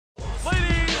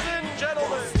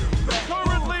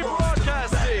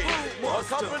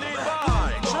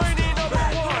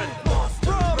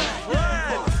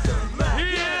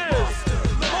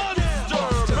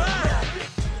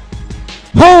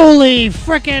Holy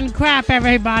frickin' crap,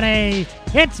 everybody!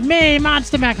 It's me,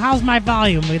 Monster Mack. How's my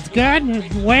volume? It's good?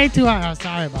 It's way too high. Oh,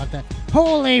 sorry about that.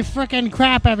 Holy frickin'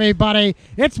 crap, everybody!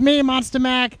 It's me, Monster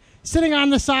Mack. Sitting on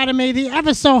the side of me, the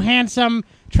ever so handsome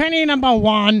trainee number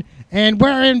 1, and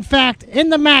we're in fact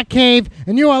in the Mack Cave,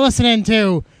 and you are listening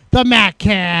to the Mack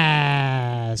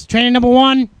Cast. Trainee number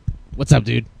 1, what's up,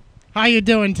 dude? How you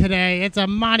doing today? It's a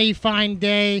mighty fine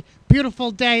day,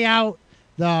 beautiful day out.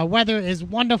 The weather is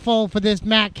wonderful for this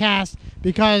Mack Cast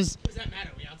because. Does that matter?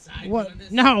 Are we outside doing this?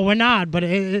 No, we're not, but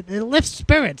it lifts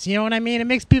spirits. You know what I mean? It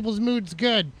makes people's moods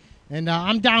good, and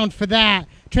I'm down for that.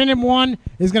 Trainer 1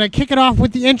 is going to kick it off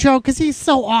with the intro because he's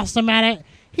so awesome at it.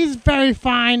 He's very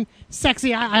fine,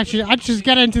 sexy. I should just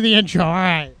get into the intro. All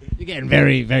right. You're getting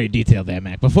very, very detailed there,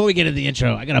 Mac. Before we get into the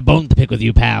intro, I got a bone to pick with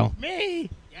you, pal. Me?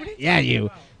 Yeah, you.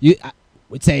 I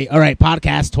would say, all right,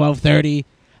 podcast 12:30.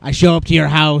 I show up to your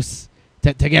house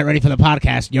to get ready for the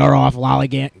podcast. You're off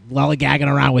lollygagging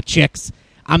around with chicks.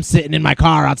 I'm sitting in my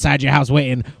car outside your house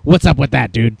waiting. What's up with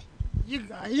that, dude?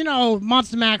 You know,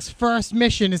 Monster Mack's first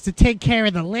mission is to take care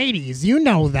of the ladies. You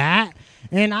know that.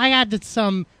 And I had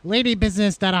some lady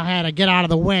business that I had to get out of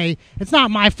the way. It's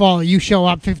not my fault you show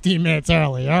up 15 minutes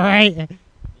early, all right?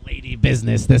 Lady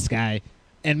business, this guy.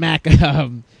 And Mac,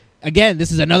 again,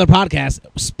 this is another podcast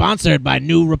sponsored by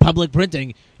New Republic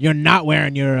Printing. You're not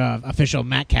wearing your official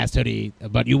MackCast hoodie,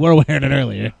 but you were wearing it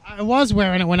earlier. I was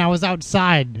wearing it when I was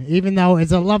outside. Even though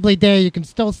it's a lovely day, you can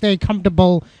still stay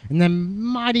comfortable in the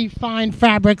mighty fine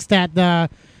fabrics that the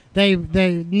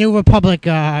New Republic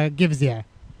gives you.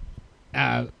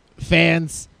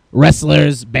 Fans,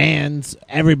 wrestlers, bands,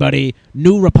 everybody,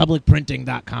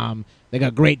 newrepublicprinting.com. They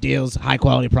got great deals,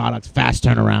 high-quality products, fast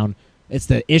turnaround. It's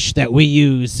the ish that we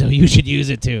use, so you should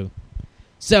use it too.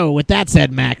 So, with that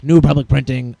said, Mac, New Republic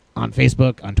Printing on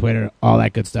Facebook, on Twitter, all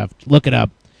that good stuff. Look it up.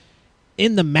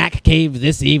 In the Mack Cave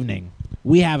this evening,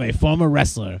 we have a former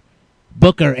wrestler,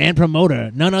 booker, and promoter,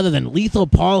 none other than Lethal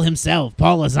Paul himself,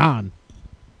 Paul Lauzon.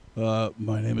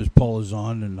 My name is Paul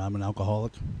Lauzon, and I'm an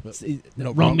alcoholic.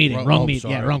 Wrong meeting. Wrong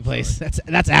place. Sorry.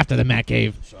 That's after the Mack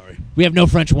Cave. Sorry. We have no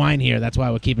French wine here. That's why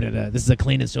we're keeping it. This is a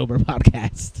clean and sober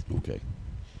podcast. Okay.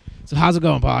 So how's it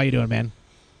going, Paul? How you doing, man?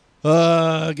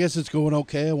 I guess it's going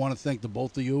okay. I want to thank the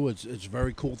both of you. It's a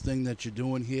very cool thing that you're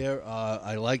doing here.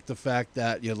 I like the fact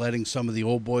that you're letting some of the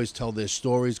old boys tell their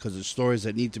stories because it's stories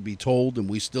that need to be told, and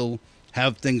we still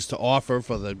have things to offer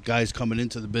for the guys coming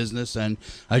into the business, and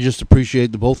I just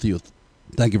appreciate the both of you.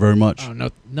 Thank you very much.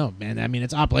 Oh, no, man. I mean,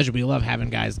 it's our pleasure. We love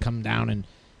having guys come down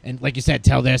and like you said,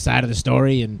 tell their side of the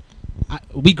story. And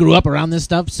we grew up around this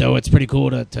stuff, so it's pretty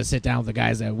cool to sit down with the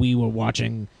guys that we were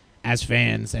watching as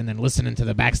fans and then listening to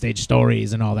the backstage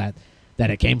stories and all that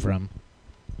it came from.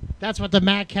 That's what the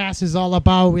MackCast is all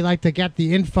about. We like to get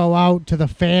the info out to the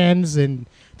fans and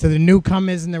to the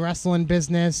newcomers in the wrestling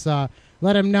business.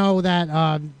 Let them know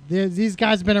that these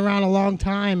guys have been around a long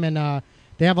time and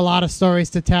they have a lot of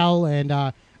stories to tell. And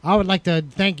I would like to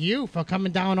thank you for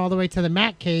coming down all the way to the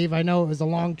Mack Cave. I know it was a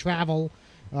long travel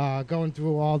going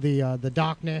through all the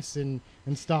darkness and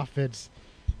stuff. It's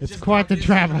quite the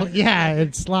travel. Yeah,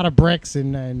 it's a lot of bricks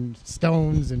and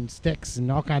stones and sticks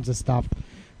and all kinds of stuff.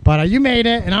 But you made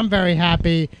it, and I'm very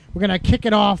happy. We're going to kick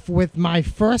it off with my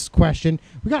first question.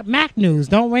 We got Mack news,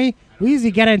 don't we? We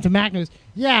usually get into Mack news.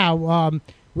 Yeah,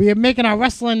 we are making our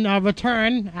wrestling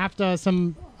return after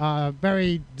some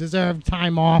very deserved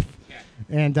time off.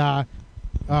 And to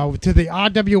the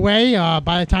RWA,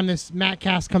 by the time this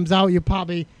MackCast comes out, it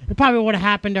probably would have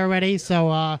happened already.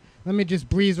 So let me just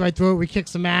breeze right through it. We kicked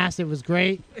some ass. It was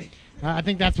great. I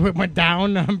think that's what went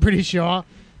down, I'm pretty sure.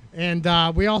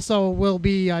 And we also will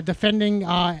be defending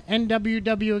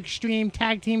NWW Extreme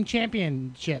Tag Team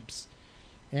Championships.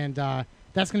 And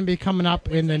that's going to be coming up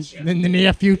in the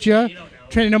near future.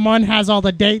 Trainer 1 has all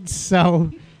the dates, so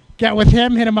get with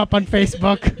him. Hit him up on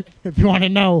Facebook if you want to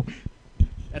know.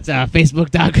 That's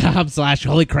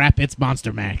facebook.com/holy crap, it's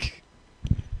Monster Mack.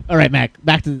 All right, Mac,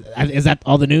 back to, is that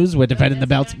all the news? We're defending the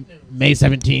belts May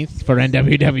 17th for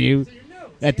NWW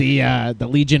at the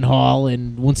Legion Hall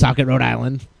in Woonsocket, Rhode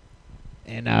Island.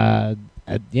 And,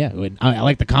 yeah, I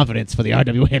like the confidence for the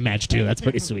RWA match, too. That's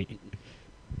pretty sweet.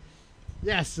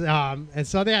 Yes, and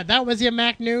so that was your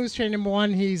Mack news. Trainer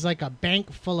 1, he's like a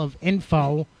bank full of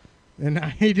info, and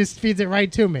he just feeds it right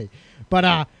to me.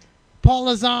 But Paul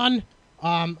Lauzon,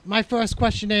 my first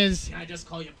question is... Can I just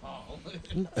call you Paul?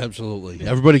 Absolutely.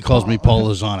 Everybody calls me Paul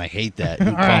Lauzon. I hate that.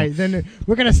 All right, then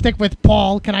we're going to stick with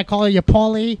Paul. Can I call you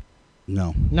Paulie?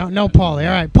 No. No, Paulie.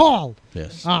 All right, Paul.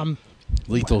 Yes.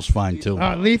 Lethal's fine, too.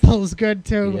 Lethal's good,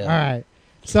 too? Yeah. All right.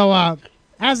 So,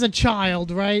 as a child,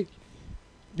 right,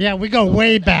 Yeah, we go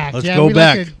way back. Let's yeah, go we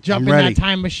back. Like to jump I'm in ready. that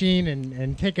time machine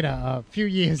and take it a few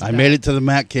years. I back. made it to the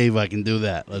Mack cave. I can do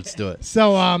that. Let's do it.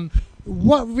 So,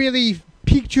 what really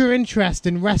piqued your interest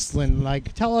in wrestling?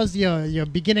 Like, tell us your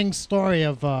beginning story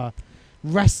of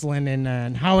wrestling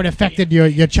and how it affected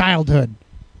your childhood.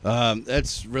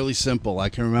 That's really simple. I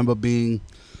can remember being,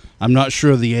 I'm not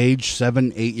sure the age,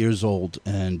 7, 8 years old,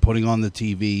 and putting on the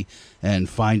TV and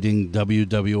finding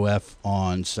WWF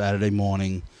on Saturday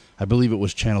morning. I believe it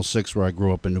was Channel 6 where I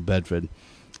grew up in New Bedford.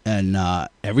 And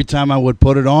every time I would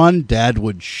put it on, Dad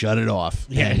would shut it off.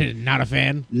 Yeah, And not a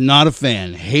fan. not a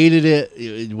fan. Hated it.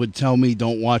 It would tell me,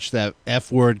 don't watch that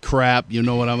F word crap. You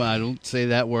know what I don't say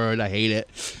that word. I hate it.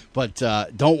 But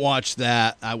don't watch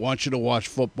that. I want you to watch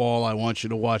football. I want you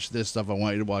to watch this stuff. I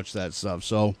want you to watch that stuff.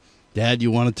 So, Dad,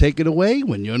 you want to take it away?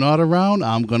 When you're not around,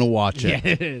 I'm going to watch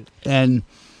it. Yeah. And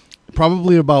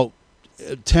probably about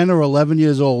 10 or 11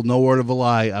 years old, no word of a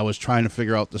lie, I was trying to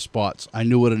figure out the spots. I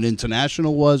knew what an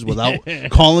international was without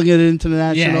calling it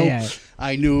international. Yeah.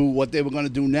 I knew what they were going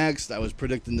to do next. I was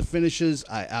predicting the finishes.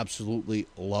 I absolutely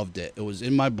loved it. It was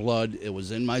in my blood. It was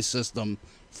in my system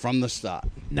from the start.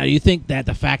 Now, you think that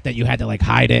the fact that you had to like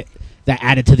hide it, that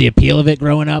added to the appeal of it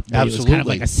growing up? That It was kind of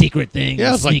Absolutely. like a secret thing.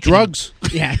 Yeah, it's like sneaking- drugs.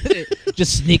 Yeah,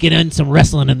 just sneaking in some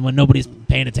wrestling and when nobody's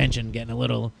paying attention, getting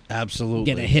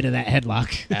Absolutely. a hit of that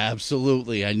headlock.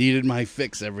 Absolutely. I needed my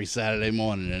fix every Saturday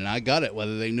morning, and I got it,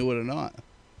 whether they knew it or not.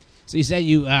 So you said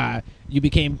you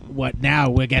became what now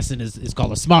we're guessing is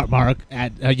called a smart mark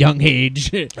at a young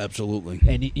age, Absolutely.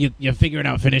 and you're figuring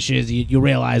out finishes. You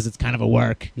realize it's kind of a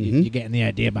work. Mhm. You're getting the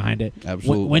idea behind it.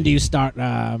 Absolutely. When do you start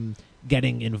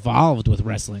getting involved with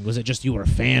wrestling? Was it just you were a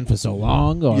fan for so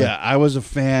long? Or? Yeah, I was a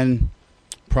fan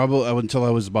probably until I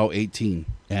was about 18.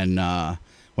 And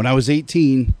when I was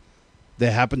 18,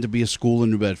 there happened to be a school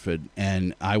in New Bedford,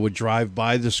 and I would drive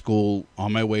by the school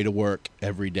on my way to work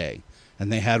every day.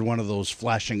 And they had one of those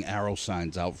flashing arrow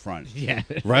signs out front. Yeah.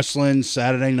 Wrestling,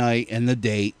 Saturday night, and the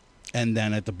date. And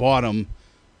then at the bottom,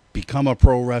 become a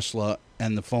pro wrestler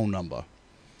and the phone number.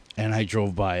 And I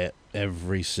drove by it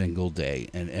every single day.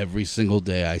 And every single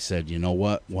day I said, you know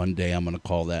what? One day I'm going to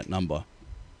call that number.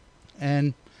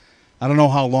 And I don't know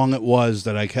how long it was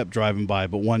that I kept driving by,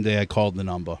 but one day I called the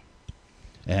number.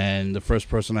 And the first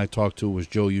person I talked to was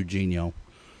Joe Eugenio.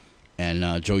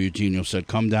 And Joe Eugenio said,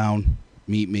 come down,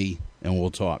 meet me, and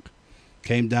we'll talk.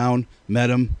 Came down, met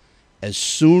him. The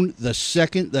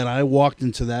second that I walked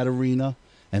into that arena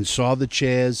and saw the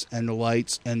chairs and the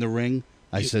lights and the ring,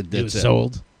 I said, You that's it.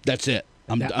 sold. That's it.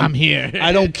 I'm here.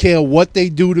 I don't care what they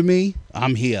do to me.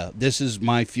 I'm here. This is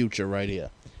my future right here.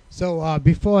 So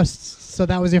so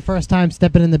that was your first time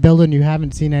stepping in the building. You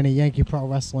haven't seen any Yankee Pro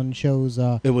Wrestling shows.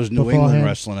 It was New beforehand? England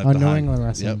wrestling at Oh, the New time. England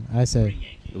Wrestling. I see.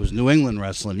 It was New England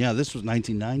wrestling. Yeah, this was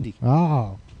 1990.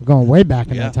 Oh, we're going way back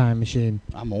in Yeah. that time machine.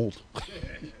 I'm old.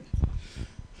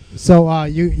 So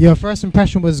your first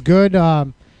impression was good.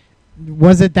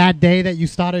 Was it that day that you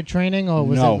started training, or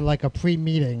was No. it like a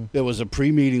pre-meeting? There was a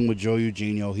pre-meeting with Joe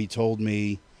Eugenio. He told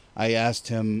me, I asked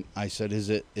him, I said, is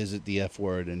it the F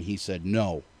word? And he said,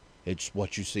 no, it's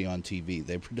what you see on TV.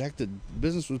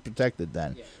 Business was protected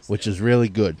then, which is really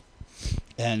good.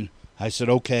 And I said,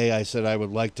 okay. I said, I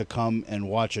would like to come and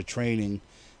watch a training.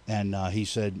 And he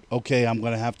said, okay, I'm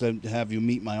going to have you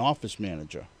meet my office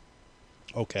manager.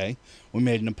 Okay. We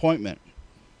made an appointment.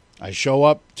 I show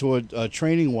up to a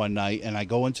training one night, and I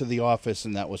go into the office,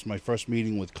 and that was my first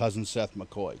meeting with cousin Seth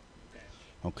McCoy.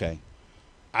 Okay.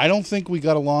 I don't think we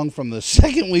got along from the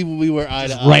second we were eye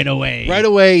to eye. Right away. Right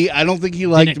away. I don't think he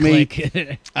liked Didn't me.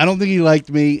 click. I don't think he liked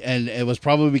me, and it was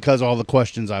probably because of all the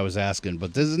questions I was asking.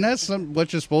 But isn't that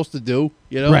what you're supposed to do?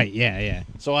 You know? Right, yeah.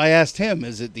 So I asked him,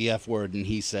 is it the F word? And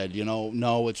he said,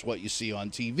 no, it's what you see on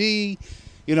TV.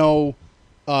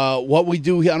 What we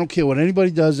do here, I don't care what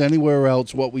anybody does anywhere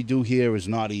else. What we do here is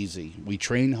not easy. We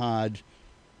train hard.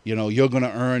 You're going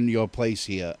to earn your place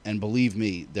here. And believe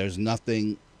me, there's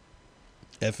nothing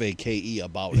FAKE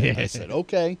about it. I said,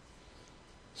 okay.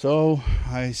 So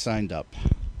I signed up.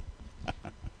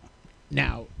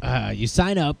 Now, you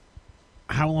sign up.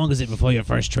 How long is it before your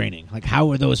first training? Like, how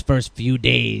were those first few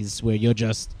days where you're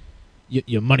just,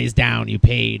 your money's down, you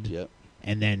paid, Yep.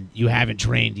 and then you haven't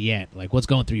trained yet? Like, what's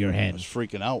going through your I head? was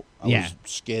freaking out. I Yeah. was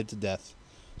scared to death.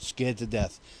 Scared to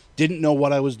death. Didn't know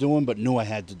what I was doing, but knew I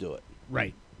had to do it.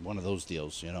 Right. One of those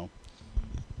deals,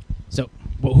 So,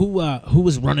 well, who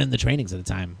was running the trainings at the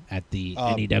time at the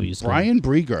NEW school? Brian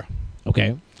Brieger.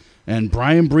 Okay. And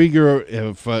Brian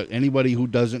Brieger, for anybody who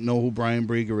doesn't know who Brian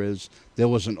Brieger is, there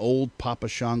was an old Papa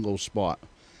Shango spot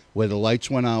where the lights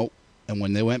went out, and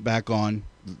when they went back on,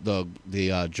 the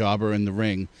jobber in the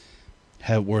ring,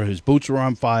 where his boots were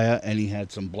on fire and he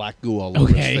had some black goo all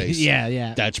over his face.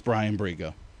 Yeah. That's Brian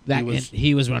Briga.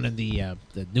 He was running the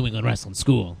New England Wrestling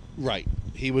School. Right.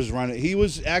 He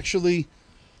was actually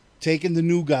taking the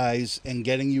new guys and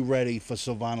getting you ready for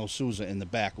Silvano Souza in the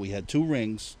back. We had 2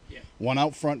 rings, one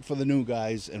out front for the new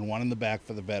guys and one in the back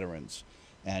for the veterans.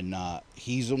 And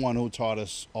he's the one who taught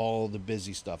us all the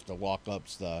busy stuff, the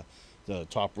lockups, the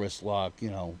top wrist lock,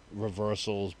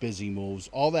 reversals, busy moves,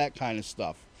 all that kind of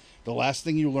stuff. The last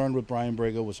thing you learned with Brian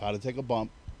Briga was how to take a bump,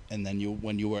 and then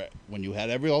when you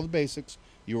had all the basics,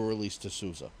 you were released to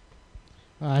Souza.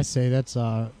 I say that's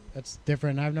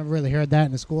different. I've never really heard that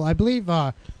in the school. I believe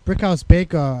Brickhouse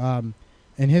Baker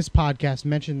in his podcast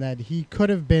mentioned that he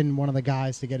could have been one of the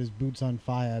guys to get his boots on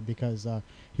fire because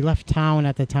he left town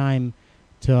at the time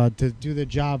to do the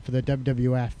job for the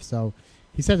WWF. So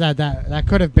he said that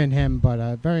could have been him,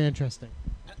 but very interesting.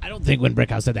 I don't think when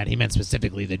Brickhouse said that, he meant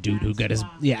specifically the dude who got his...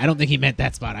 Yeah, I don't think he meant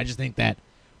that spot. I just think that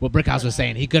what Brickhouse was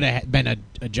saying, he could have been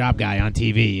a job guy on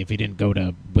TV if he didn't go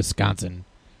to Wisconsin.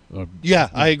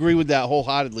 I agree with that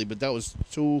wholeheartedly, but that was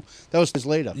his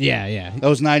later. Yeah. That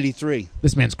was 93.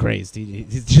 This man's crazed.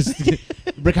 He's just...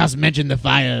 Brickhouse mentioned the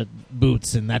fire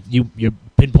boots, and that you're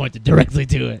pinpointed directly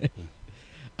to it.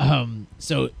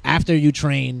 So after you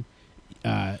train...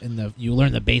 you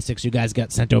learn the basics. You guys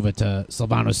got sent over to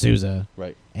Silvano Souza,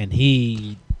 right? And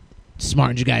he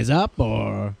smartened you guys up,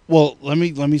 or well, let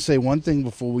me say one thing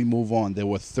before we move on. There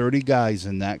were 30 guys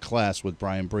in that class with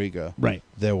Brian Briga. Right.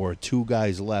 There were 2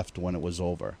 guys left when it was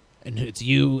over. And it's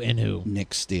you and who?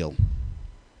 Nick Steele.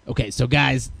 Okay, so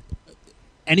guys,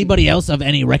 anybody else of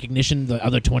any recognition? The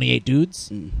other 28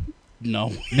 dudes?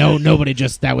 No, nobody.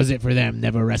 Just that was it for them.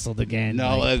 Never wrestled again.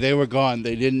 No, they were gone.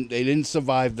 They didn't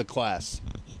survive the class.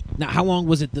 Now, how long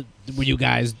was it? Were you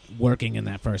guys working in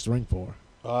that first ring for?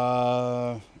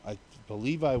 I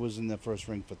believe I was in the first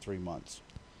ring for 3 months.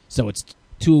 So it's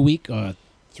 2 a week.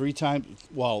 3 times.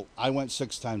 Well, I went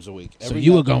 6 times a week. So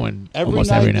you were going almost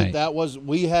every night. That was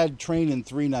we had training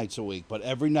 3 nights a week, but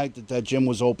every night that gym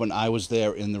was open, I was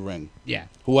there in the ring. Yeah.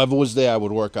 Whoever was there, I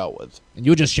would work out with. And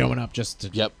you were just showing up just to.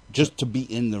 Yep, just to be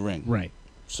in the ring. Right.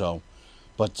 So,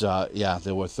 but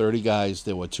there were 30 guys.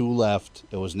 There were 2 left.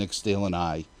 It was Nick Steele and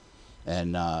I,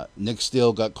 and Nick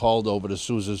Steele got called over to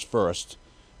Sousa's first,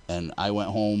 and I went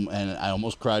home and I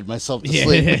almost cried myself to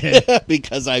sleep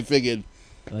because I figured.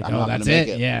 Like, I'm not that's gonna make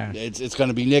it. Yeah, it's going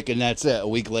to be Nick, and that's it. A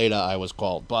week later, I was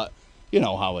called, but you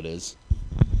know how it is.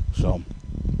 So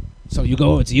you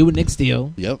go. It's you and Nick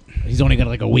Steele. Yep. He's only got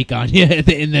like a week on you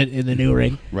in the new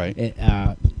ring, right?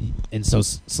 And so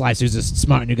Sly Sousa's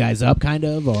smarting you guys up, kind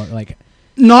of, or like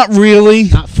not really,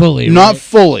 not fully, not right?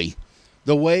 fully.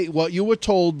 The way what you were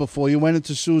told before you went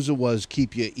into Sousa was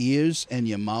keep your ears and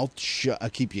your mouth shut.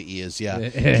 Keep your ears,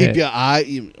 keep your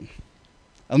eye.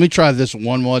 Let me try this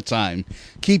one more time.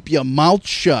 Keep your mouth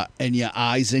shut and your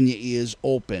eyes and your ears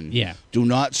open. Yeah. Do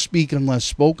not speak unless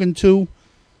spoken to.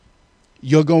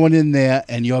 You're going in there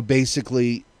and you're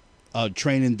basically a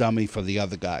training dummy for the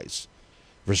other guys.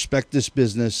 Respect this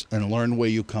business and learn where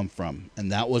you come from.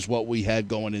 And that was what we had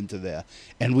going into there.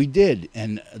 And we did.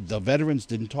 And the veterans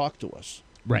didn't talk to us.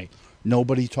 Right.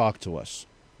 Nobody talked to us.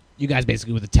 You guys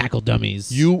basically were the tackle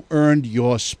dummies. You earned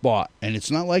your spot, and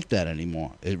it's not like that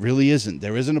anymore. It really isn't.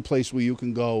 There isn't a place where you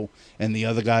can go and the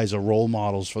other guys are role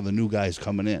models for the new guys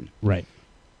coming in. Right.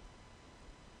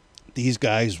 These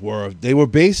guys were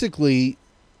basically,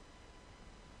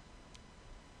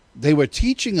 they were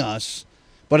teaching us,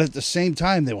 but at the same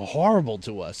time, they were horrible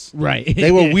to us. Right.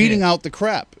 They were weeding out the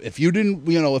crap. If you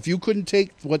couldn't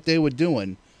take what they were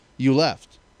doing, you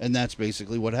left. And that's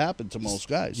basically what happened to most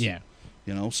guys. Yeah.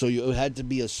 So you had to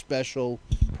be a special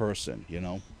person,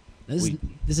 This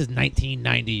is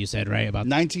 1990, you said, right? About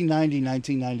 1990,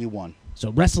 1991.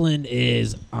 So wrestling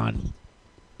is on,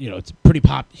 it's pretty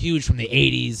huge from the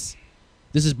 80s.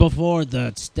 This is before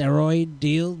the steroid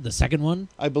deal, the second one?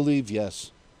 I believe,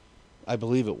 yes. I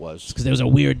believe it was. Because there was a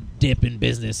weird dip in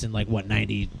business in,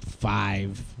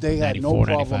 95, They had 94, no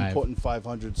problem 95. putting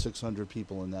 500, 600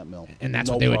 people in that mill. And that's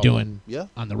No what they were problem. doing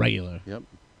on the regular. Yep.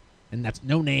 And that's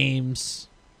no names.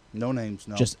 No names,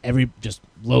 no. Just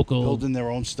local. Building their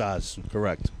own stars,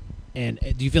 correct. And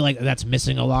do you feel like that's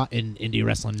missing a lot in indie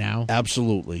wrestling now?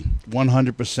 Absolutely.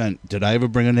 100%. Did I ever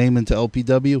bring a name into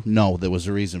LPW? No, there was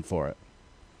a reason for it.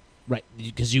 Right,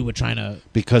 because you were trying to...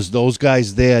 Because those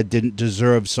guys there didn't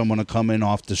deserve someone to come in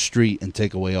off the street and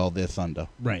take away all their thunder.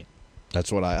 Right. That's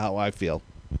how I feel.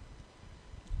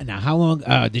 Now, how long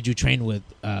did you train with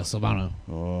Silvano?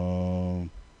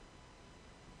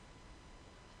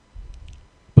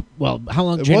 Well, how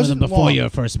long It trained with wasn't him before long. your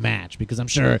first match? Because I'm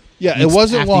sure. Yeah, you- it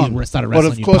wasn't after long. You started But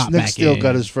wrestling, of you course, popped Nick back Steele in.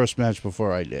 got his first match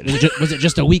before I did. Was it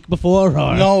just a week before?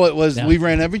 Or? No, it was. No. We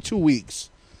ran every 2 weeks,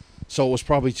 so it was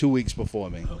probably 2 weeks before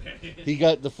me. Okay. He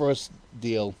got the first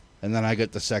deal, and then I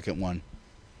got the second one,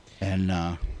 and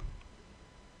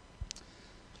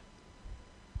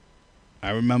I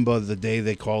remember the day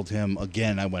they called him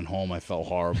again. I went home. I felt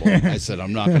horrible. I said,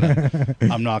 I'm not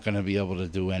gonna be able to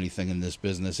do anything in this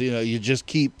business. You know, you just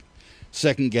keep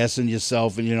second guessing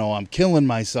yourself, and I'm killing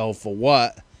myself for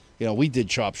what? We did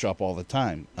chop shop all the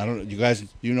time. I don't. You guys,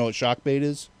 you know what shock bait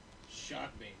is?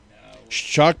 Shock bait, no.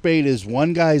 Shock bait is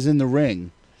one guy's in the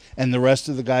ring, and the rest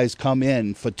of the guys come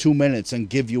in for 2 minutes and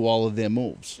give you all of their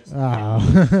moves.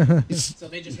 Oh. So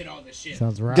they just hit all this shit.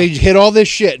 Sounds right. They hit all this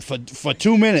shit for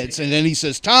 2 minutes, and then he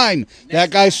says, time. That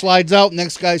guy slides out,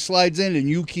 next guy slides in, and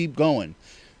you keep going.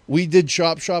 We did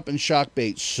chop shop and shock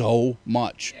bait so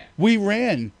much. Yeah. We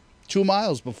ran 2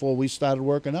 miles before we started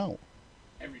working out.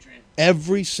 Every train.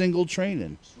 Every single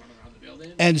training. Just running around the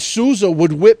building. And Souza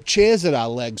would whip chairs at our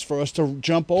legs for us to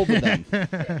jump over them.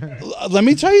 Let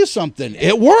me tell you something.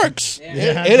 It works. Yeah.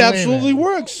 Yeah, I It believe absolutely it.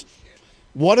 works.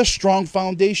 What a strong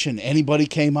foundation anybody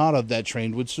came out of that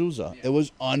trained with Souza. It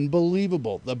was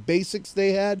unbelievable. The basics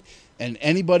they had, and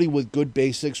anybody with good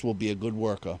basics will be a good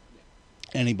worker.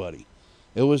 Anybody.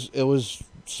 It was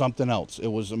something else. It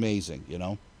was amazing,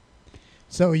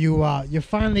 So you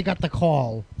finally got the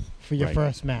call for your Right.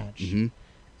 first match.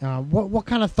 Mm-hmm. What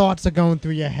kind of thoughts are going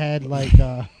through your head? Like,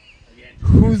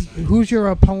 who's your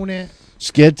opponent?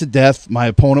 Scared to death. My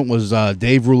opponent was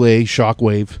Dave Roulet,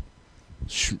 Shockwave.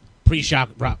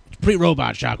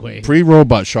 Pre-robot shockwave.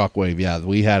 Pre-robot Shockwave, yeah.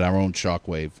 We had our own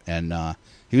Shockwave. And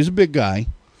he was a big guy.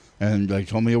 And they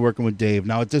told me you're working with Dave.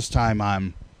 Now, at this time,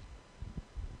 I'm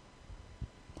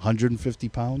 150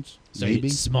 pounds, So maybe.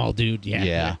 small dude. Yeah.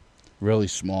 Yeah, really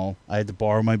small. I had to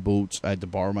borrow my boots. I had to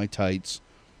borrow my tights.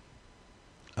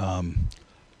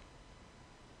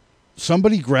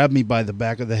 Somebody grabbed me by the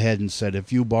back of the head and said,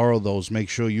 if you borrow those, make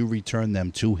sure you return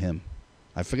them to him.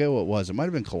 I forget what it was. It might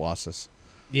have been Colossus.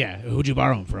 Yeah. Who'd you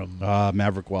borrow them from?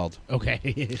 Maverick Wild.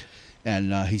 Okay.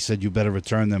 And he said, you better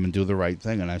return them and do the right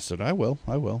thing. And I said, I will.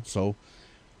 So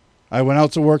I went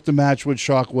out to work the match with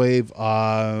Shockwave.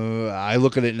 I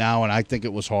look at it now, and I think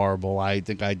it was horrible. I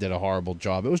think I did a horrible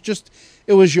job.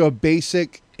 It was your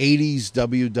basic 80s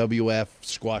WWF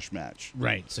squash match.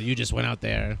 Right. So you just went out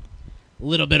there, a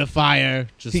little bit of fire.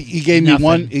 Just He gave nothing. me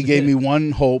one. He gave me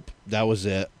one hope. That was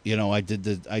it. I did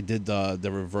the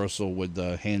reversal with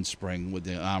the handspring with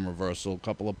the arm reversal. A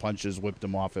couple of punches, whipped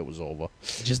him off. It was over.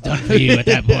 Just done for you at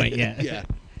that point. Yeah. Yeah.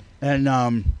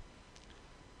 And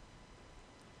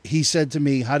he said to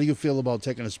me, how do you feel about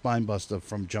taking a spine buster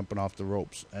from jumping off the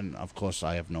ropes? And, of course,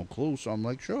 I have no clue, so I'm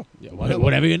like, sure. Yeah,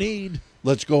 whatever you need.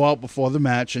 Let's go out before the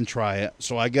match and try it.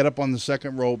 So I get up on the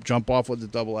second rope, jump off with the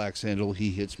double axe handle.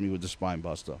 He hits me with the spine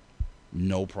buster.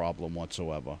 No problem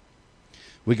whatsoever.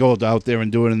 We go out there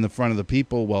and do it in the front of the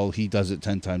people. Well, he does it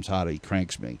 10 times harder. He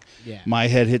cranks me. Yeah. My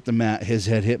head hit the mat. His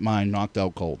head hit mine, knocked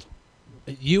out cold.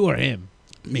 You or him?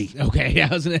 Me. Okay.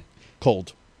 Yeah. Wasn't it?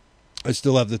 Cold. I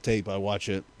still have the tape. I watch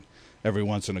it every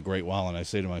once in a great while, and I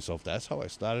say to myself, that's how I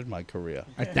started my career.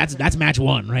 That's match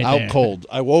one right Out there. cold.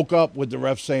 I woke up with the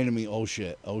ref saying to me, oh,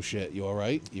 shit, you all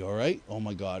right? You all right? Oh,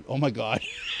 my God.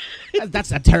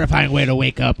 That's a terrifying way to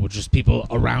wake up with just people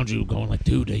around you going like,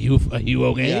 dude, are you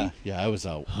okay? Yeah, I was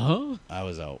out. Huh? I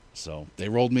was out. So they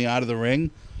rolled me out of the ring.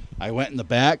 I went in the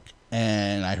back,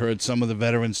 and I heard some of the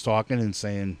veterans talking and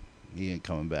saying, he ain't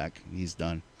coming back. He's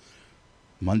done.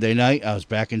 Monday night, I was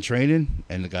back in training,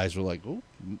 and the guys were like, oh,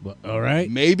 All right.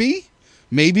 maybe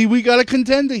we got a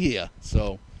contender here.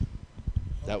 So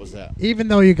that was that. Even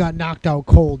though you got knocked out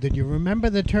cold, did you remember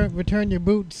the return your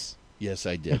boots? Yes,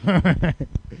 I did.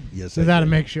 Yes, So I that to did.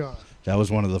 make sure. That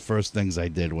was one of the first things I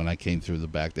did when I came through the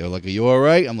back. They were like, are you all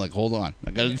right? I'm like, hold on.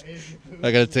 I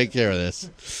gotta take care of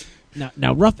this.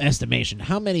 Now, rough estimation,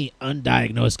 how many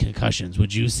undiagnosed concussions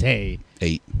would you say?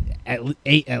 8. At least?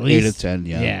 8 or 10,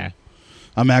 yeah. Yeah.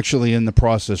 I'm actually in the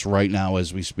process right now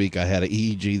as we speak. I had an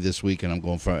EEG this week, and I'm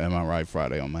going for an MRI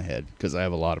Friday on my head because I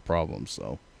have a lot of problems.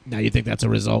 So Now you think that's a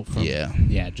result from? Yeah.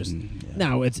 Yeah. Just yeah.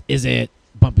 now, is it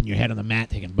bumping your head on the mat,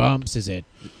 taking bumps? Is it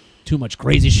too much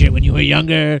crazy shit when you were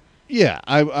younger? Yeah,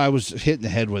 I was hitting the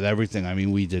head with everything. I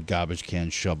mean, we did garbage can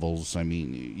shovels. I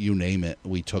mean, you name it,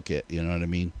 we took it. You know what I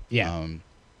mean? Yeah.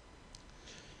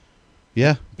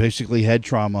 Yeah, basically head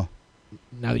trauma.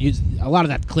 Now, a lot of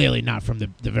that clearly not from the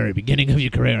very beginning of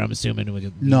your career, I'm assuming.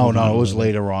 No, it was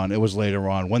later on. It was later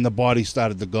on. When the body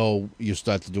started to go, you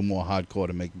start to do more hardcore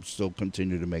to still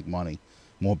continue to make money.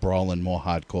 more brawling, more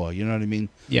hardcore. You know what I mean?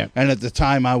 Yeah. And at the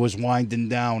time, I was winding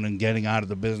down and getting out of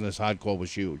the business. Hardcore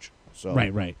was huge. So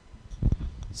Right.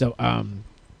 So,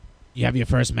 you have your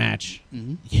first match.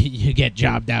 Mhm. You get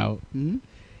jobbed out. Mhm.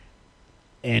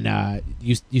 And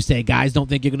you say, guys, don't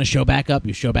think you're going to show back up.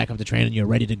 You show back up to training. You're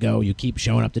ready to go. You keep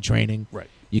showing up to training. Right.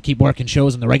 You keep working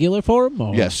shows in the regular for them?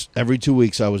 Or? Yes, every 2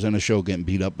 weeks I was in a show getting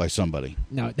beat up by somebody.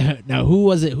 Now, who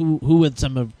was it? Who with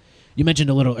some of? You mentioned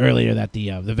a little earlier that the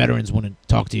veterans wouldn't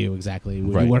talk to you exactly.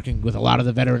 Were Right. you working with a lot of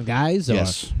the veteran guys? Or?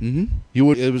 Yes. Mm-hmm. You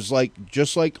would. It was like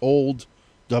just like old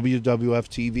WWF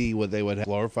TV where they would have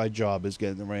glorified jobbers get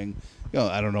in the ring. You know,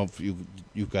 I don't know if you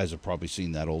guys have probably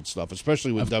seen that old stuff,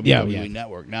 especially with WWE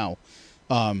Network now.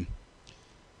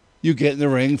 You get in the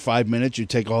ring, 5 minutes, you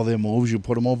take all their moves, you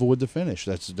put them over with the finish.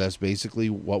 That's basically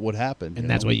what would happen. And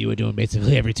that's what you were doing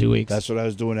basically every 2 weeks. That's what I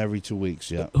was doing every 2 weeks.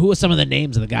 Yeah. Who were some of the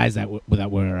names of the guys that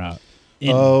were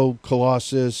in? Oh,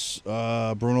 Colossus,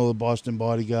 Bruno the Boston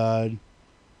Bodyguard.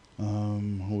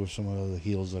 Who were some of the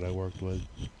heels that I worked with?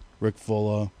 Rick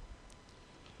Fuller.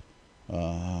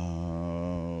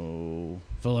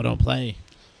 Fuller don't play.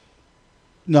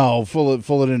 No, Fuller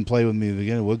didn't play with me in the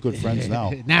beginning. We're good friends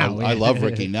now. I love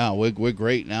Ricky now. We're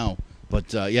great now.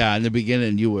 But yeah, in the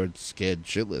beginning you were scared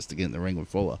shitless to get in the ring with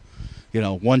Fuller. You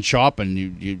know, one chop and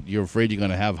you're afraid you're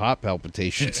going to have heart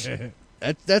palpitations.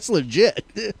 That's legit.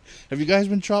 Have you guys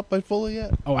been chopped by Fuller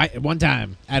yet? Oh, one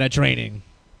time at a training,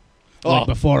 Oh. like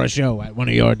before a show at one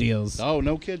of your deals. Oh,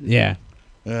 no kidding. Yeah.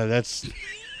 That's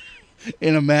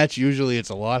in a match. Usually it's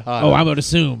a lot hotter. Oh, I would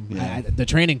assume. Yeah. The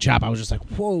training chop, I was just like,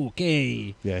 whoa,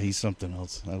 okay. Yeah, he's something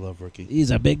else. I love Ricky. He's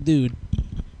a big dude.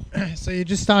 So you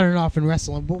just started off in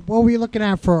wrestling. What were you looking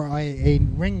at for a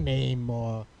ring name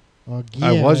or gear?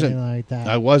 I wasn't. Or anything like that?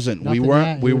 I wasn't. Nothing We weren't.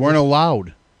 yet? We You were weren't just-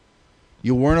 allowed.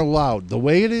 You weren't allowed. The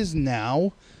way it is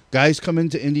now, guys come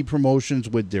into indie promotions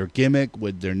with their gimmick,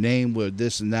 with their name, with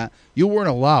this and that. You weren't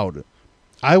allowed.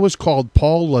 I was called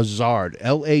Paul Lauzard,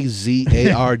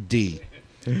 Lazard,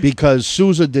 because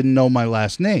Souza didn't know my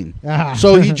last name. Ah.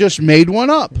 So he just made one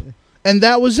up. And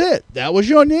that was it. That was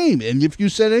your name. And if you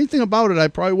said anything about it, I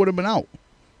probably would have been out.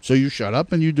 So you shut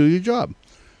up and you do your job.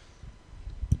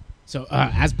 So,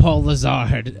 as Paul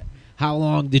Lazard, how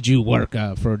long did you work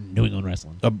for New England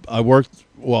Wrestling? I worked,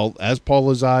 well, as Paul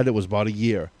Lazard, it was about a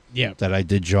year Yeah. that I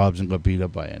did jobs and got beat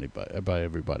up by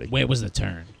everybody. Where was the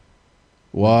turn?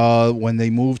 Well, when they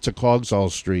moved to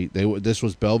Coggeshall Street, this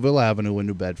was Belleville Avenue in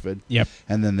New Bedford. Yep.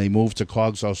 And then they moved to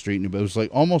Coggeshall Street. And it was like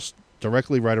almost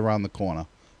directly right around the corner,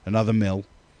 another mill.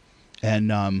 And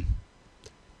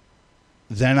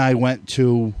then I went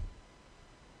to,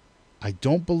 I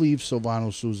don't believe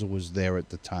Silvano Souza was there at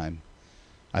the time.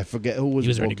 I forget who was He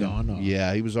was already booking. gone, or-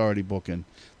 Yeah, he was already booking.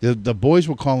 The boys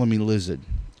were calling me Lizard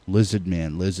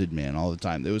Man all the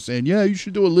time. They were saying, yeah, you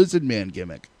should do a Lizard Man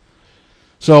gimmick.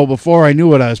 So before I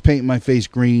knew it, I was painting my face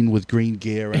green with green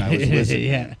gear, and I was Lizard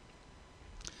Yeah. Man.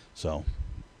 So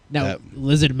Now,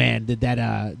 Lizard Man, did that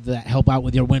help out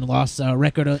with your win-loss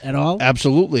record at all?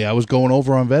 absolutely, I was going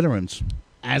over on veterans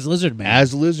As Lizard Man?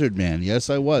 as Lizard Man. Yes,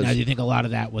 I was. Now, do you think a lot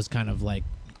of that was kind of like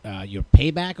your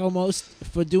payback almost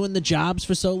for doing the jobs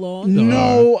for so long? or-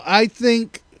 No, I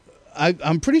think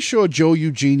I'm pretty sure Joe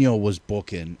Eugenio was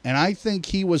booking, and I think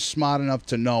he was smart enough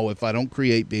to know if I don't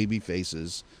create baby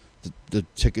faces, the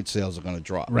ticket sales are going to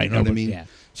drop. Right, You know what I over- mean? yeah.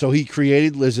 So he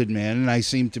created Lizard Man, and I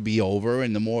seemed to be over,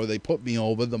 and the more they put me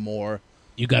over, the more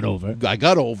You got over. I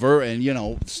got over, and,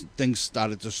 things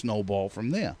started to snowball from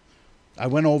there. I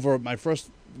went over, my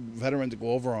first veteran to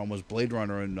go over on was Blade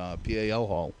Runner in PAL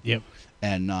Hall. Yep.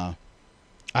 And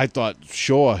I thought,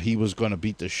 sure, he was going to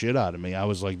beat the shit out of me. I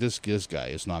was like, this guy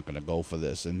is not going to go for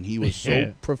this. And he was Yeah.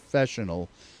 so professional.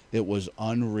 It was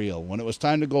unreal. When it was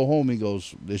time to go home, he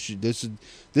goes, this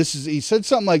is, he said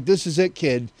something like, this is it,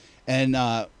 kid. And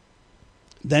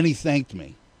then he thanked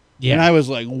me. Yeah. And I was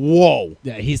like, whoa.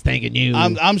 Yeah, he's thanking you.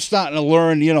 I'm starting to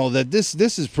learn, that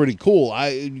this is pretty cool.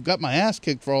 I got my ass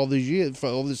kicked for all these years, for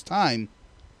all this time.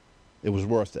 It was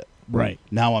worth it. right.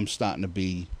 Now I'm starting to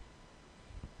be,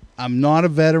 I'm not a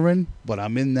veteran, but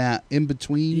I'm in that in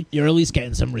between. You're at least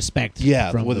getting some respect.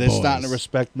 Yeah, from where the they're boys. starting to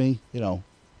respect me.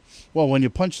 Well, when you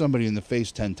punch somebody in the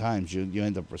face 10 times, you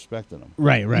end up respecting them.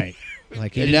 Right.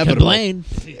 Like he didn't Inevitable. complain.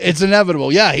 It's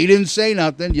inevitable. Yeah, he didn't say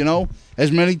nothing.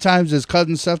 As many times as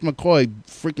cousin Seth McCoy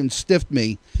freaking stiffed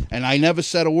me, and I never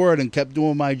said a word and kept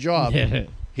doing my job.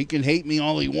 He can hate me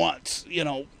all he wants.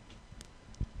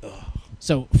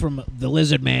 So from the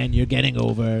Lizard Man, you're getting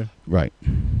over. Right.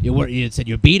 You said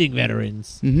you're beating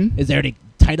veterans. Mm-hmm. Is there any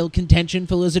title contention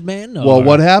for Lizard Man? or- Well,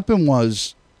 what happened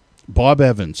was Bob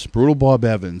Evans, Brutal Bob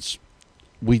Evans,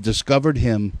 we discovered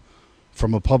him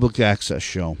from a public access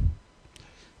show.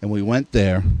 And we went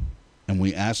there, and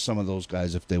we asked some of those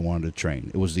guys if they wanted to train.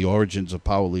 It was the origins of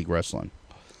Power League Wrestling.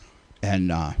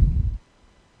 And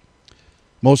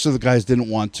most of the guys didn't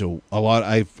want to.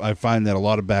 I find that a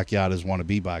lot of backyarders want to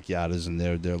be backyarders, and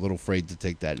they're a little afraid to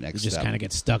take that next You just step. kind of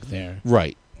get stuck there.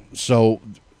 Right. So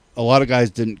a lot of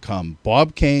guys didn't come.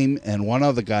 Bob came, and one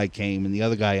other guy came, and the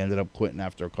other guy ended up quitting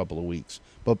after a couple of weeks.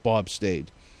 But Bob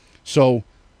stayed. So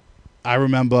I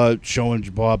remember showing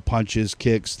Bob punches,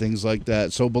 kicks, things like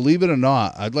that. So believe it or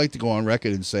not, I'd like to go on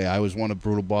record and say I was one of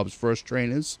Brutal Bob's first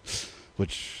trainers,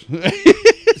 which...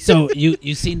 So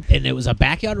you seen, and it was a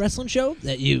backyard wrestling show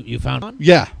that you found on?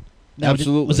 Yeah, Now,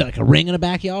 absolutely. Was it like a ring in a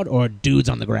backyard or dudes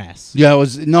on the grass? Yeah, it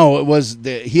was.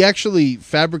 He actually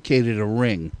fabricated a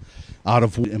ring out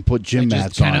of wood and put gym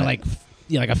mats on it. Kind of like,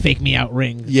 like a fake me out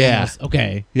ring. Yeah. Almost.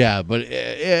 Okay. Yeah, but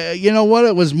you know what?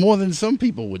 It was more than some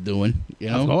people were doing. You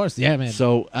know? Of course, yeah, man.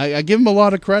 So I give him a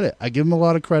lot of credit. I give him a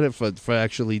lot of credit for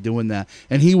actually doing that.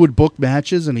 And he would book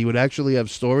matches, and he would actually have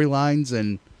storylines,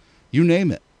 and you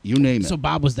name it. You name it. So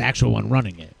Bob was the actual one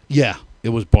running it. Yeah, it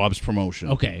was Bob's promotion.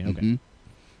 Okay. Mhm.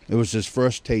 It was his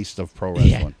first taste of pro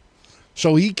wrestling. Yeah.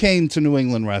 So he came to New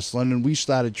England Wrestling, and we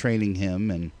started training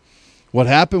him. And what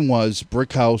happened was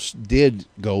Brickhouse did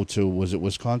go to, was it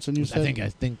Wisconsin, you said? I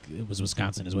think it was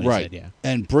Wisconsin is what Right. he said, yeah.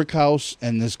 And Brickhouse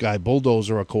and this guy,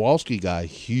 Bulldozer, a Kowalski guy,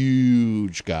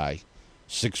 huge guy,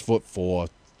 6'4",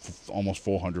 almost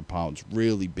 400 pounds,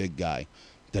 really big guy.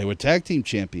 They were tag team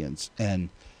champions, and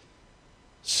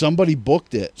somebody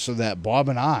booked it so that Bob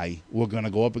and I were going to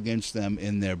go up against them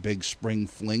in their big spring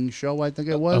fling show, I think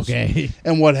it was. Okay.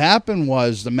 And what happened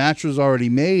was the match was already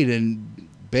made, and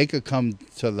Baker come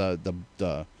to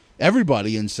the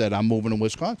everybody and said, "I'm moving to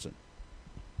Wisconsin.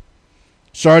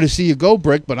 Sorry to see you go,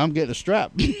 Brick, but I'm getting a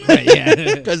strap." Right,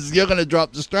 yeah. Because you're going to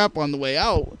drop the strap on the way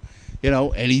out.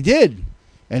 And he did.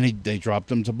 And they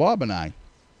dropped him to Bob and I.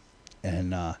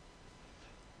 And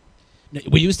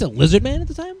Were you still Lizard Man at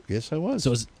the time? yes, I was.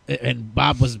 So and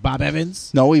Bob was Bob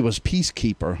Evans? No, he was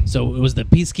Peacekeeper. So it was the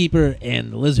Peacekeeper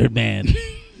and the Lizard Man.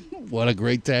 What a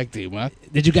great tag team, huh?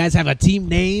 Did you guys have a team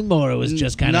name, or it was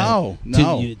just kind of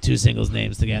No. two singles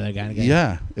names together kind of guy?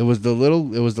 Yeah, it was the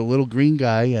little green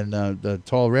guy and the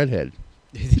tall redhead.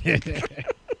 I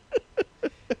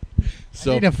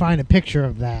need to find a picture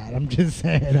of that. I'm just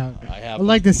saying. I have. I'd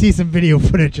like to see some video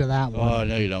footage of that one. Oh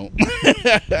no, you don't.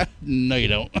 No, you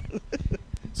don't.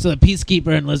 So the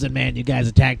Peacekeeper and Lizard Man, you guys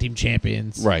are tag team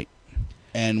champions. Right.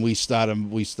 And we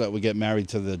get married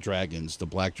to the dragons, the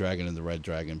Black Dragon and the Red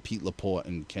Dragon, Pete Laporte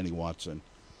and Kenny Watson.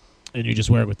 And you just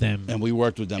work with them. And we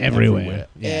worked with them Everywhere.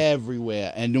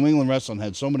 everywhere. And New England Wrestling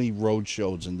had so many road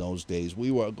shows in those days. We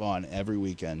were gone every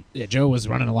weekend. Yeah, Joe was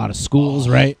running a lot of schools,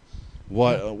 right?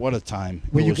 What a time.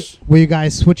 Were you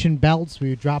guys switching belts? Were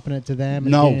you dropping it to them?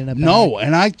 And getting it back? No.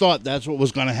 And I thought that's what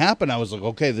was going to happen. I was like,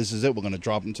 okay, this is it. We're going to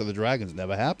drop them to the Dragons.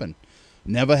 Never happened.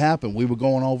 Never happened. We were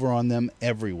going over on them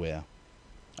everywhere.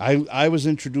 I was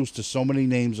introduced to so many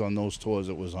names on those tours.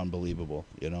 It was unbelievable,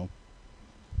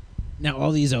 Now,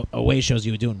 all these away shows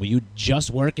you were doing, were you just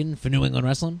working for New England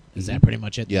Wrestling? Is that pretty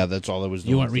much it? Yeah, that's all I was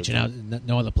doing. You weren't reaching out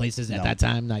no other places at that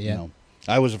time? Not yet? No.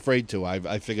 I was afraid to.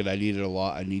 I figured I needed a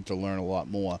lot. I need to learn a lot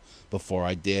more before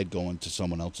I dared go into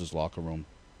someone else's locker room.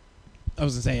 I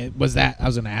was going to say, I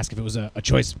was going to ask if it was a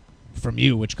choice from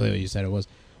you, which clearly you said it was,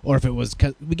 or if it was,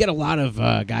 because we get a lot of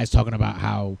guys talking about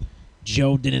how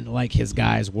Joe didn't like his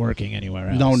guys working anywhere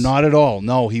else. No, not at all.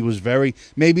 No, he was very,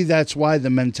 maybe that's why the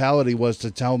mentality was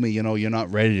to tell me, you're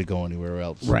not ready to go anywhere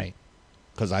else. Right.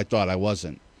 Because I thought I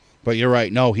wasn't. But you're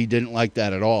right. No, he didn't like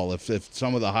that at all. If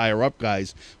some of the higher up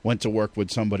guys went to work with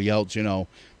somebody else,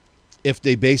 if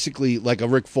they basically, like a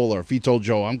Rick Fuller, if he told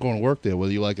Joe, I'm going to work there,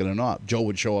 whether you like it or not, Joe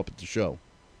would show up at the show.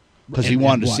 Because he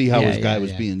wanted to see how his guy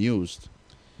was being used.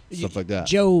 Stuff like that.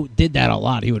 Joe did that a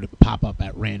lot. He would pop up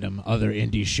at random other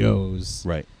indie shows.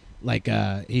 Right. Like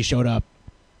he showed up,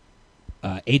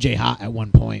 AJ Hott at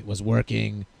one point was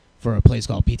working for a place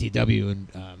called PTW, and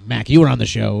Mack, you were on the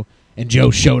show, and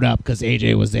Joe showed up because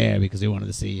AJ was there because he wanted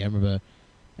to see. I remember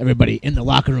everybody in the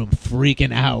locker room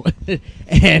freaking out,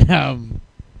 and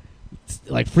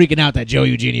like freaking out that Joe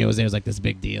Eugenio was there. It was like this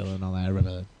big deal and all that. I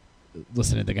remember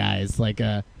listening to guys like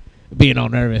being all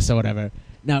nervous or whatever.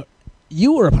 Now,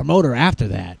 you were a promoter after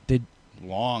that.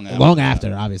 Long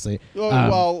after, obviously.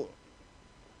 Well,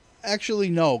 actually,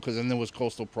 no, because then there was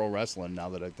Coastal Pro Wrestling. Now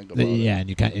that I think about it. Yeah,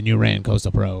 and you ran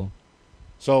Coastal Pro.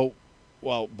 So,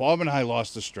 Bob and I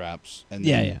lost the straps. And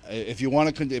then if you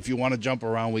want to jump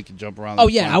around, we can jump around. Oh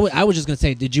yeah, I was just gonna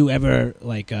say, did you ever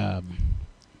like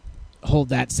hold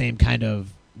that same kind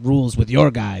of rules with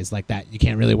your guys like that. You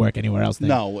can't really work anywhere else.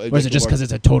 No, or is it just because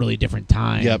it's a totally different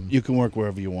time? Yep, you can work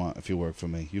wherever you want if you work for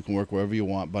me. You can work wherever you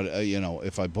want, but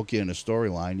if I book you in a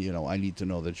storyline, I need to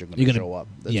know that you're going to show up.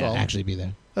 That's all. Actually be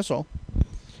there. That's all.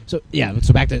 So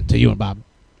so back to you and Bob.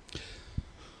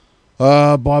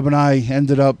 Bob and I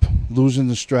ended up losing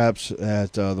the straps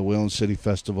at the Whalen City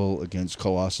Festival against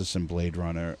Colossus and Blade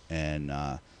Runner, and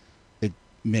I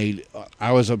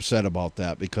was upset about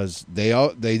that because they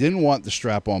didn't want the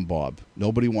strap on Bob.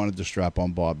 Nobody wanted the strap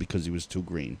on Bob because he was too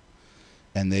green.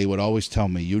 And they would always tell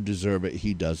me, you deserve it,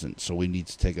 he doesn't, so we need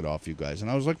to take it off you guys.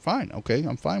 And I was like, fine, okay,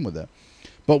 I'm fine with that.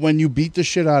 But when you beat the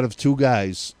shit out of two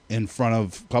guys in front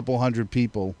of a couple hundred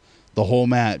people the whole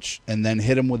match and then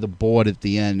hit them with a board at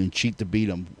the end and cheat to beat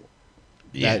them,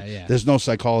 there's no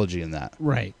psychology in that.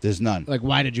 Right. There's none. Like,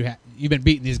 why did you've been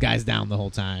beating these guys down the whole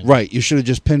time. Right. You should have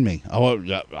just pinned me. I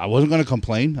wasn't going to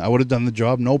complain. I would have done the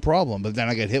job, no problem. But then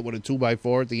I got hit with a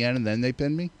 2x4 at the end, and then they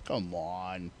pinned me? Come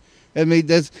on. I mean,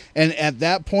 and at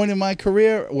that point in my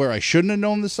career where I shouldn't have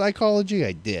known the psychology,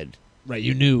 I did. Right.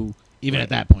 You knew, even at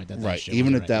that point, that shit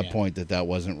even wasn't at that point, that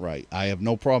wasn't right. I have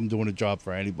no problem doing a job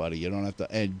for anybody. You don't have to.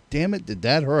 And damn it, did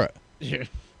that hurt? Yeah.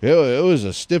 It was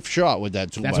a stiff shot with that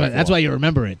 2x4. That's why you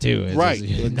remember it, too. Right.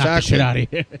 Exactly. Knock the shit out of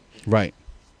here. Right.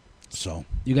 So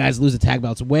you guys lose the tag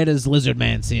belts. Where does Lizard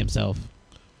Man see himself?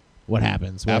 What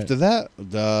happens? After that,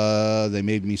 they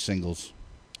made me singles.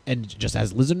 And just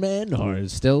as Lizard Man, or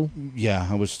still? Yeah,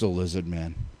 I was still Lizard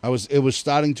Man. It was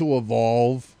starting to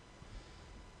evolve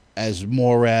as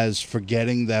more as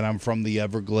forgetting that I'm from the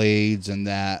Everglades and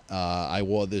that I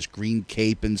wore this green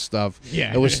cape and stuff.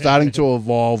 Yeah. It was starting to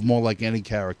evolve more like any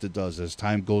character does. As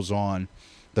time goes on,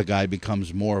 the guy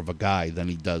becomes more of a guy than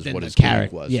he does what his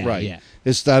character was. Yeah, right. Yeah.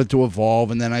 It started to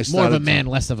evolve, and then I started more of a man,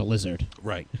 less of a lizard.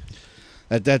 Right.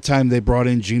 At that time, they brought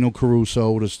in Gino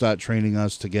Caruso to start training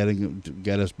us to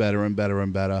get us better and better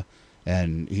and better,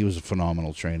 and he was a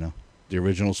phenomenal trainer. The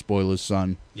original Spoiler's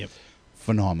son. Yep.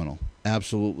 Phenomenal.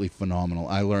 Absolutely phenomenal.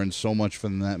 I learned so much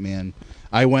from that man.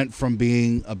 I went from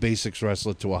being a basics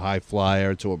wrestler to a high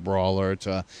flyer to a brawler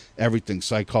to everything.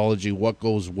 Psychology, what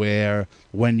goes where,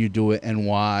 when you do it, and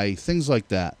why. Things like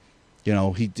that.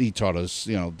 He taught us,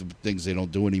 the things they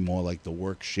don't do anymore, like the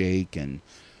work shake and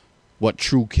what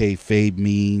true kayfabe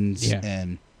means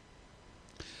and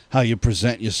how you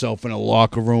present yourself in a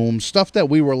locker room, stuff that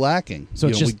we were lacking.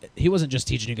 So he wasn't just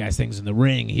teaching you guys things in the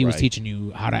ring. He was teaching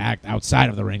you how to act outside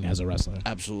of the ring as a wrestler.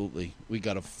 Absolutely. We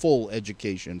got a full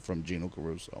education from Gino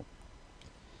Caruso.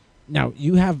 Now,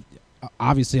 you have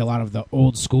obviously a lot of the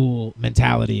old school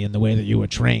mentality in the way that you were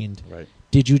trained. Right.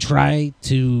 Did you try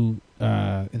to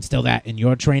instill that in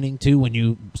your training, too, when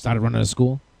you started running a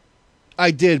school?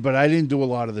 I did, but I didn't do a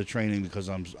lot of the training because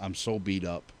I'm so beat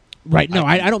up. Right. No,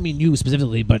 I don't mean you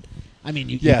specifically, but I mean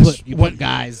you put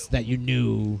guys that you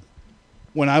knew.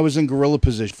 When I was in gorilla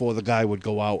position, before the guy would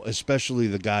go out, especially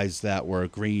the guys that were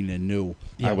green and new,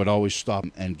 I would always stop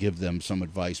and give them some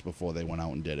advice before they went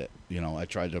out and did it. I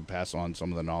tried to pass on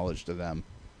some of the knowledge to them.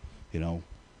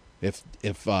 If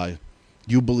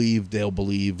you believe, they'll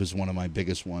believe is one of my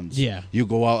biggest ones. Yeah. You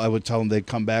go out, I would tell them they'd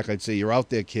come back. I'd say, you're out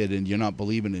there, kid, and you're not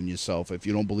believing in yourself. If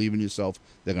you don't believe in yourself,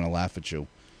 they're going to laugh at you.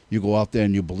 You go out there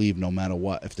and you believe no matter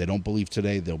what. If they don't believe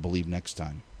today, they'll believe next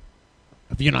time.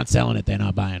 If you're not selling it, they're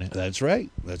not buying it. That's right.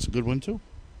 That's a good one, too.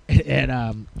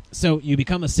 And so you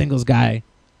become a singles guy.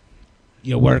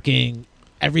 You're working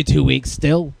every 2 weeks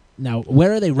still. Now,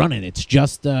 where are they running? It's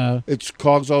just... it's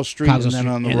Cogswell Street and then Street,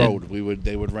 on the road.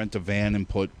 They would rent a van and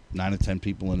put 9 or 10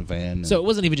 people in a van. So it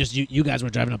wasn't even just you guys were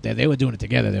driving up there. They were doing it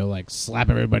together. They were like, slap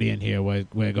everybody in here.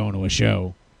 We're going to a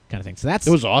show. Kind of thing. So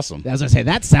it was awesome. I was gonna say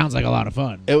that sounds like a lot of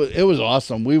fun. It was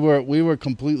awesome. We were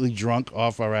completely drunk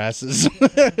off our asses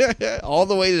all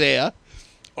the way there,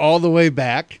 all the way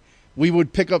back. We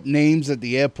would pick up names at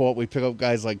the airport. We pick up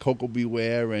guys like Coco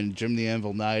Beware and Jim the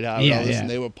Anvil Nighthawk, and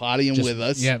they were partying with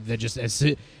us. Yeah, they're just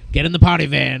get in the party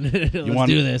van. Let's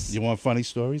do this. You want funny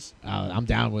stories? I'm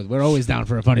down with. We're always down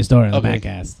for a funny story on the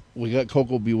Mackcast. We got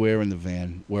Coco Beware in the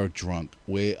van. We're drunk.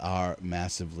 We are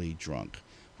massively drunk.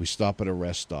 We stop at a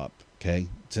rest stop, okay?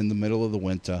 It's in the middle of the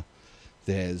winter.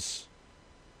 There's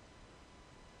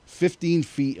 15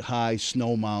 feet high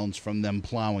snow mounds from them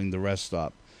plowing the rest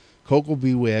stop. Coco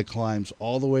Beware climbs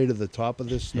all the way to the top of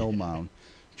this snow mound,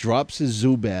 drops his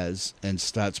Zubaz, and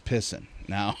starts pissing.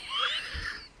 Now,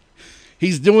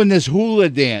 he's doing this hula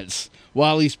dance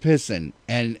while he's pissing,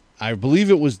 and I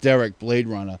believe it was Derek, Blade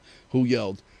Runner, who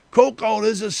yelled, "Coco,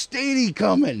 there's a statey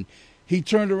coming." He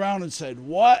turned around and said,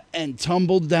 "What?" and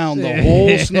tumbled down the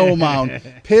whole snow mound,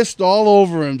 pissed all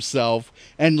over himself,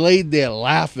 and laid there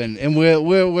laughing. And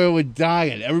we're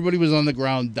dying. Everybody was on the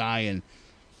ground dying.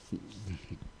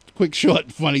 quick,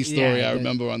 short, funny story Yeah, I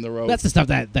remember on the road. That's the stuff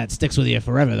that sticks with you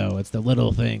forever, though. It's the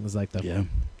little things, like yeah.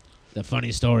 the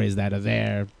funny stories that are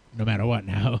there no matter what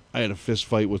now. I had a fist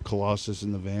fight with Colossus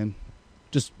in the van.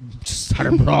 Just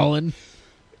started brawling.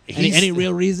 Any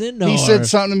real reason? No. He said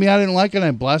something to me I didn't like, and I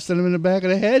blasted him in the back of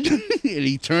the head. And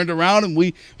he turned around, and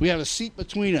we had a seat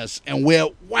between us, and we're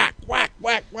whack, whack,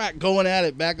 whack, whack, going at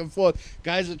it back and forth.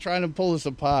 Guys are trying to pull us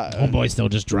apart. Homeboy's still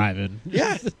just driving.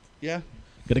 Yeah, yeah.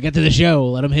 Gotta get to the show.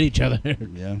 Let them hit each other.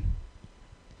 Yeah.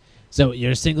 So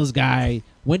you're a singles guy.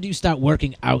 When do you start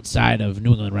working outside of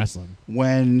New England wrestling?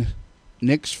 When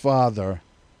Nick's father,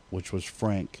 which was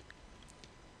Frank,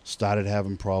 started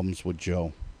having problems with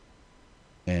Joe.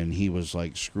 And he was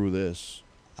like, screw this.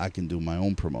 I can do my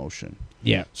own promotion.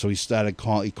 Yeah. So he started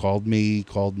he called me,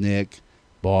 called Nick,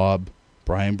 Bob,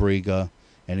 Brian Briga,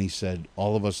 and he said,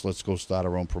 all of us, let's go start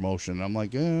our own promotion. And I'm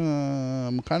like,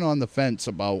 I'm kind of on the fence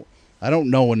about, I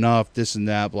don't know enough, this and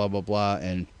that, blah, blah, blah.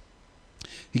 And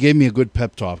he gave me a good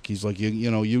pep talk. He's like,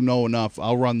 you know enough.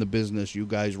 I'll run the business. You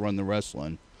guys run the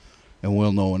wrestling, and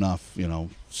we'll know enough,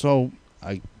 So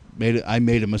I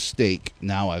made a mistake.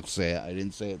 Now I'll say it. I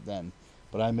didn't say it then.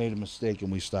 But I made a mistake,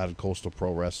 and we started Coastal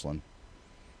Pro Wrestling.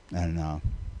 And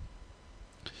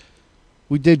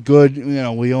we did good. We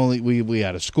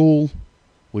had a school.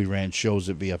 We ran shows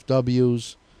at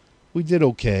VFWs. We did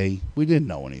okay. We didn't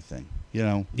know anything,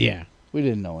 Yeah. We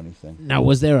didn't know anything. Now,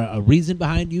 was there a reason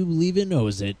behind you leaving, or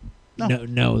was it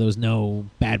No, there was no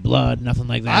bad blood, nothing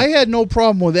like that? I had no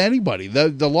problem with anybody.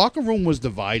 The locker room was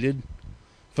divided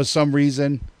for some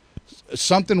reason.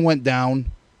 Something went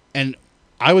down, and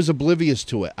I was oblivious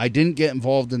to it. I didn't get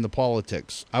involved in the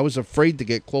politics. I was afraid to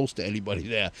get close to anybody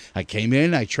there. I came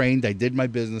in, I trained, I did my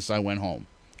business, I went home.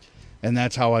 And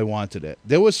that's how I wanted it.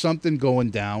 There was something going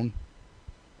down.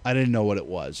 I didn't know what it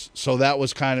was. So that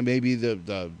was kind of maybe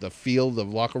the feel, the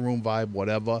locker room vibe,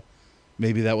 whatever.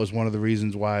 Maybe that was one of the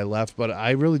reasons why I left. But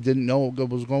I really didn't know what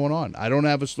was going on. I don't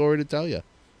have a story to tell you.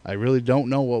 I really don't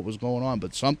know what was going on.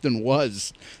 But something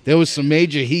was. There was some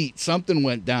major heat. Something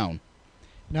went down.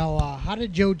 Now, how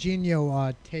did Joe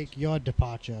Gino take your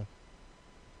departure?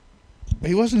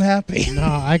 He wasn't happy. No,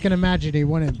 I can imagine he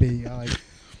wouldn't be.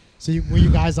 So were you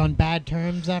guys on bad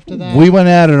terms after that? We went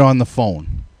at it on the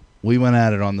phone.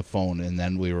 And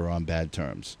then we were on bad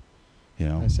terms.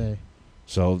 I see.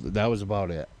 So that was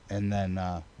about it. And then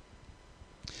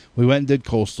we went and did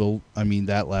Coastal. I mean,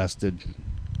 that lasted,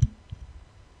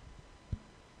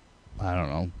 I don't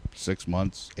know, 6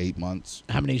 months, 8 months.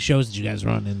 How many shows did you guys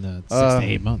run in the 6 to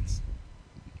 8 months?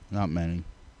 Not many.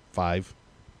 5.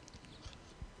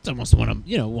 It's almost one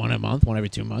a month, one every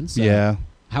 2 months. So Yeah.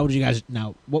 How would you guys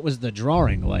now? What was the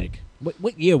drawing like?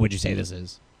 What year would you say this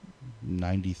is?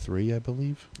 93, I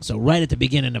believe. So right at the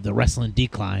beginning of the wrestling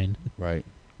decline, Right.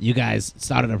 you guys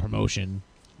started a promotion.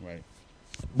 Right.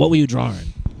 What were you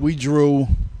drawing? We drew.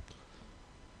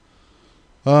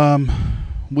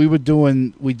 We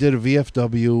did a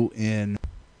VFW in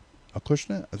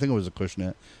Acushnet. I think it was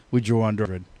Acushnet. We drew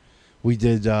under it. We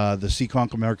did the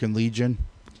Seekonk American Legion,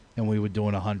 and we were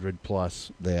doing 100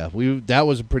 plus there. That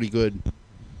was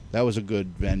a good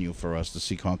venue for us, the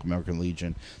Seekonk American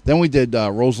Legion. Then we did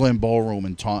Roseland Ballroom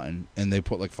in Taunton, and they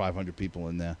put like 500 people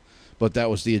in there. But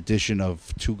that was the addition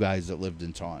of 2 guys that lived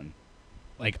in Taunton.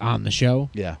 Like on the show?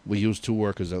 Yeah, we used 2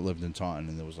 workers that lived in Taunton,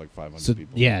 and there was like 500 So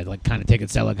people. yeah, like kind of ticket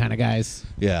seller kind of guys.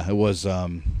 Yeah, it was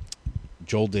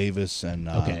Joel Davis and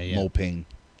Mo Payne.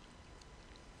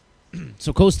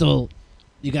 So Coastal,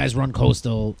 you guys run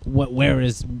Coastal.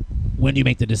 When do you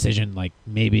make the decision? Like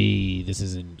maybe this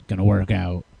isn't gonna work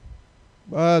out.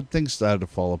 Things started to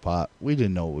fall apart. We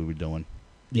didn't know what we were doing.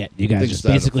 Yeah, you guys Things just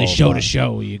started to basically fall show apart. to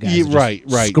show. You guys Yeah, are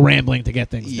just right. scrambling to get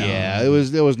things done. Yeah,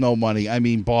 there was no money. I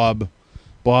mean, Bob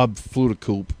flew the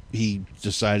coop. He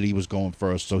decided he was going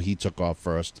first, so he took off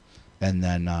first, and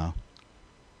then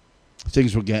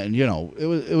things were getting.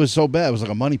 It was so bad. It was like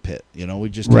a money pit. We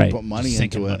just kept putting money Just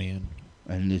into sinking it, money in.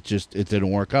 and it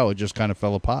didn't work out. It just kind of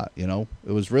fell apart. It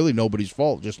was really nobody's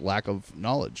fault, just lack of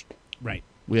knowledge. Right.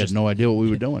 We had no idea what we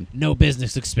were doing. No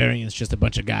business experience, just a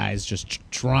bunch of guys just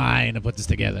trying to put this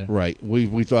together. Right.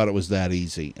 We thought it was that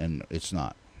easy, and it's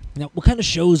not. Now, what kind of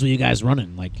shows were you guys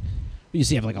running? Like, you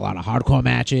see, have like a lot of hardcore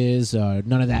matches.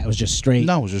 None of that. It was just straight.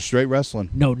 No, it was just straight wrestling.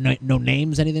 No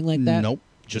names, anything like that. Nope.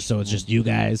 So it's just you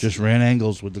guys. Just ran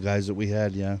angles with the guys that we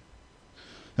had. Yeah.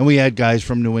 And we had guys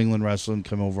from New England Wrestling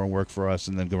come over and work for us,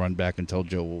 and then go run back and tell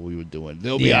Joe what we were doing.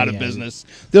 They'll be out of business.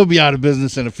 They'll be out of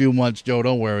business in a few months, Joe.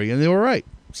 Don't worry. And they were right.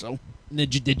 So,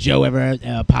 Did Joe ever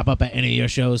pop up at any of your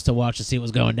shows to watch to see what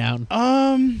was going down?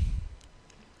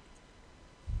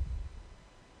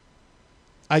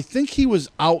 I think he was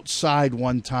outside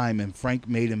one time, and Frank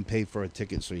made him pay for a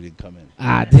ticket so he didn't come in.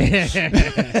 Ah,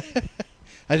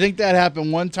 I think that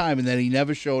happened one time, and then he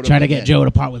never showed up. try to get again. Joe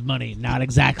to part with money. Not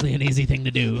exactly an easy thing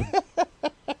to do.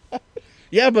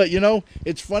 Yeah, but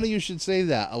it's funny you should say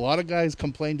that. A lot of guys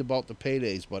complained about the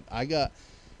paydays, but I got,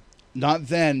 not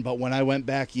then, but when I went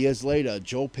back years later,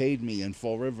 Joe paid me in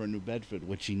Fall River, New Bedford,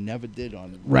 which he never did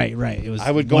on. Right. It was.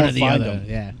 I would go one and or the find other. him.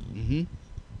 Yeah.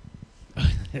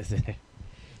 Mm-hmm.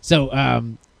 So,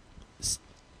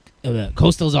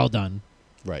 Coastal's all done.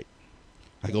 Right.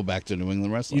 I go back to New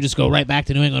England Wrestling. You just go right back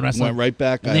to New England Wrestling. Went right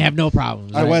back. And they have no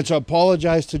problems. I right? went to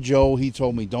apologize to Joe. He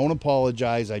told me, don't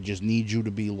apologize. I just need you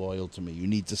to be loyal to me. You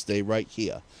need to stay right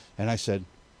here. And I said,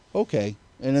 okay.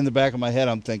 And in the back of my head,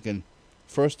 I'm thinking,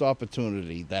 first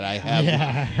opportunity that I have,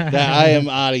 that I am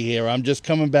out of here. I'm just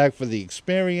coming back for the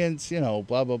experience, blah,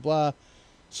 blah, blah.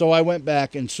 So I went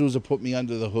back, and Sousa put me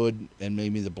under the hood and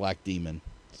made me the Black Demon.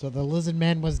 So the Lizard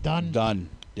Man was done? Done.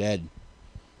 Dead.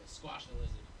 Squash the lizard.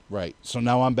 Right. So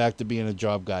now I'm back to being a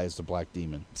job guy as the Black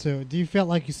Demon. So do you feel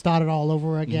like you started all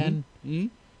over again? Mm-hmm.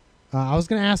 I was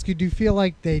going to ask you, do you feel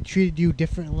like they treated you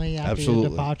differently after your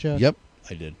departure? Yep,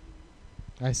 I did.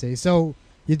 I see. So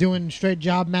you're doing straight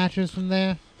job matches from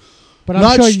there? But I'm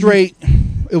Not sure straight.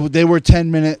 They were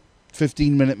 10-minute,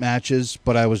 15-minute matches,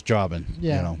 but I was jobbing.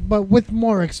 Yeah, but with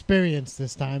more experience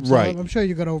this time. So Right. I'm sure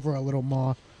you got over a little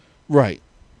more. Right.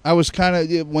 I was kind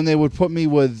of, when they would put me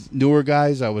with newer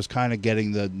guys, I was kind of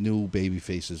getting the new baby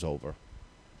faces over.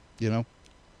 Now,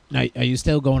 are you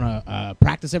still going to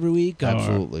practice every week? Or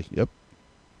Absolutely. Yep.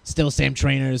 Still same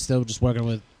trainers, still just working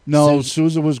with... No,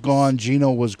 Sousa was gone.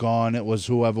 Gino was gone. It was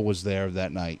whoever was there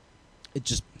that night. It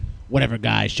just whatever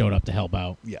guy showed up to help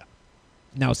out. Yeah.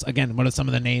 Now, again, what are some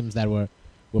of the names that were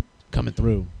coming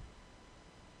through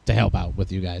to help out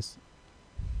with you guys?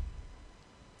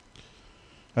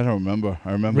 I don't remember.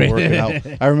 I remember working out.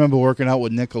 I remember working out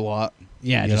with Nick a lot.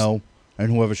 Yeah,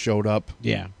 and whoever showed up.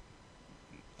 Yeah.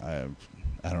 I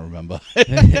don't remember.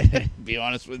 Be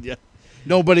honest with you.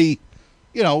 Nobody,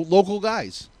 local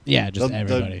guys. Yeah, just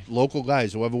everybody. The local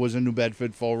guys. Whoever was in New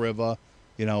Bedford, Fall River.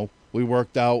 We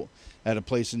worked out at a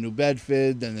place in New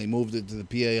Bedford. Then they moved it to the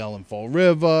PAL in Fall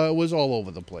River. It was all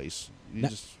over the place.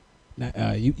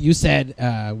 You said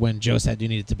when Joe said you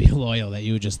needed to be loyal that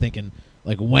you were just thinking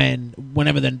like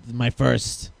whenever my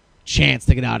first chance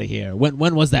to get out of here.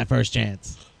 When was that first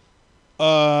chance?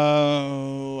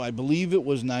 I believe it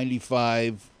was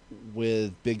 95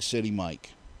 with Big City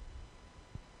Mike.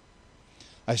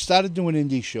 I started doing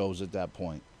indie shows at that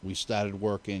point. We started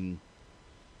working.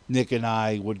 Nick and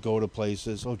I would go to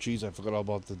places. Oh, geez, I forgot all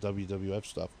about the WWF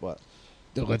stuff, but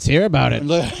let's hear about it.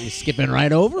 You're skipping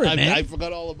right over it, man. I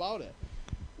forgot all about it.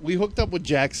 We hooked up with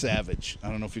Jack Savage. I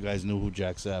don't know if you guys knew who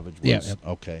Jack Savage was. Yeah.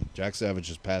 Okay. Jack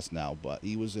Savage is passed now, but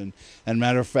he was in. And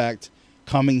matter of fact,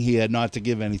 coming here, not to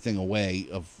give anything away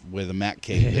of where the Mack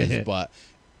Cave is, but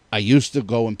I used to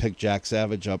go and pick Jack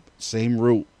Savage up, same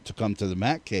route to come to the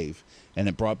Mack Cave, and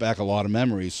it brought back a lot of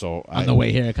memories. So on the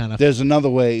way here, kind of. There's another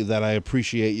way that I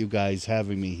appreciate you guys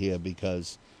having me here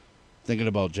because thinking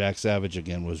about Jack Savage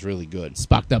again was really good.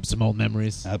 Sparked up some old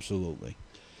memories. Absolutely.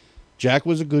 Jack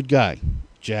was a good guy.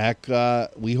 Jack,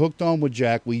 we hooked on with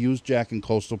Jack. We used Jack in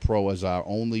Coastal Pro as our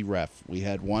only ref. We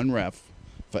had one ref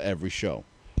for every show.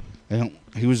 And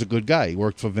he was a good guy. He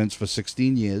worked for Vince for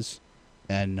 16 years.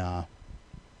 And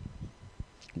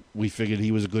we figured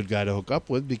he was a good guy to hook up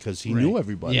with because he knew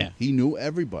everybody. Yeah. He knew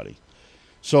everybody.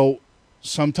 So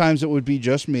sometimes it would be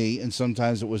just me, and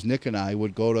sometimes it was Nick and I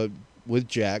would go with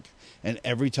Jack. And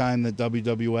every time the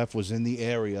WWF was in the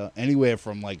area, anywhere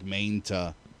from like Maine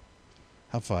to...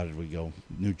 How far did we go?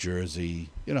 New Jersey,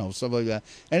 stuff like that.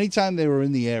 Anytime they were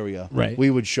in the area, we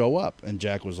would show up. And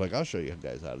Jack was like, I'll show you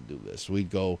guys how to do this.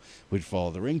 We'd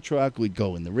follow the ring truck. We'd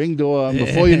go in the ring door. And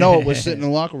before you know it, we're sitting in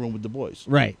the locker room with the boys.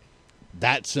 Right.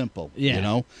 That simple,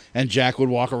 And Jack would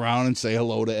walk around and say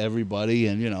hello to everybody.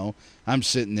 And, I'm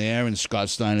sitting there and Scott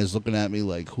Steiner's looking at me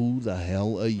like, who the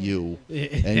hell are you?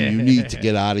 And you need to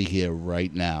get out of here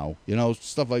right now.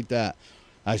 Stuff like that.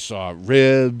 I saw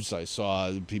ribs. I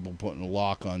saw people putting a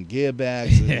lock on gear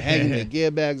bags and hanging their gear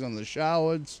bags on the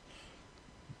showers.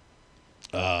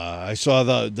 I saw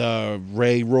the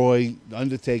Ray Roy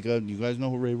Undertaker. You guys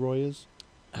know who Ray Roy is?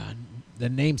 The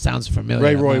name sounds familiar.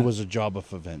 Ray Roy was a jobber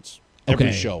for Vince.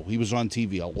 Every show. He was on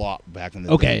TV a lot back in the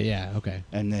day. Okay, yeah, okay.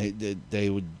 And they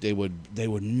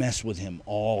would mess with him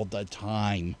all the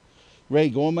time. Ray,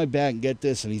 go in my bag and get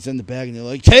this. And he's in the bag and they're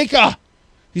like, take her!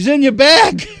 He's in your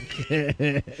bag.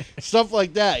 Stuff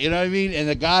like that. You know what I mean? And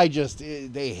the guy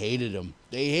they hated him.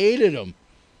 They hated him.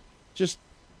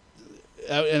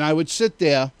 And I would sit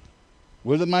there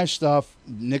with my stuff.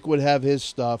 Nick would have his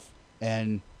stuff,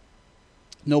 and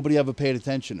nobody ever paid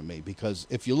attention to me because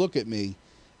if you look at me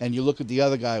and you look at the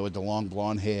other guy with the long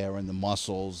blonde hair and the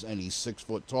muscles and he's 6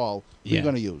 foot tall, who are you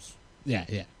going to use? Yeah.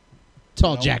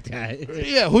 Tall, You know? jacked guy.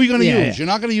 Yeah, who are you going to use? Yeah. You're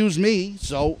not going to use me,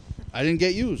 so I didn't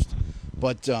get used.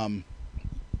 But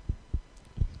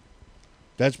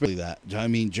that's really that. I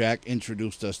mean, Jack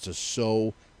introduced us to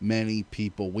so many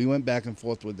people. We went back and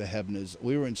forth with the Hebners.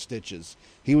 We were in stitches.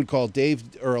 He would call Dave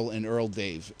Earl and Earl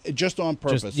Dave, just on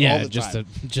purpose, all the time. Just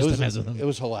to mess with them. It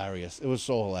was hilarious. It was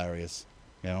so hilarious.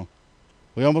 You know,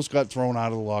 we almost got thrown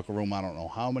out of the locker room. I don't know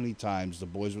how many times. The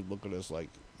boys would look at us like,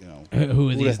 you know, who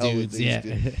are the these hell are dudes? these Yeah.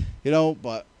 dudes? You know,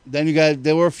 but then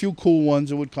there were a few cool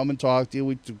ones that would come and talk to you.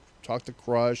 We'd talk to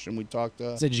Crush, and we talked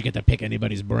to. So did you get to pick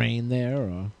anybody's brain there,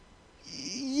 or?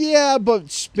 Yeah,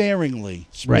 but sparingly.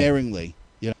 Right.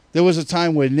 You know, there was a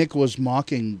time where Nick was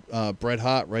mocking Bret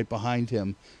Hart right behind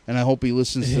him, and I hope he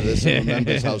listens to this and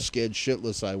remembers how scared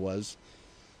shitless I was.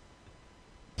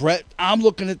 Bret, I'm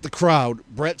looking at the crowd.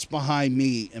 Bret's behind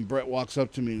me, and Bret walks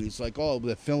up to me, and he's like, "Oh,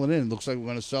 they're filling in. It looks like we're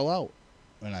going to sell out."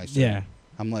 And I said, Yeah.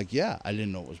 I'm like, "Yeah, I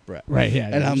didn't know it was Bret." Right. Yeah.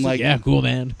 And I'm like, yeah, cool,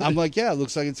 man. I'm like, "Yeah, it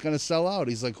looks like it's going to sell out."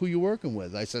 He's like, "Who you working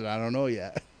with?" I said, "I don't know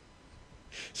yet."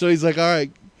 So he's like, "All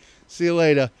right, see you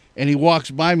later." And he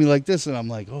walks by me like this, and I'm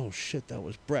like, "Oh shit, that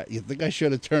was Bret." You think I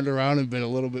should have turned around and been a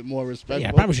little bit more respectful? Yeah,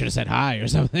 I probably should have said hi or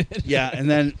something. Yeah, and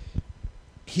then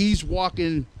he's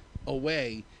walking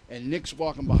away, and Nick's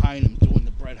walking behind him doing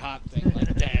the Bret Hart thing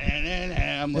like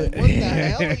that. I'm like, "What the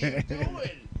hell are you doing?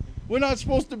 We're not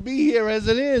supposed to be here as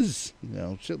it is." You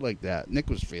know, shit like that. Nick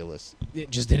was fearless.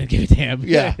 It just didn't give a damn.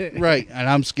 Yeah, right. And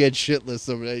I'm scared shitless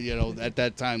of it, you know, at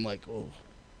that time, like, oh.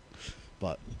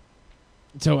 But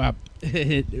So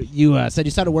you said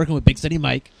you started working with Big City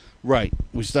Mike. right,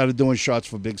 we started doing shots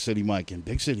for Big City Mike, and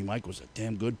Big City Mike was a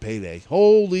damn good payday.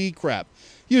 Holy crap!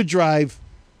 You drive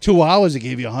 2 hours, it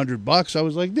gave you $100. I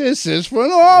was like, this is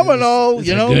phenomenal. It's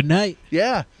you a know, good night.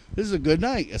 yeah, this is a good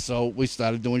night. So we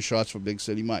started doing shots for Big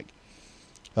City Mike.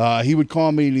 He would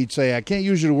call me and he'd say, "I can't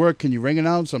use you to work. Can you ring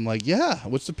announce?" I'm like, "Yeah.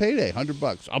 What's the payday?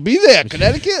 $100. I'll be there.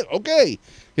 Connecticut. Okay."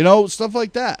 You know, stuff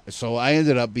like that. So I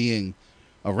ended up being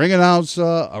a ring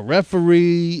announcer, a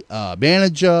referee, a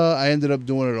manager. I ended up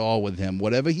doing it all with him.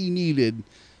 Whatever he needed,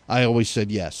 I always said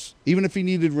yes. Even if he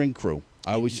needed ring crew,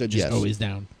 I always said Just yes. always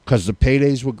down. Because the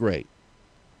paydays were great.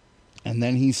 And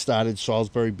then he started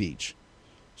Salisbury Beach.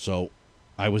 So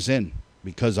I was in.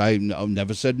 Because I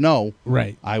never said no,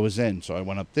 Right. I was in. So I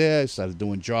went up there, started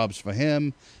doing jobs for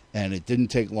him, and it didn't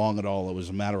take long at all. It was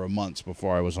a matter of months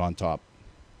before I was on top.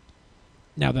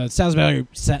 Now the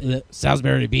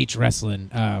Salisbury Beach wrestling,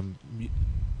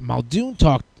 Muldoon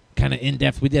talked kind of in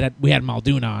depth. We had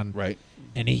Muldoon on, Right.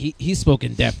 and he spoke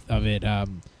in depth of it. A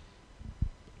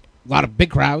lot of big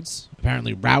crowds,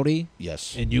 apparently rowdy,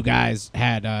 Yes. and you guys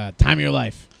had time of your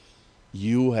life.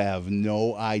 You have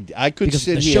no idea. I could Because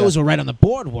sit the here. shows were right on the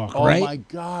boardwalk, Oh right? my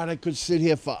God! I could sit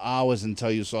here for hours and tell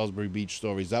you Salisbury Beach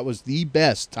stories. That was the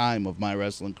best time of my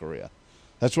wrestling career.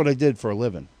 That's what I did for a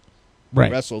living. Right.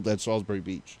 Wrestled at Salisbury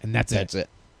Beach. And that's it. That's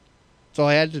all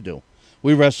I had to do.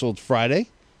 We wrestled Friday,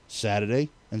 Saturday,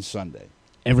 and Sunday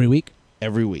Every week?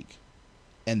 every week,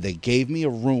 and they gave me a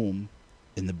room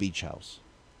in the beach house.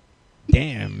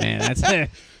 Damn, man. That's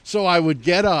So I would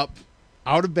get up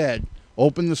out of bed,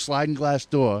 open the sliding glass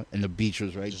door, and the beach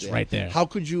was right Just there. right there. How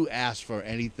could you ask for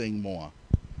anything more?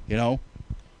 You know,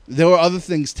 there were other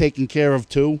things taken care of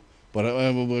too, but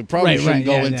we probably shouldn't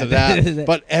go into that.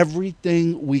 But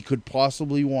everything we could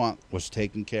possibly want was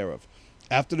taken care of.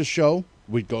 After the show,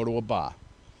 we'd go to a bar.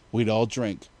 We'd all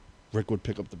drink. Rick would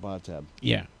pick up the bar tab.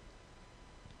 Yeah.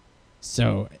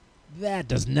 So that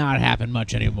does not happen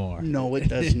much anymore. No, it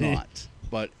does not.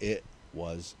 But it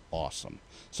was awesome.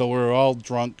 So we were all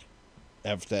drunk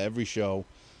after every show,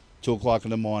 2 o'clock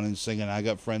in the morning, singing "I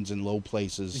Got Friends in Low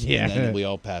Places," Yeah. and then we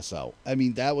all pass out. I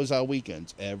mean, that was our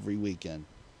weekends, every weekend.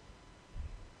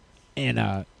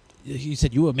 And you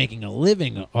said you were making a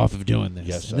living off of doing this.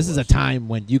 Yes, And I this is a was. time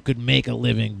when you could make a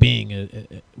living being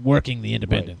working the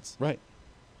independents. Right.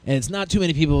 And it's not too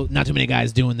many people, not too many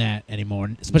guys doing that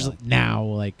anymore, especially now.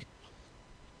 Like,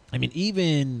 I mean,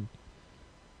 even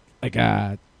like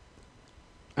I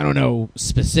don't know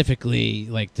specifically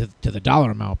like to the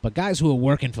dollar amount, but guys who are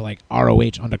working for like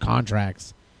ROH under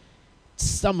contracts,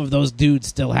 some of those dudes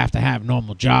still have to have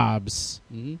normal jobs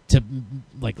Mm-hmm. to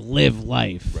like live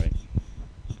life. Right.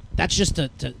 That's just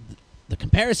the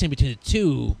comparison between the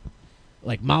two,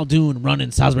 like Muldoon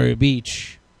running Salisbury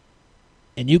Beach,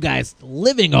 and you guys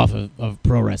living off of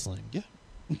pro wrestling. Yeah.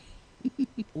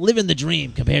 Living the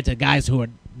dream compared to guys who are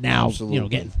now Absolutely.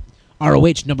 getting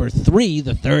ROH #3,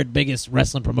 the third biggest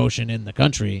wrestling promotion in the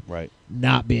country, Right.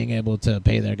 not being able to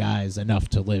pay their guys enough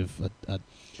to live a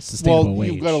sustainable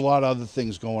wage. You've got a lot of other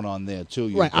things going on there too.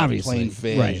 You've Right, got obviously. plane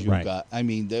fares. Right, You've right. got. I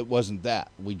mean, it wasn't that.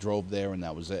 We drove there and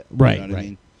that was it. Right, You know what right. I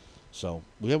mean? So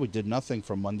yeah, we did nothing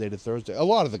from Monday to Thursday. A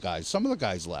lot of the guys. Some of the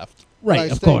guys left. but I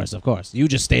Right, of stayed. course. You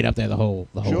just stayed up there the whole.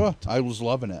 Sure, I was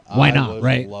loving it. Why I not, was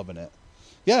right? Loving it.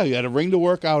 Yeah, you had a ring to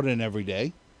work out in every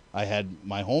day. I had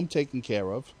my home taken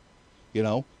care of. You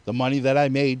know, the money that I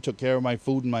made took care of my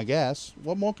food and my gas.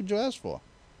 What more could you ask for?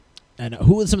 And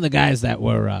who were some of the guys that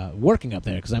were working up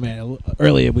there? Because I mean,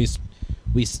 earlier we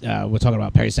were talking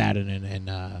about Perry Saturn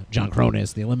and John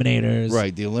Cronus, the Eliminators.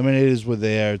 Right, the Eliminators were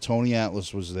there. Tony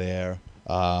Atlas was there.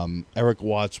 Eric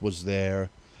Watts was there.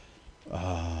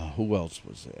 Who else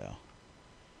was there?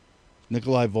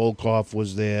 Nikolai Volkov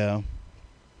was there.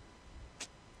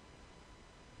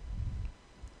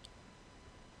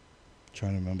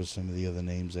 Trying to remember some of the other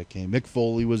names that came. Mick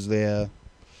Foley was there.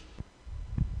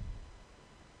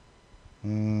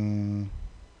 I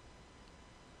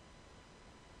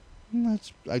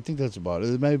think that's about it.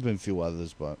 There may have been a few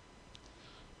others, but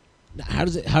How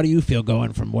do you feel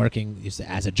going from working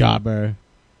as a jobber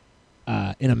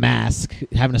in a mask,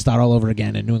 having to start all over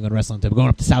again in New England wrestling, to going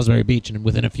up to Salisbury Beach, and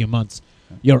within a few months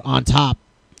you're on top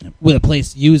with a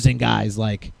place using guys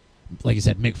like you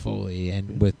said, Mick Foley,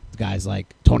 and with guys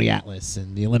like Tony Atlas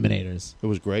and the Eliminators? it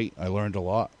was great. I learned a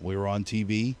lot. We were on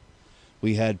TV.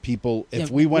 We had people. If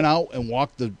Yeah, we went out and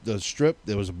walked the strip,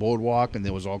 there was a boardwalk and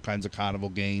there was all kinds of carnival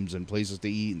games and places to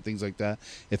eat and things like that.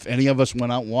 If any of us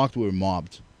went out and walked, we were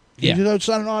mobbed. Yeah. Can you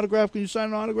sign an autograph? Can you sign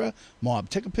an autograph? Mob,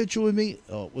 take a picture with me.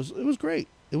 Oh, it was great.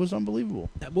 It was unbelievable.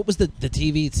 What was the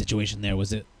TV situation there?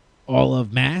 Was it all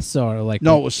of Mass or like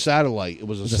No, it was satellite. It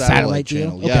was a satellite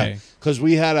deal? channel. Yeah, Okay. because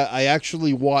I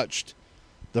actually watched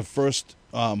the first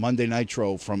Monday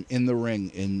Nitro from in the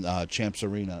ring in Champs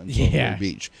Arena in Salisbury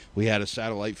Beach. We had a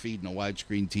satellite feed and a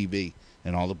widescreen TV,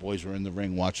 and all the boys were in the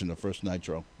ring watching the first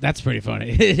Nitro. That's pretty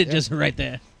funny. Just right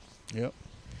there. Yep.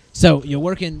 So you're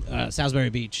working Salisbury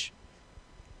Beach.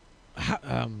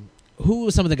 Who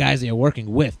were some of the guys that you're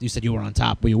working with? You said you were on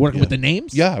top. Were you working with the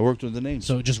names? Yeah, I worked with the names.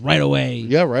 So just right away.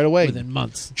 Yeah, right away. Within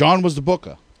months. John was the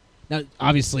booker. Now,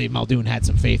 obviously, Muldoon had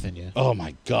some faith in you. Oh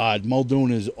my God,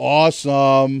 Muldoon is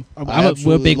awesome.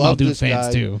 We're big Muldoon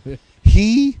fans too.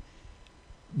 He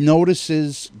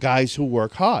notices guys who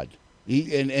work hard.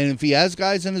 And if he has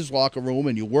guys in his locker room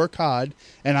and you work hard,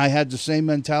 and I had the same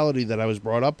mentality that I was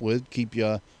brought up with, keep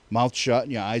your mouth shut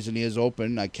and your eyes and ears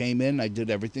open. I came in, I did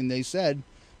everything they said.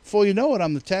 Before you know it,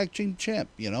 I'm the tag team champ,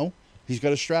 you know. He's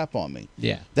got a strap on me.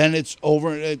 Yeah. Then it's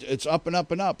over, it's up and up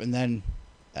and up, and then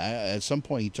at some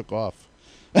point he took off.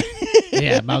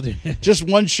 Yeah, Muldoon. Just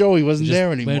one show, he wasn't there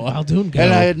Where'd anymore. Muldoon go?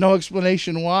 And I had no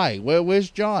explanation why. Where's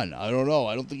John? I don't know.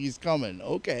 I don't think he's coming.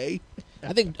 Okay.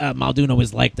 I think Muldoon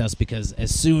always liked us because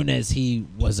as soon as he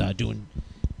was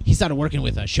he started working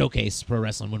with Showcase Pro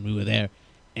Wrestling when we were there,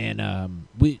 and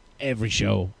every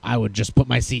show I would just put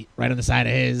my seat right on the side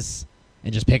of his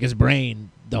and just pick his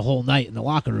brain the whole night in the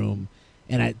locker room.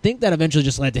 And I think that eventually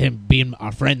just led to him being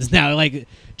our friends now. Like,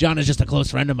 John is just a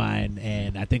close friend of mine,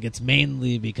 and I think it's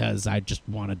mainly because I just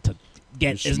wanted to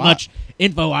get as much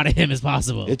info out of him as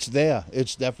possible. It's there.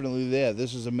 It's definitely there.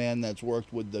 This is a man that's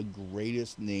worked with the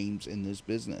greatest names in this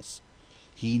business.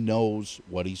 He knows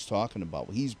what he's talking about.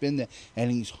 He's been there,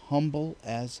 and he's humble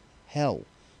as hell.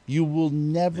 You will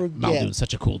never Muldoon's get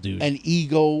such a cool dude. an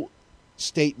ego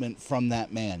statement from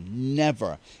that man.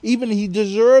 Never. Even he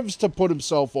deserves to put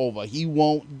himself over. He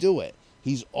won't do it.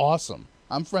 He's awesome.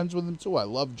 I'm friends with him too. I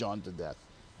love John to death.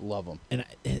 Love him. And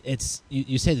it's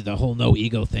you say that the whole no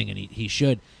ego thing, and he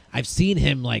should. I've seen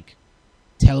him like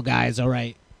tell guys, all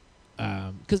right,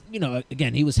 because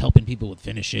again, he was helping people with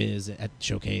finishes at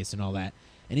Showcase and all that,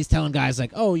 and he's telling guys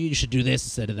like, oh, you should do this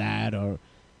instead of that, and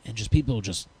just people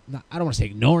just I don't want to say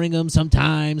ignoring him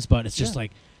sometimes, but it's just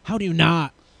like, how do you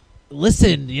not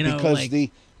listen? Because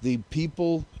like, the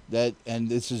people that, and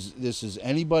this is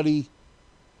anybody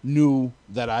new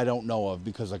that I don't know of,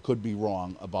 because I could be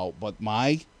wrong about, but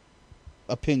my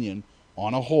opinion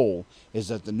on a whole is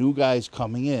that the new guys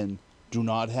coming in do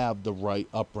not have the right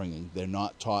upbringing. They're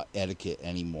not taught etiquette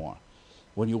anymore.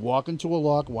 When I walk into a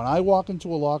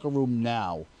locker room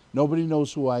now, nobody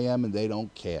knows who I am and they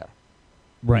don't care.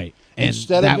 Right. And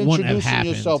instead that of wouldn't have introducing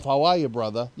happened. yourself, how are you,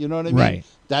 brother? You know what I mean? Right.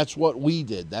 That's what we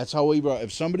did. That's how we brought.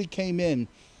 If somebody came in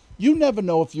You never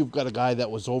know if you've got a guy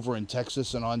that was over in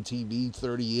Texas and on TV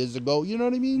 30 years ago. You know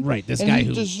what I mean? Right. This and guy he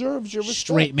who deserves your respect.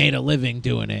 straight made a living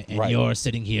doing it, and Right. you're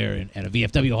sitting here at a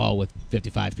VFW hall with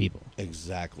 55 people.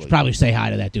 Exactly. Probably say hi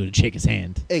to that dude and shake his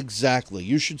hand. Exactly.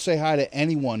 You should say hi to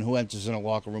anyone who enters in a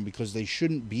locker room because they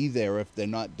shouldn't be there if they're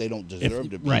not. They don't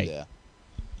deserve to be right. there.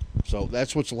 So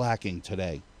that's what's lacking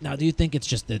today. Now, do you think it's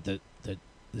just that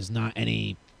there's not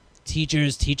any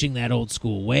teachers teaching that old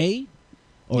school way,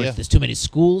 or Yeah. if there's too many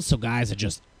schools, so guys are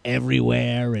just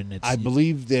everywhere, and it's I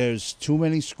believe there's too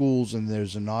many schools and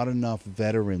there's not enough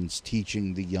veterans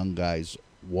teaching the young guys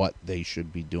what they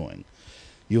should be doing.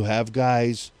 You have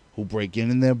guys who break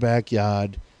in their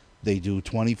backyard, they do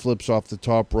 20 flips off the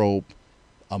top rope,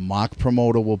 a mock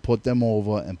promoter will put them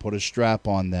over and put a strap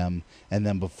on them, and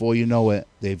then before you know it,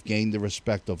 they've gained the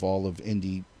respect of all of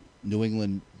New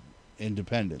England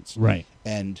independence. right.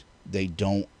 And they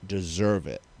don't deserve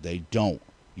it. They don't.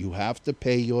 You have to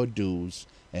pay your dues,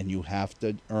 and you have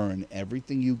to earn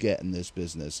everything you get in this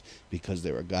business because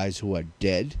there are guys who are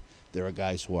dead. There are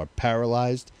guys who are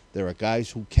paralyzed. There are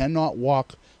guys who cannot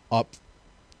walk up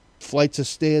flights of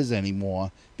stairs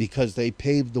anymore because they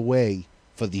paved the way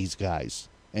for these guys.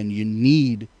 And you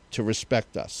need to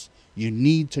respect us. You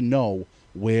need to know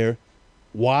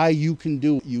why you can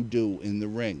do what you do in the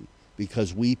ring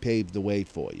because we paved the way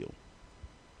for you.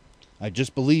 I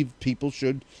just believe people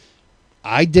should.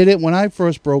 I did it when I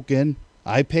first broke in.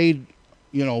 I paid,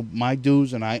 my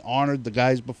dues, and I honored the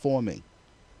guys before me.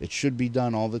 It should be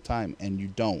done all the time, and you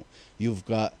don't. You've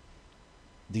got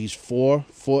these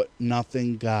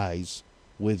 4'0" guys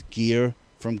with gear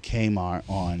from Kmart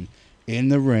on in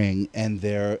the ring, and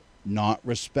they're not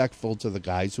respectful to the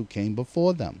guys who came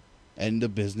before them. And the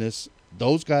business,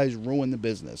 those guys ruin the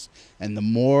business. And the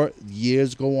more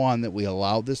years go on that we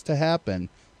allow this to happen,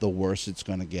 the worse it's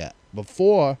going to get.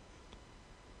 Before,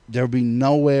 there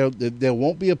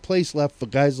won't be a place left for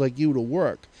guys like you to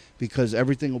work because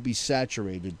everything will be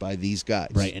saturated by these guys.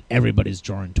 Right, and everybody's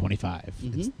drawing 25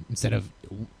 Mhm. instead of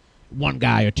one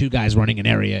guy or two guys running an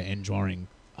area and drawing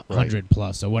 100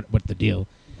 plus. So what the deal?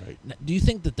 Right. Now, do you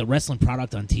think that the wrestling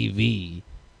product on TV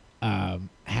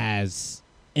has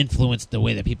influenced the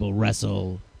way that people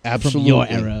wrestle Absolutely. from your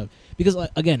era? Because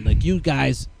again, like you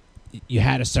guys, you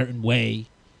had a certain way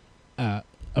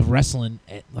of wrestling.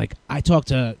 Like I talk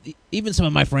to even some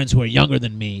of my friends who are younger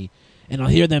than me, and I'll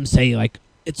hear them say like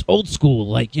it's old school,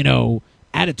 like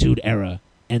Attitude Era,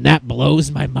 and that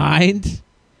blows my mind.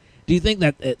 Do you think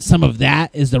that some of that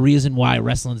is the reason why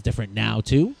wrestling's different now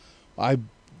too? I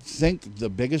think the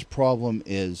biggest problem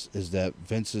is that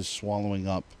Vince is swallowing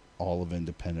up all of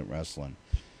independent wrestling.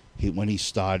 When he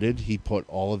started, he put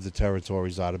all of the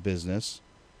territories out of business.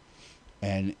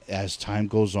 And as time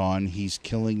goes on, he's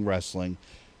killing wrestling.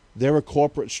 They're a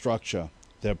corporate structure.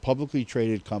 They're a publicly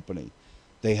traded company.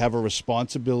 They have a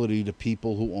responsibility to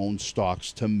people who own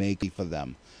stocks to make it for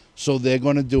them. So they're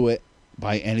going to do it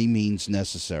by any means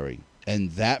necessary.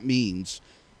 And that means,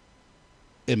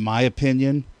 in my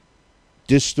opinion,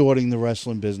 distorting the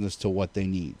wrestling business to what they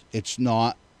need. It's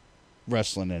not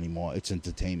wrestling anymore. It's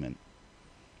entertainment.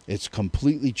 It's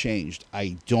completely changed.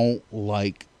 I don't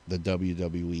like the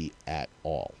WWE at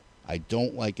all. I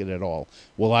don't like it at all.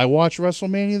 Will I watch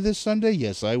WrestleMania this Sunday?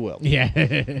 Yes, I will.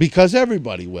 Yeah. Because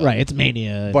everybody will. Right, it's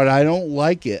Mania. But I don't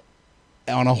like it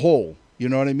on a whole. You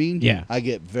know what I mean? Yeah. I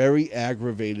get very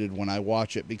aggravated when I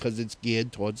watch it because it's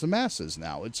geared towards the masses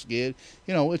now. It's geared,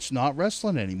 it's not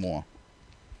wrestling anymore.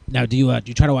 Now, do you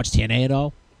try to watch TNA at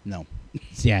all? No.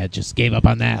 Yeah, just gave up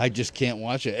on that. I just can't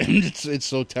watch it. It's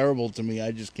so terrible to me.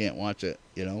 I just can't watch it,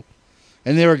 And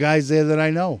there are guys there that I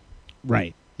know.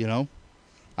 Right.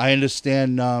 I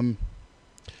understand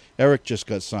Eric just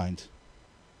got signed.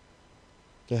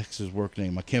 The heck's his work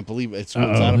name? I can't believe it. It's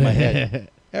out of my head.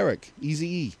 Eric, Easy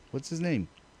E. What's his name?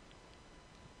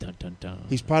 Dun, dun, dun.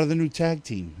 He's part of the new tag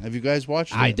team. Have you guys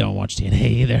watched it? I don't watch TNA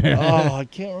either. Oh, I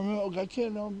can't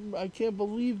remember. I can't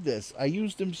believe this. I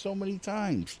used him so many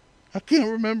times. I can't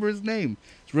remember his name.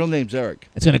 His real name's Eric.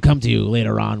 It's going to come to you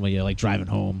later on when you're like driving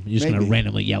home. You're just going to Maybe.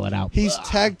 randomly yell it out. He's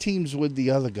tag teams with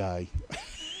the other guy.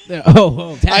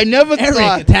 I never Eric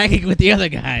thought- tagging with the other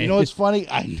guy. You know what's funny?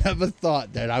 I never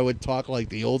thought that I would talk like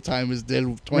the old timers did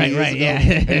 20 years ago. yeah.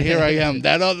 And here I am.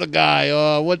 That other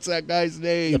guy. What's that guy's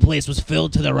name? The place was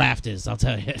filled to the rafters, I'll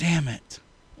tell you. Damn it.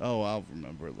 Oh, I'll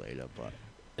remember it later.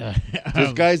 But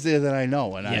there's guys there that I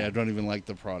know, and yeah. I don't even like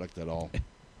the product at all.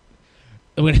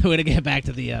 We're going to get back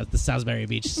to the Salisbury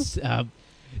Beach.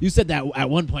 You said that at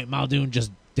one point Muldoon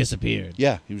just disappeared.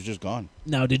 Yeah, he was just gone.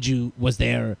 Now, was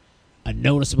there a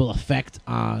noticeable effect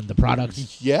on the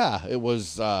product? Yeah, it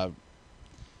was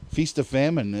Feast of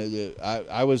Famine.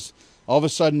 I was All of a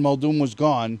sudden, Muldoon was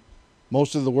gone.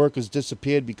 Most of the workers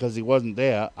disappeared because he wasn't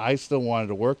there. I still wanted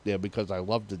to work there because I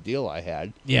loved the deal I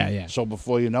had. Yeah. So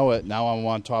before you know it, now I'm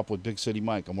on top with Big City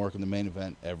Mike. I'm working the main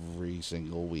event every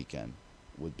single weekend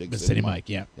with Big City Mike.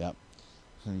 Yeah. Yep.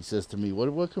 And he says to me,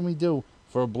 "What can we do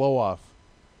for a blow off?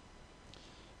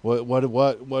 What do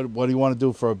you want to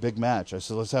do for a big match?" I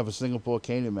said, "Let's have a Singapore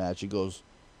Caning match." He goes,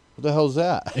 "What the hell's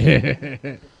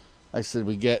that?" I said,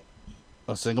 "We get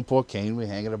a Singapore cane, we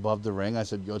hang it above the ring." I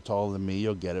said, "You're taller than me,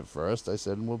 you'll get it first." I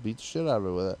said, "And we'll beat the shit out of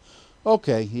it with it."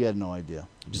 Okay, he had no idea.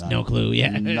 Just no clue,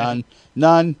 yeah.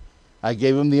 None. I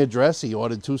gave him the address. He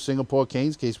ordered 2 Singapore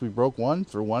canes in case we broke one,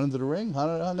 threw one into the ring,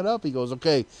 hung it up. He goes,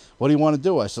 "Okay, what do you want to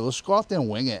do?" I said, "Let's go out there and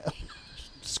wing it."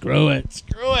 Screw it.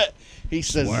 Screw it. He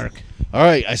says, "Work." All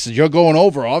right. I said, "You're going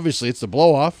over. Obviously, it's the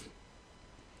blow off."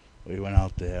 We went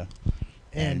out there.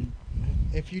 And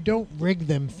if you don't rig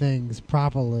them things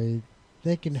properly,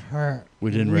 they can hurt.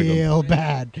 We didn't rig them real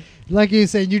bad. Like you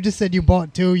said, you just said you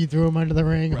bought 2, you threw them under the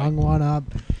ring, hung one up.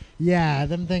 Yeah,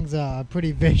 them things are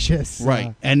pretty vicious.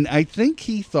 Right. And I think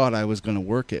he thought I was going to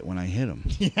work it when I hit him.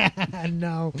 Yeah,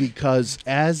 no. Because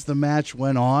as the match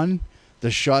went on,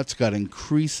 the shots got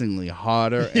increasingly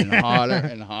harder and harder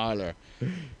and harder.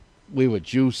 We were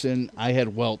juicing. I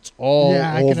had welts all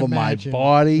over my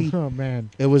body. Oh, man.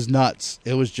 It was nuts.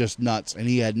 It was just nuts. And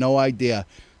he had no idea.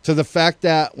 To the fact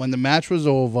that when the match was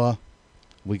over,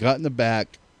 we got in the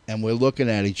back, and we're looking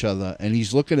at each other, and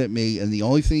he's looking at me, and the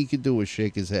only thing he could do was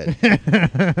shake his head.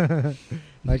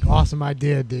 Like, awesome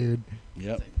idea, dude.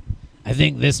 Yep. I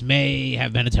think this may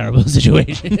have been a terrible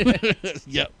situation.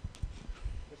 Yep.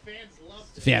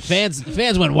 Yeah,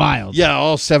 fans went wild. Yeah,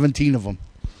 all 17 of them.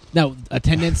 Now,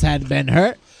 attendance had been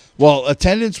hurt? Well,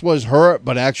 attendance was hurt,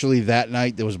 but actually that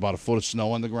night there was about a foot of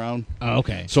snow on the ground. Oh,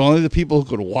 okay. So only the people who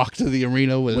could walk to the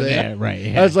arena were there. Right,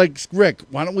 yeah. I was like, "Rick,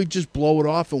 why don't we just blow it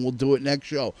off and we'll do it next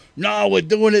show?" "No, we're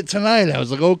doing it tonight." I was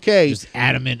like, "Okay." Just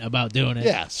adamant about doing it.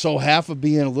 Yeah, so half of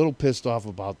being a little pissed off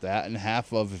about that, and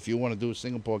half of, if you want to do a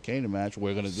Singapore Caning match,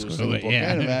 we're going to do a Singapore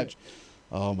Caning match.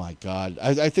 Oh, my God.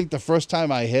 I think the first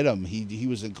time I hit him, he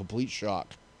was in complete shock.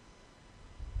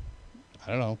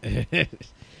 I don't know.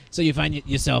 So you find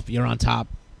yourself, you're on top.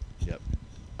 Yep.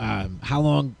 How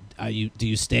long do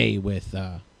you stay with?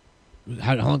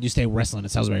 How long do you stay wrestling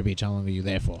at Salisbury Beach? How long are you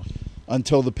there for?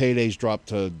 Until the paydays dropped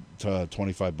to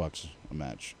 $25 a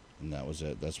match, and that was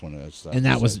it. That's when it started. And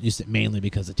that was you said mainly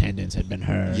because attendance had been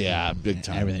hurt. Yeah, big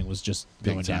time. Everything was just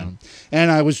going down. And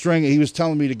I was he was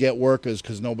telling me to get workers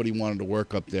because nobody wanted to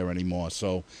work up there anymore.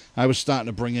 So I was starting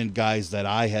to bring in guys that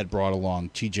I had brought along,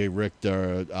 T.J.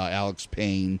 Richter, Alex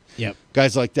Payne. Yep.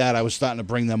 Guys like that. I was starting to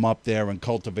bring them up there and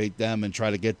cultivate them and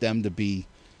try to get them to be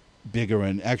bigger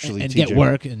and actually and get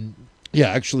work. And yeah,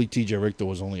 actually T.J. Richter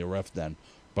was only a ref then.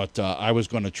 But I was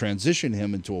going to transition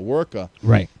him into a worker.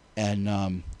 Right.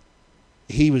 And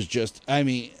he was just, I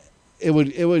mean, it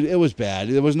was bad.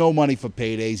 There was no money for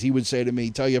paydays. He would say to me,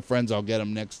 "Tell your friends I'll get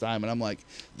them next time." And I'm like,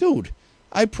 "Dude,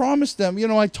 I promised them,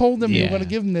 I told them you were going to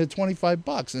give them their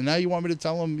 $25, and now you want me to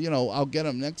tell them, I'll get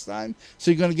them next time?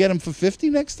 So you're going to get them for $50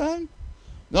 next time?"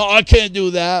 "No, I can't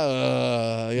do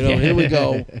that." Here we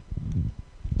go.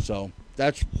 So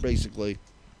that's basically.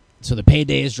 So the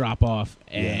paydays drop off,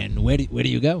 and where do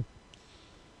you go?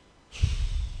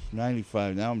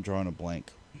 95. Now I'm drawing a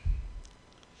blank.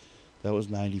 That was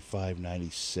 95,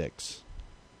 96.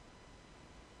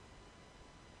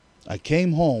 I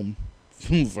came home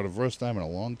for the first time in a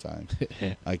long time.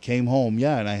 I came home,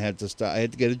 and I had to start. I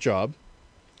had to get a job,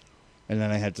 and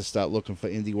then I had to start looking for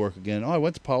indie work again. Oh, I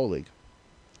went to Power League.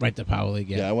 Right to Power League,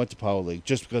 Yeah, I went to Power League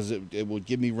just because it would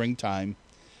give me ring time,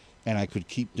 and I could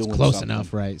keep doing close something.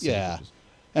 enough, right? So yeah,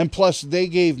 and plus they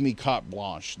gave me carte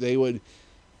blanche. They would,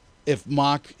 if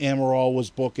Mack Amaral was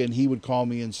booking, he would call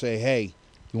me and say, "Hey,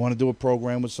 you want to do a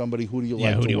program with somebody? Who do you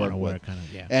like who to do you work want to with?" work? Kind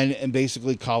of, yeah. And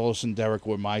basically, Carlos and Derek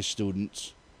were my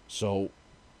students. So,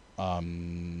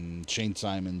 Shane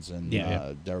Simons and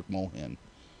Derek Mohan.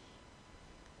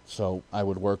 So I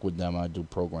would work with them. I'd do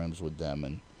programs with them,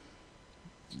 and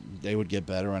they would get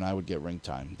better, and I would get ring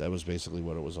time. That was basically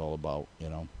what it was all about,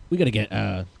 We got to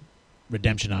get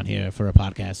Redemption on here for a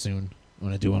podcast soon. I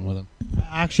want to do one with him.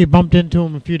 I actually bumped into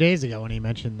him a few days ago when he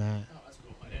mentioned that. Oh, that's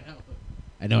cool. I didn't know.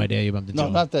 I had no idea you bumped into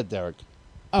him. No, not that Derek.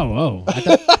 Oh. I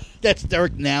thought, That's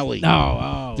Derek Nally.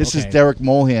 no, This is Derek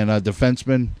Mohan, a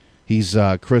defenseman. He's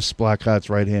Chris Blackheart's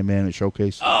right-hand man at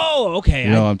Showcase. Oh, okay.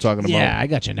 You know what I'm talking about? Yeah, I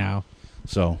got you now.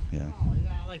 So, yeah. Oh,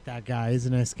 yeah, I like that guy. He's a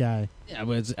nice guy. Yeah,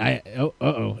 but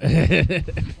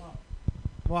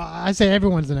Well, I say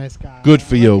everyone's a nice guy. Good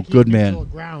for I you. like to keep Good things man. a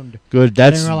little ground. Good.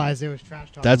 I didn't realize there was trash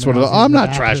talking. That's when what I was I'm in the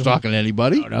not trash bathroom. talking to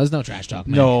anybody. No, there's no trash talk,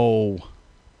 man. No.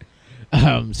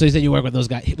 So you said you work with those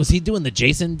guys. Was he doing the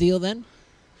Jason deal then?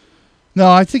 No,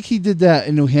 I think he did that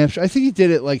in New Hampshire. I think he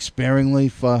did it like sparingly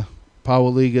for Power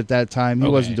League at that time. He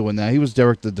wasn't doing that. He was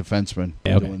Derek the defenseman,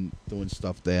 doing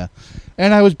stuff there.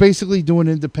 And I was basically doing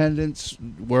independents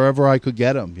wherever I could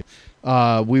get them.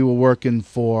 We were working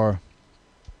for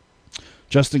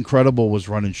Just Incredible was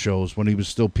running shows when he was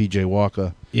still PJ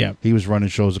Walker. Yeah. He was running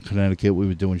shows in Connecticut. We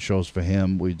were doing shows for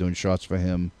him. We were doing shots for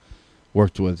him.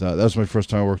 Worked with, that was my first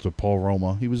time I worked with Paul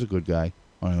Roma. He was a good guy.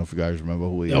 I don't know if you guys remember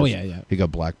who he is. Oh, yeah. He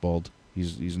got blackballed.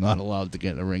 He's not allowed to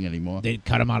get in the ring anymore. They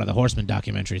cut him out of the Horseman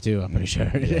documentary, too, I'm pretty sure.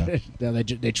 Yeah.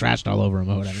 They trashed all over him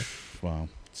or whatever. Wow.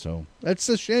 So that's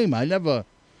a shame.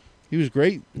 He was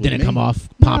great. Didn't come off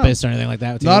pompous or anything like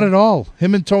that? Not at all.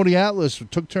 Him and Tony Atlas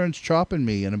took turns chopping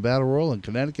me in a battle royal in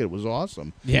Connecticut. It was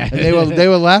awesome. Yeah. And they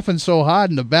were laughing so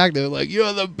hard in the back. They were like,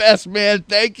 "You're the best, man.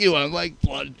 Thank you." I'm like,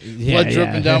 blood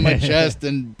dripping down my chest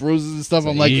and bruises and stuff.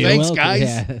 I'm like, "Thanks, welcome. guys."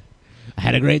 Yeah. I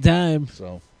had a great time.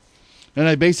 So, and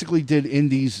I basically did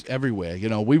indies everywhere.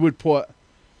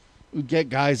 We'd get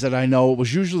guys that I know. It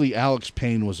was usually Alex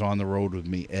Payne was on the road with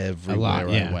me everywhere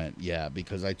I went. Yeah,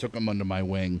 because I took him under my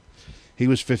wing. He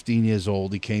was 15 years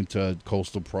old. He came to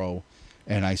Coastal Pro,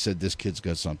 and I said, "This kid's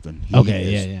got something."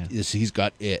 He's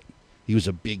got it. He was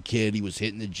a big kid. He was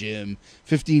hitting the gym.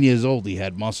 15 years old. He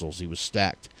had muscles. He was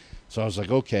stacked. So I was like,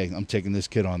 "Okay, I'm taking this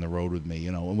kid on the road with me."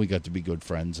 And we got to be good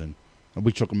friends, and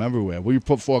we took him everywhere. We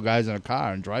put 4 guys in a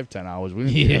car and drive 10 hours. We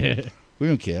didn't care. We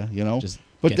don't care, Just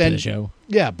but get then to the show.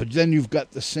 Yeah, but then you've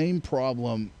got the same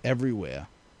problem everywhere.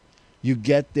 You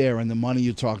get there, and the money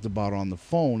you talked about on the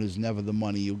phone is never the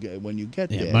money you get when you get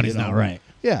there. Yeah, money's not right.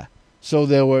 Yeah. So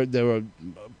there were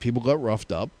people got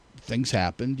roughed up. Things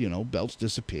happened. Belts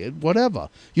disappeared. Whatever.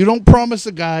 You don't promise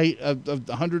a guy a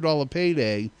 $100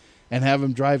 payday and have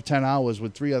him drive 10 hours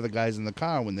with 3 other guys in the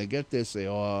car. When they get there, say,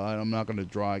 "Oh, I'm not going to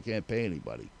draw. I can't pay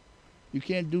anybody." You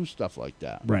can't do stuff like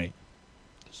that. Right.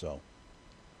 So.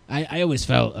 I always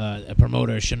felt a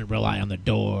promoter shouldn't rely on the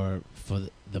door for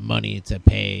the money to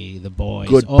pay the boys.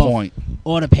 Good point.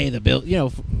 Or to pay the bill.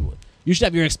 You should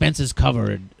have your expenses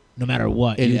covered no matter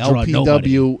what. In you draw LPW,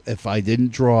 nobody. if I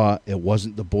didn't draw, it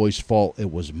wasn't the boys' fault. It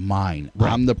was mine.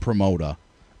 Right. I'm the promoter.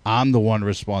 I'm the one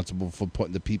responsible for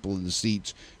putting the people in the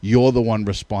seats. You're the one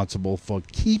responsible for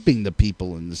keeping the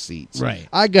people in the seats. Right.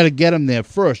 I got to get them there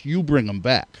first. You bring them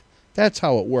back. That's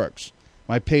how it works.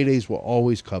 My paydays were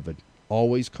always covered.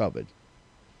 Always covered.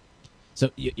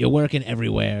 So you're working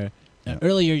everywhere.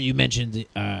 Earlier you mentioned, you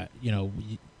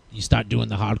start doing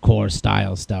the hardcore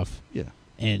style stuff. Yeah.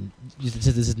 And you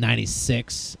said this is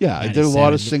 96. Yeah, I did a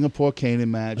lot of Singapore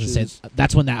Canaan matches.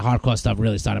 That's when that hardcore stuff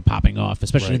really started popping off,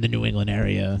 especially in the New England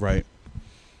area. Right.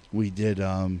 We did,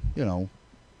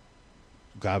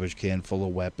 garbage can full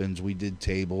of weapons. We did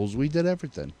tables. We did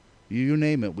everything. You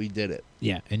name it, we did it.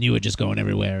 Yeah, and you were just going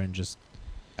everywhere and just...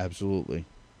 Absolutely.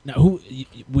 Now,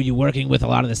 were you working with a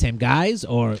lot of the same guys,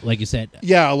 or like you said?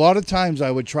 Yeah, a lot of times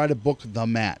I would try to book the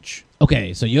match.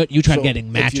 Okay, so you tried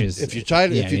getting matches. If you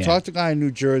talk to a guy in New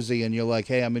Jersey and you're like,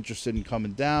 "Hey, I'm interested in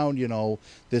coming down,"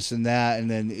 this and that, and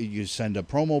then you send a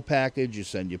promo package, you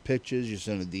send your pictures, you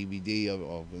send a DVD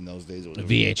of in those days it was a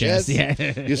VHS.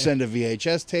 Yeah. You send a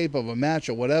VHS tape of a match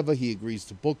or whatever. He agrees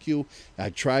to book you. I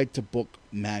tried to book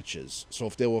matches. So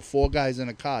if there were 4 guys in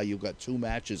a car, you got 2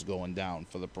 matches going down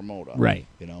for the promoter. Right.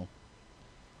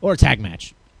 Or a tag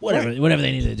match. Whatever Right. whatever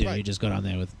they needed to do, Right. you just go down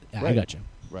there with... I Right. got you.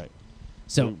 Right.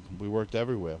 So we worked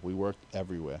everywhere.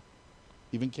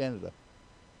 Even Canada.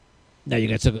 now you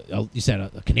guys took, you said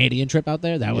a Canadian trip out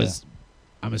there? That was,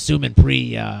 I'm assuming,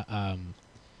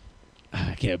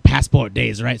 passport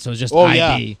days, right? So it was just ID.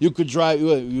 Yeah. You could drive.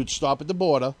 You'd stop at the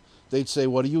border. They'd say,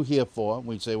 "What are you here for?"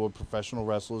 We'd say, "We're professional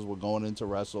wrestlers. We're going in to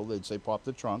wrestle." They'd say, "Pop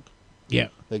the trunk." Yeah.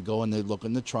 They'd go and they'd look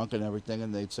in the trunk and everything,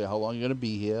 and they'd say, "How long are you going to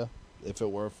be here?" If it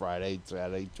were a Friday,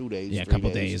 Saturday, 2 days, Yeah, a 3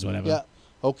 couple days, whatever. Yeah.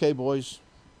 Okay, boys.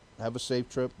 Have a safe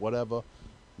trip, whatever.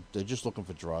 They're just looking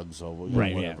for drugs or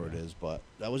whatever it is. But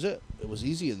that was it. It was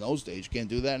easy in those days. You can't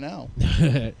do that now.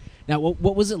 Now,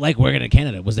 what was it like working in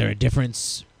Canada? Was there a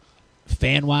difference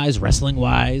fan-wise,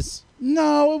 wrestling-wise?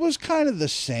 No, it was kind of the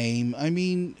same. I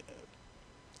mean,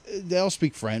 they all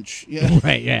speak French. Yeah.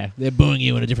 Right, yeah. They're booing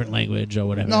you in a different language or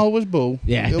whatever. No, it was boo.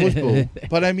 Yeah. It was boo.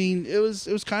 But, I mean, it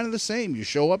was kind of the same. You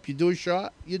show up, you do a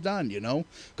shot, you're done,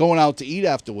 Going out to eat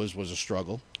afterwards was a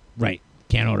struggle. Right.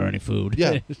 Can't order any food.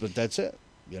 Yeah, but that's it,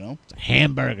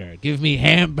 Hamburger. Give me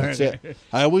hamburger. That's it.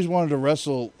 I always wanted to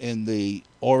wrestle in the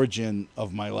origin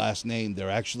of my last name. There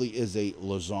actually is a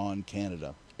Lauzon,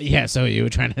 Canada. Yeah, so you were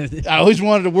trying to... I always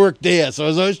wanted to work there, so I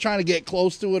was always trying to get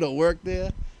close to it or work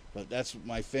there. But that's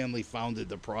my family founded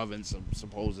the province of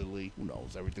supposedly. Who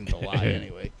knows? Everything's a lie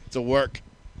anyway. It's a work.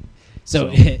 So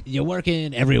you're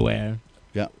working everywhere.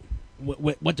 Yeah.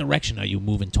 What direction are you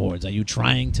moving towards? Are you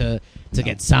trying to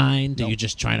get signed? No. Are you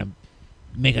just trying to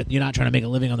you're not trying to make a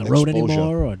living on the road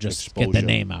anymore, or just get the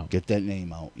name out? Get that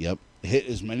name out. Yep. Hit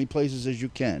as many places as you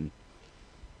can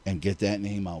and get that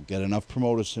name out. Get enough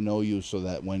promoters to know you so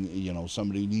that when,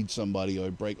 somebody needs somebody or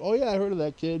break, oh, yeah, I heard of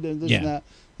that kid and this and that.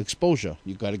 Exposure.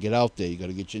 You got to get out there. You got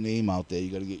to get your name out there.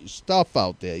 You got to get your stuff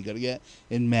out there. You got to get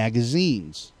in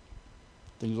magazines.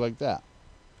 Things like that.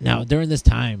 Now, during this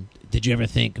time, did you ever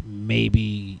think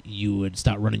maybe you would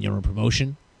start running your own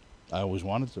promotion? I always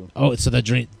wanted to. Oh, so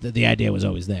the idea was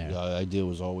always there. The idea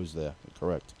was always there.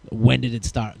 Correct. When did it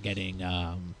start getting...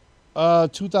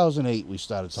 2008 we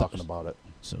started talking about it.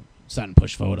 So starting to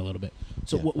push forward a little bit.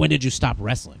 So when did you stop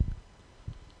wrestling?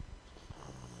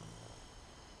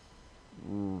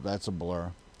 That's a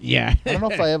blur. Yeah. I don't know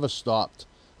if I ever stopped.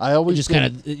 I always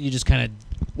you just kind of.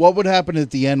 What would happen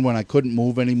at the end when I couldn't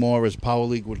move anymore is Power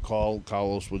League would call.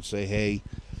 Carlos would say, "Hey,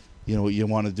 you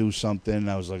want to do something?"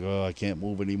 And I was like, "Oh, I can't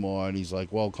move anymore." And he's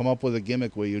like, "Well, come up with a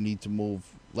gimmick where you need to move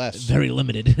less." Very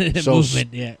limited So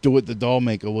movement. Yeah. Do It the Doll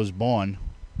Maker was born,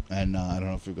 and I don't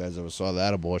know if you guys ever saw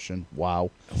that abortion. Wow.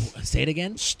 Say it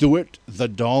again. Stuart the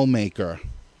Doll Maker.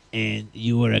 And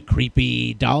you were a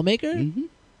creepy doll maker? Mm-hmm.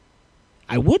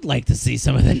 I would like to see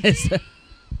some of this.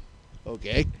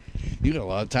 Okay. You got a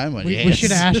lot of time on your We hands.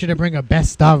 should have asked you to bring a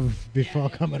best of before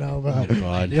coming over. Oh,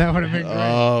 God. That would have been great.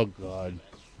 Oh, God.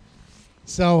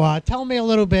 So tell me a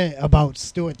little bit about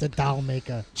Stuart the Doll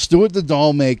Maker. Stuart the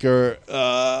Doll Maker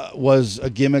was a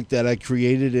gimmick that I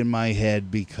created in my head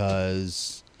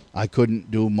because I couldn't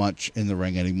do much in the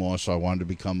ring anymore, so I wanted to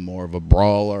become more of a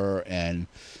brawler, and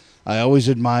I always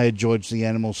admired George the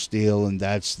Animal Steel, and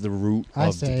that's the root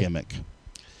of the gimmick.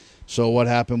 So what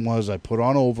happened was I put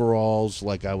on overalls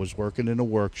like I was working in a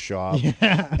workshop,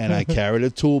 and I carried a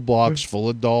toolbox full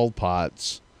of doll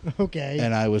parts. Okay.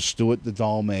 And I was Stuart the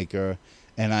Doll Maker,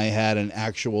 and I had an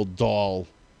actual doll.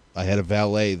 I had a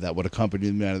valet that would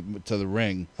accompany me to the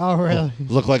ring. Oh, really?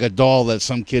 Looked like a doll that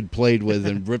some kid played with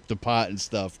and ripped apart and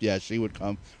stuff. Yeah, she would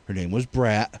come. Her name was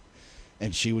Brat,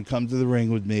 and she would come to the ring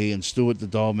with me, and Stuart the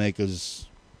Doll Maker's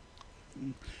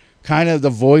kind of the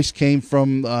voice came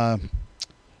from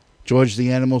George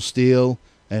the Animal Steel,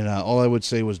 and all I would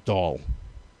say was doll.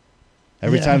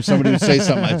 Every time somebody would say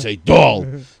something, I'd say, doll,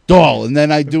 doll. And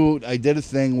then I did a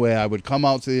thing where I would come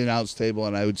out to the announce table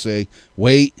and I would say,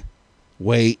 wait,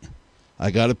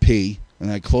 I got to pee.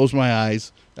 And I'd close my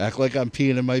eyes, act like I'm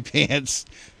peeing in my pants.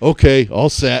 Okay, all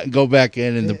set, and go back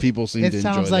in, and the people seem to enjoy that.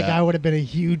 It sounds like I would have been a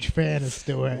huge fan of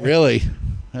Stuart. Really?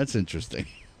 That's interesting.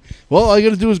 Well, all you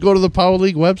got to do is go to the Power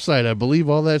League website. I believe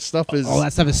all that stuff is... All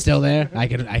that stuff is still there? I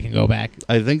can go back.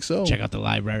 I think so. Check out the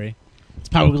library. It's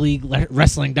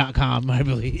PowerLeagueWrestling.com, I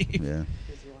believe. Yeah.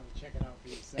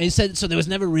 And you said, so there was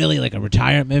never really like a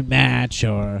retirement match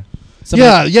or...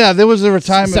 Yeah, there was a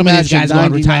retirement some match of these guys in go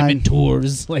on 99. retirement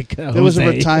tours. Like There was a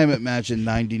Jose. retirement match in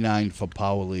 99 for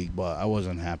Power League, but I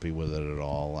wasn't happy with it at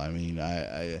all. I mean,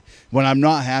 I when I'm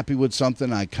not happy with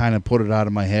something, I kind of put it out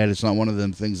of my head. It's not one of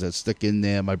them things that stick in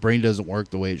there. My brain doesn't work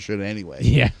the way it should anyway.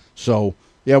 Yeah. So,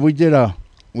 yeah, we did a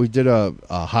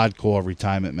hardcore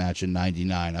retirement match in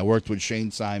 99. I worked with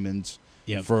Shane Simons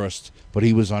first, but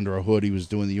he was under a hood. He was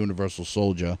doing the Universal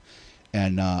Soldier.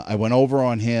 And I went over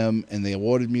on him, and they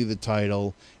awarded me the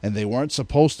title. And they weren't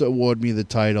supposed to award me the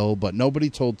title, but nobody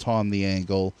told Tom the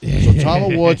angle. So Tom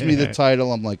awards me the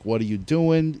title. I'm like, what are you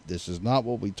doing? This is not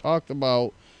what we talked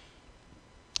about.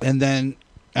 And then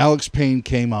Alex Payne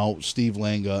came out, Steve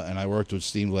Langer, and I worked with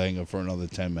Steve Langer for another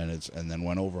 10 minutes, and then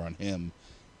went over on him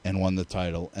and won the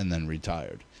title, and then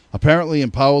retired. Apparently,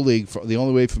 in Power League, the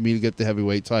only way for me to get the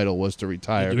heavyweight title was to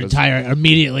retire. You retire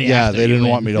immediately. Yeah, after they didn't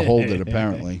win. want me to hold it,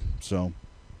 apparently. So,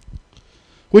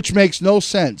 which makes no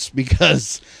sense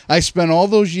because I spent all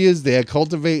those years there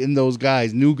cultivating those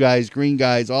guys, new guys, green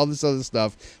guys, all this other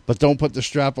stuff, but don't put the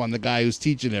strap on the guy who's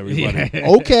teaching everybody. Yeah.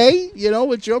 Okay,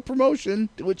 it's your promotion.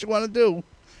 Do what you want to do.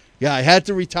 Yeah, I had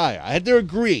to retire. I had to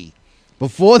agree.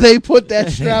 Before they put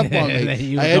that strap on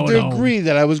me, I had to agree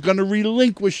that I was going to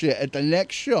relinquish it at the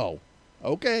next show.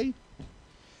 Okay.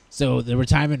 So the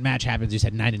retirement match happens, you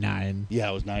said 99. Yeah,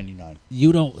 it was 99.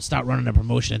 You don't start running a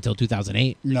promotion until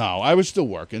 2008? No, I was still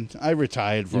working. I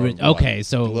retired for a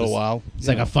little while. It's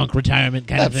like a funk retirement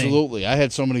kind of thing. Absolutely. I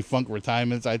had so many funk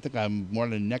retirements. I think I'm more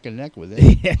than neck and neck with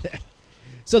it.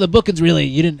 So the bookings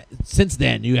really, since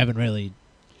then, you haven't really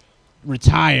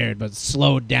retired, but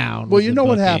slowed down. Well, you know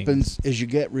what happens is you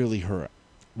get really hurt.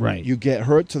 Right. You get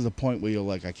hurt to the point where you're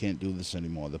like, I can't do this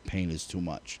anymore. The pain is too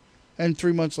much. And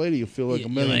 3 months later, you feel like You're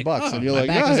 $1 million like, bucks, oh, and you're my like,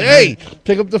 back "Ah, isn't hey, hurting."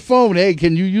 pick up the phone. Hey,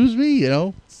 can you use me?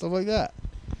 Stuff like that.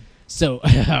 So,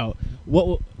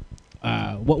 what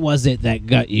was it that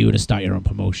got you to start your own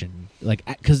promotion? Like,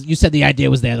 because you said the idea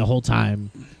was there the whole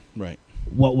time. Right.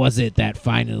 What was it that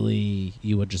finally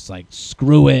you were just like,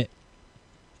 screw it,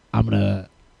 I'm gonna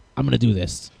do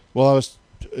this? Well, I was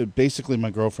basically my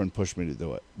girlfriend pushed me to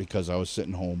do it because I was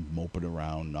sitting home moping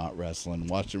around, not wrestling,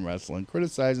 watching wrestling,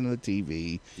 criticizing the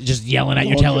TV, Just yelling at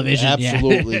your television.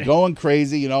 absolutely Yeah. going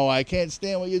crazy. I can't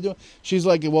stand what you're doing. She's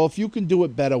like, well, if you can do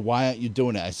it better, why aren't you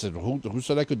doing it? I said, who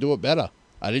said I could do it better?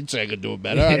 I didn't say I could do it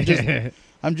better.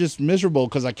 I'm just miserable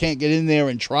because I can't get in there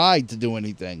and try to do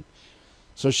anything.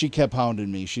 So she kept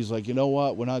hounding me. She's like, you know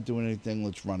what? We're not doing anything.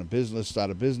 Let's run a business,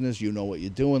 start a business. You know what you're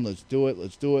doing. Let's do it.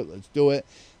 Let's do it. Let's do it.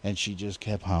 And she just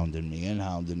kept hounding me and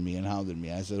hounding me and hounding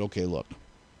me. I said, okay, look.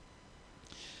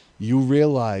 You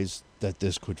realize that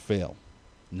this could fail.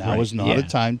 Now is not a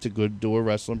time to go do a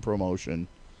wrestling promotion.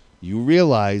 You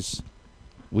realize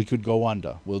we could go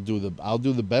under. I'll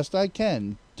do the best I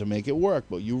can to make it work,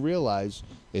 but you realize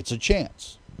it's a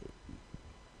chance.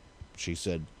 She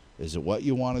said, is it what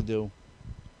you want to do?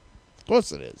 Of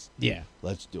course it is. Yeah.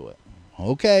 Let's do it.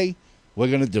 Okay, we're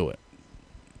going to do it.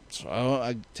 So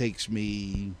it takes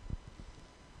me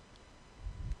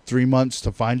 3 months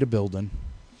to find a building.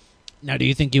 Now, do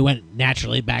you think you went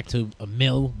naturally back to a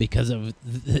mill because of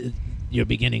your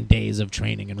beginning days of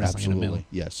training and wrestling in a mill? Absolutely,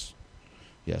 yes.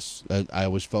 Yes, I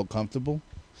always felt comfortable.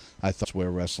 I thought that's where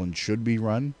wrestling should be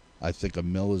run. I think a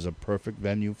mill is a perfect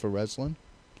venue for wrestling.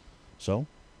 So,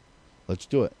 let's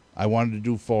do it. I wanted to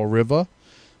do Fall River.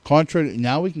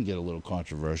 Now we can get a little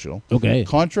controversial. Okay.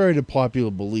 Contrary to popular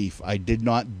belief, I did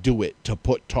not do it to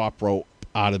put Top Rope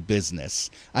out of business.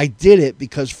 I did it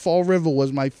because Fall River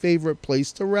was my favorite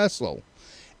place to wrestle.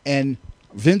 And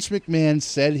Vince McMahon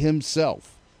said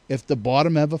himself, if the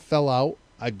bottom ever fell out,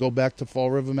 I'd go back to Fall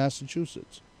River,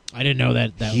 Massachusetts. I didn't know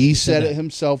that. He said it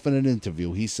himself in an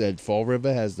interview. He said Fall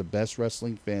River has the best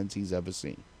wrestling fans he's ever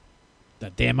seen.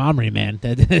 That damn Armory, man.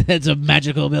 That's a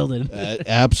magical building.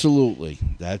 Absolutely.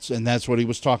 That's what he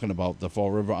was talking about, the Fall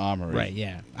River Armory. Right,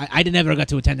 yeah. I never got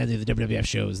to attend any of the WWF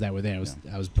shows that were there.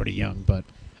 I was pretty young, but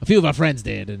a few of our friends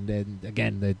did. And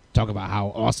again, they talk about how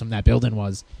awesome that building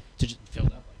was to just fill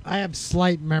up. I have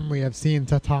slight memory of seeing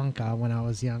Tatanka when I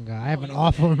was younger. I have an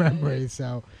awful memory,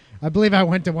 so I believe I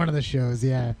went to one of the shows,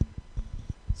 yeah.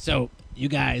 So, you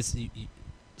guys,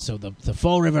 so the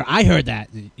Fall River, I heard that,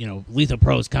 Lethal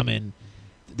Pros come in.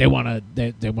 They want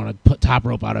to put Top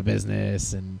Rope out of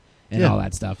business and all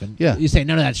that stuff. And you say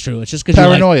none of that's true. It's just because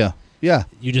paranoia.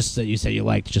 You say you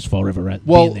liked just Fall River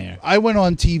being there. I went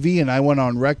on TV and I went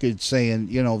on record saying,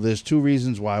 there's 2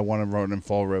 reasons why I want to run in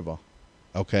Fall River.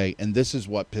 Okay, and this is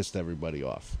what pissed everybody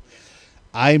off.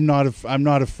 I'm not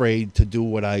afraid to do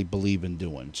what I believe in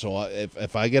doing. So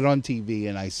if I get on TV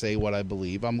and I say what I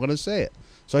believe, I'm going to say it.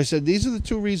 So I said, these are the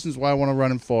 2 reasons why I want to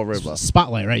run in Fall River.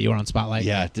 Spotlight, right? You were on Spotlight?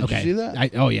 Yeah. Did you see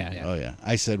that? Oh, yeah. Oh, yeah.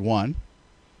 I said, 1,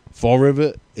 Fall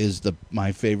River is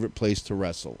my favorite place to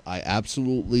wrestle. I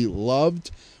absolutely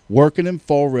loved working in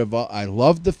Fall River. I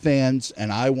loved the fans,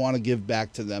 and I want to give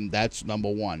back to them. That's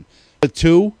number 1.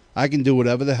 2, I can do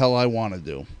whatever the hell I want to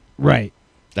do. Right.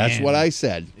 That's what I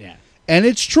said. Yeah. And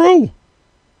it's true.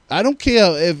 I don't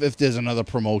care if there's another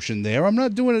promotion there. I'm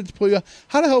not doing it to put you.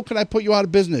 How the hell can I put you out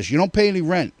of business? You don't pay any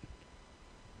rent.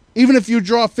 Even if you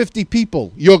draw 50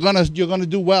 people, you're gonna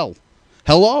do well.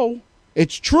 Hello,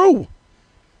 it's true.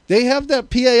 They have that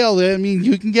PAL there. I mean,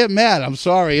 you can get mad. I'm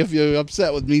sorry if you're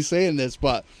upset with me saying this,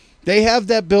 but they have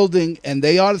that building, and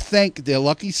they ought to thank their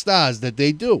lucky stars that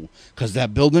they do, because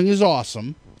that building is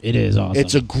awesome. It is awesome.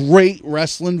 It's a great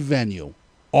wrestling venue.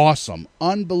 Awesome,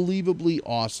 unbelievably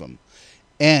awesome.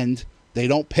 And they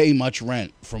don't pay much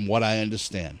rent, from what I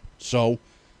understand. So,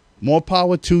 more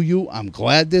power to you. I'm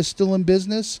glad they're still in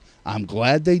business. I'm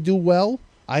glad they do well.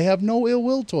 I have no ill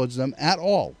will towards them at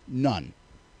all. None.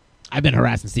 I've been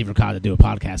harassing Steve Ricardo to do a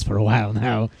podcast for a while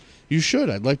now. You should.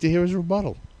 I'd like to hear his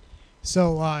rebuttal.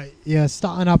 So, you're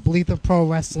starting up Lethal Pro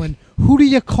Wrestling. Who do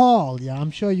you call? Yeah,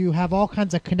 I'm sure you have all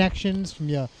kinds of connections from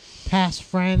your past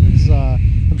friends.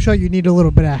 I'm sure you need a little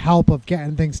bit of help of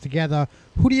getting things together.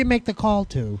 Who do you make the call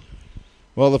to?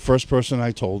 Well, the first person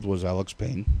I told was Alex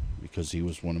Payne, because he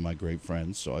was one of my great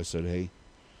friends. So I said, hey,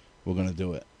 we're going to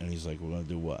do it. And he's like, we're going to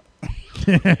do what?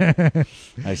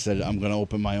 I said, I'm going to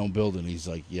open my own building. He's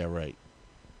like, yeah, right.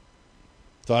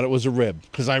 Thought it was a rib,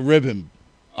 because I rib him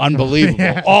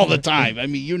unbelievable all the time. I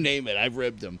mean, you name it, I've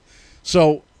ribbed him.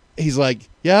 So he's like,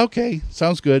 yeah, okay,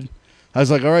 sounds good. I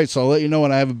was like, all right, so I'll let you know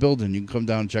when I have a building. You can come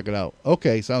down and check it out.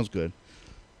 Okay, sounds good.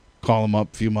 Call him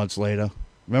up a few months later.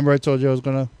 Remember I told you I was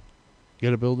going to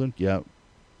get a building? Yeah.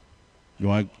 You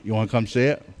want to come see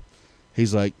it?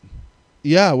 He's like,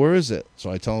 yeah, where is it? So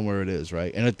I tell him where it is,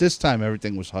 right? And at this time,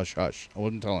 everything was hush-hush. I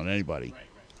wasn't telling anybody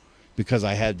because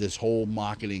I had this whole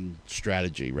marketing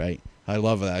strategy, right? I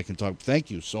love that I can talk.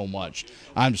 Thank you so much.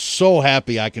 I'm so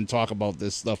happy I can talk about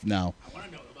this stuff now. I want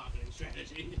to know the marketing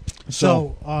strategy.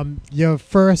 So, your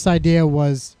first idea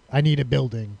was, I need a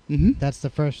building. Mm-hmm. That's the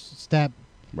first step.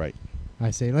 Right.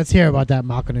 I say, let's hear about that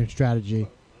marketing strategy.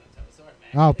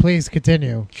 Oh, please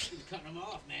continue. Cutting them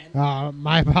off, man.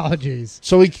 My apologies.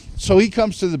 So he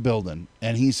comes to the building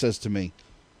and he says to me,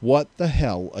 "What the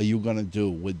hell are you gonna do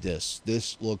with this?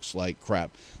 This looks like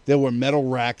crap." There were metal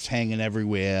racks hanging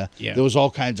everywhere. Yeah. There was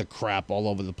all kinds of crap all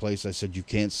over the place. I said, "You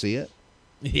can't see it.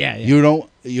 Yeah. You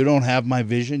don't have my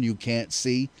vision. You can't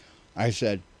see." I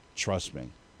said, "Trust me.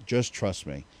 Just trust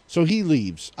me." So he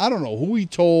leaves. I don't know who he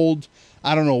told.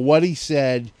 I don't know what he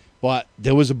said, but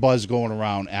there was a buzz going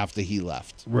around after he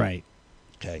left. Right.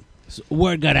 Okay. So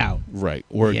word got out. Right.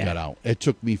 Word got out. It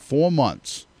took me 4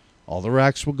 months. All the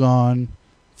racks were gone.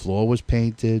 Floor was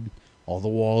painted. All the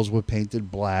walls were painted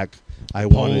black. You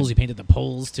painted the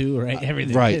poles too, right?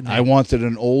 Everything. Right. I wanted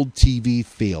an old TV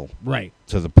feel right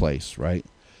to the place, right?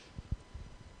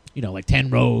 You know, like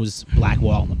 10 rows, black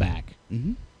wall in the back.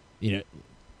 Mm-hmm. You know,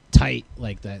 tight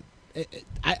like that.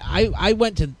 I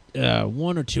went to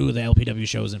one or two of the LPW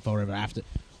shows in Fall River. After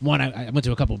one, I went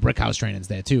to a couple of brick house trainings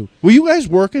there too. Were you guys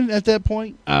working at that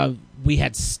point? We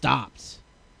had stopped.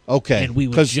 Okay. And we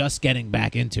were just getting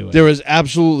back into it. There is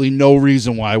absolutely no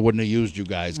reason why I wouldn't have used you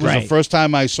guys. Because the first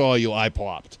time I saw you, I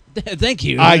popped. Thank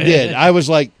you. I did. I was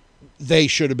like, they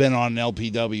should have been on an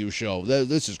LPW show.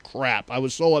 This is crap. I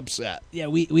was so upset. Yeah,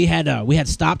 we had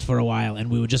stopped for a while, and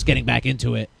we were just getting back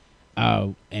into it.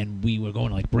 And we were going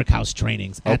to like brick house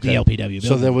trainings at the LPW building.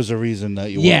 So there was a reason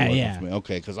that you weren't working for me.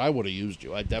 Okay, because I would have used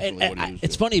you. I definitely would have used you.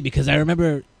 It's funny because I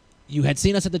remember you had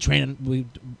seen us at the training.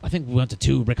 I think we went to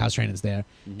 2 brick house trainings there,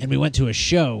 and we went to a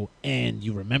show, and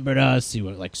you remembered us. You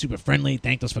were like super friendly,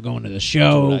 thanked us for going to the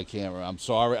show. Dude, I can't remember. I'm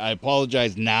sorry. I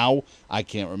apologize now. I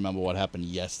can't remember what happened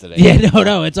yesterday. Yeah,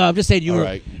 no. It's I'm just saying you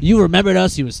right. You remembered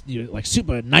us. You were like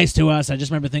super nice to us. I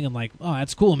just remember thinking like, oh,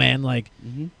 that's cool, man. Like.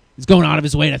 Mm-hmm. He's going out of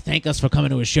his way to thank us for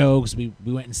coming to his show because we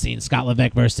went and seen Scott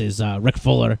Levesque versus Rick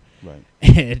Fuller. Right.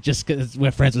 And just because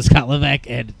we're friends with Scott Levesque,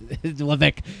 and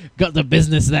Levesque got the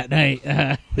business that night.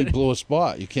 He blew a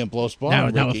spot. You can't blow a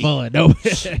spot. Not with Fuller. No.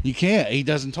 You can't. He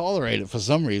doesn't tolerate it for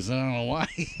some reason. I don't know why.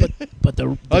 But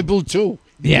the I blew 2.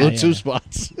 Yeah, blew 2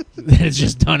 spots. It's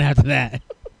just done after that.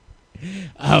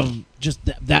 Just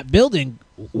that building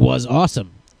was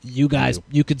awesome. You guys,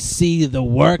 you could see the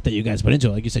work that you guys put into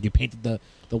it. Like you said, you painted the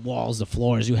walls, the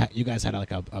floors. You guys had like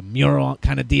a mural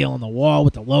kind of deal on the wall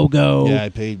with the logo. Yeah, I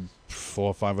paid $400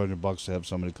 or $500 to have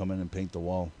somebody come in and paint the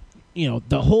wall. You know,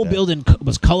 the whole building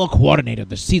was color coordinated.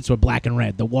 The seats were black and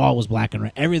red. The wall was black and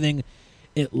red. Everything,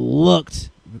 it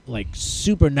looked like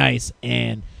super nice.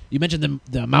 And you mentioned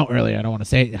the amount earlier. I don't want to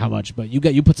say how much, but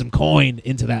you put some coin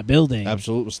into that building.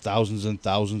 Absolutely. It was thousands and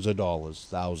thousands of dollars.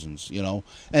 Thousands, you know.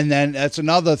 And then that's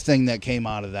another thing that came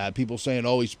out of that. People saying,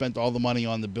 oh, he spent all the money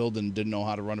on the building and didn't know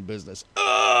how to run a business.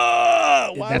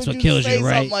 Why that's would what kills say you,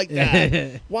 right? something like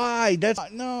that? Why?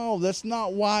 That's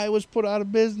not why it was put out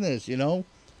of business, you know.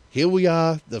 Here we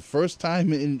are, the first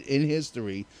time in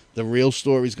history, the real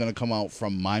story is going to come out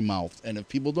from my mouth. And if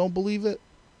people don't believe it,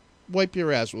 wipe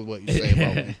your ass with what you say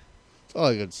about me. That's all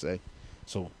I got to say.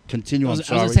 So continue. I'm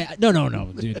sorry. I was gonna say,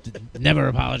 no, dude. Never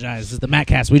apologize. This is the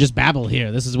Mackcast. We just babble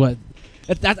here. This is what.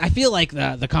 I feel like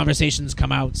the conversations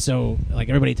come out so like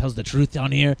everybody tells the truth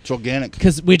on here. It's organic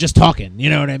because we're just talking. You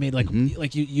know what I mean? Like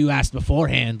like you asked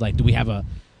beforehand. Like, do we have a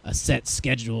set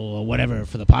schedule or whatever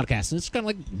for the podcast? And it's kind of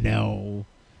like no.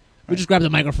 We just grab the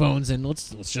microphones and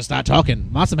let's just start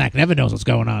talking. Monster Mack never knows what's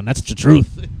going on. That's the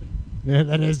truth. Yeah,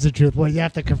 that is the truth. Well, you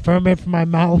have to confirm it from my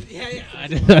mouth. Yeah.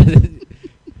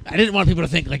 I didn't want people to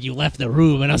think like you left the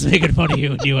room and I was making fun of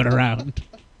you and you went around.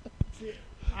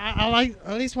 I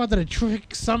at least wanted to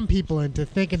trick some people into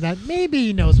thinking that maybe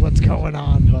he knows what's going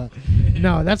on, but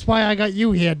no, that's why I got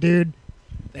you here, dude.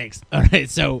 Thanks. All right,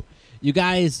 so you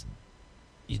guys,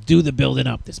 you do the building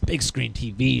up. This big screen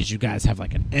TVs. You guys have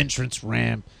like an entrance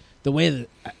ramp. The way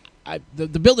that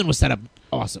the building was set up,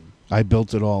 awesome. I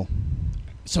built it all.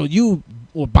 So you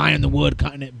were buying the wood,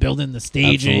 cutting it, building the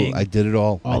staging. Absolutely. I did it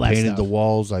all. I painted stuff. the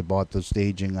walls. I bought the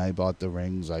staging. I bought the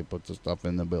rings. I put the stuff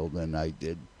in the building. I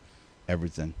did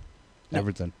everything.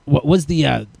 Everything. What was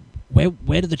the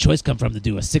where did the choice come from to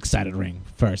do a 6-sided ring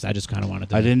first? I just kind of wanted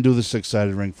to. I didn't do the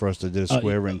 6-sided ring first. I did a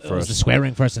square ring first. It was the square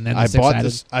ring first, and then the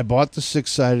 6-sided. I bought the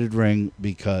 6-sided ring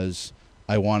because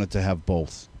I wanted to have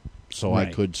both. so I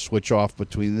Right. could switch off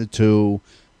between the two,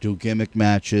 do gimmick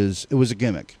matches. It was a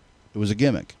gimmick. It was a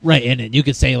gimmick. Right, and you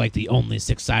could say like the only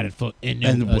six-sided foot in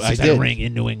I six-sided did. ring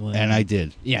in New England. And I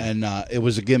did. Yeah. And it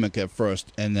was a gimmick at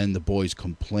first, and then the boys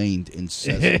complained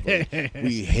incessantly.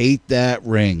 We hate that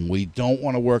ring. We don't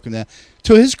want to work in that.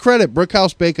 To his credit,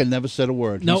 Brickhouse Baker never said a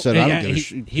word. No, he said, I don't give a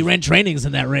shit. he ran trainings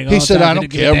in that ring. all He the said, time. I don't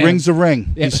Didn't give a care. damn. Ring's a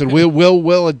ring. Yeah. He said,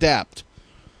 we'll adapt.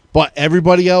 But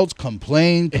everybody else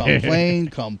complain.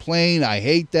 I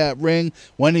hate that ring.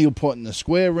 When are you putting the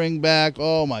square ring back?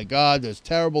 Oh, my God, it's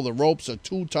terrible. The ropes are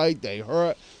too tight. They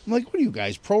hurt. I'm like, what are you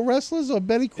guys, pro wrestlers or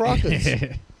Betty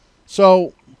Crockett's?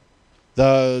 So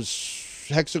the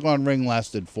Hexagon ring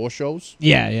lasted 4 shows.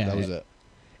 Yeah. That was it.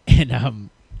 And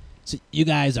so you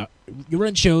guys you're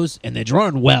in shows and they're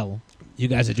drawing well. You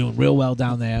guys are doing real well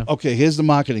down there. Okay, here's the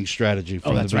marketing strategy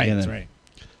from the That's right. beginning.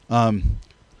 That's right.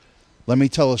 Let me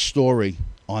tell a story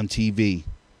on TV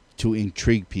to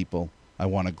intrigue people. I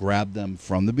want to grab them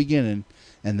from the beginning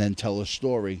and then tell a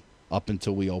story up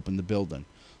until we open the building.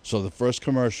 So the first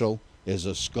commercial is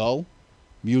a skull,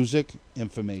 music,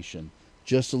 information.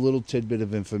 Just a little tidbit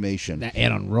of information. That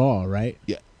and on Raw, right?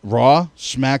 Yeah, Raw,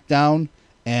 SmackDown,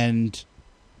 and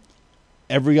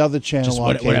every other channel Just on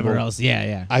whatever cable. else.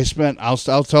 Yeah. I spent. I'll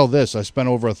tell this. I spent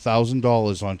over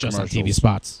 $1,000 on Just commercials. on TV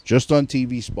spots. Just on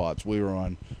TV spots. We were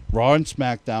on Raw and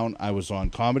SmackDown. I was on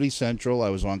Comedy Central. I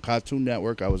was on Cartoon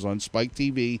Network. I was on Spike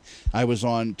TV. I was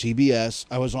on TBS.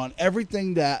 I was on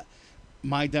everything that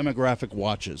my demographic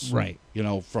watches. Right. You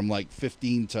know, from like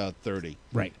 15 to 30.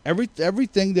 Right.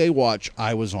 Everything they watch,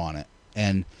 I was on it.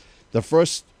 And the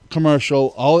first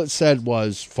commercial, all it said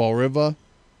was, Fall River,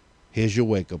 here's your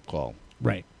wake-up call.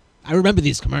 Right. I remember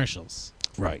these commercials.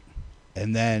 Right.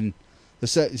 And then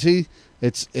it's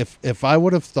if I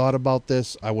would have thought about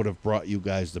this, I would have brought you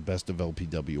guys the best of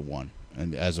LPW1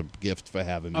 and as a gift for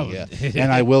having me here.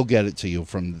 And I will get it to you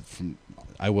from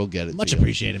I will get it Much to you.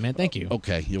 appreciated, man. Thank you.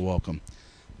 Okay, you're welcome.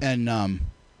 And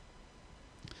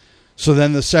so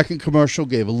then the second commercial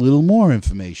gave a little more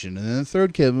information, and then the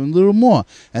third gave a little more,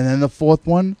 and then the fourth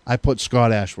one I put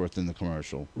Scott Ashworth in the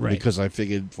commercial because I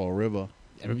figured Fall River.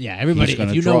 Yeah, everybody, He's gonna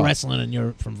if you know draw. wrestling and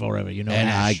you're from Fall River, you know And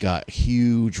Ash. I got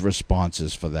huge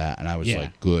responses for that, and I was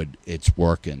like, good, it's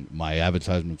working. My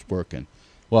advertisement's working.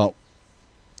 Well,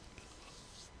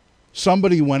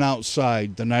 somebody went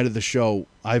outside the night of the show.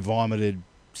 I vomited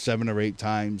 7 or 8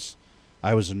 times.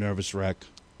 I was a nervous wreck.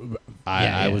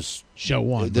 I was... Show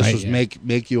 1. This right? was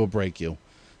make you or break you.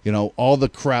 You know, all the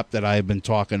crap that I have been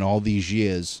talking all these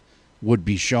years would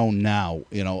be shown now.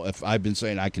 You know, if I've been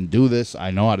saying I can do this, I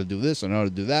know how to do this, I know how to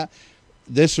do that,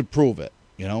 this would prove it,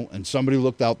 you know. And somebody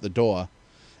looked out the door,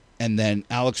 and then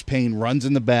Alex Payne runs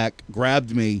in the back,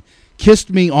 grabbed me,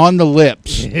 kissed me on the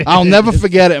lips. I'll never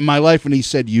forget it in my life. And he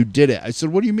said, you did it. I said,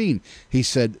 what do you mean? He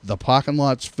said, the parking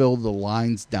lots filled the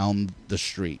lines down the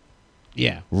street.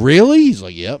 Yeah. Really? He's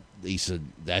like, yep. He said,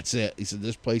 that's it. He said,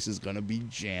 this place is going to be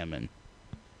jamming.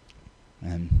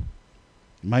 And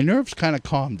my nerves kind of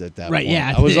calmed at that point.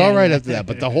 Yeah. I was all right after that.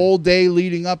 But the whole day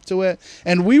leading up to it,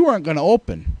 and we weren't going to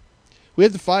open. We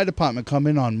had the fire department come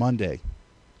in on Monday.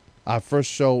 Our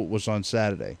first show was on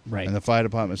Saturday. Right. And the fire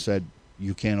department said,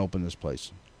 you can't open this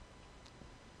place.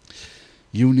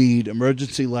 You need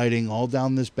emergency lighting all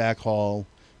down this back hall.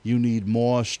 You need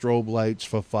more strobe lights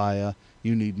for fire.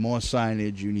 You need more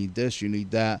signage. You need this. You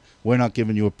need that. We're not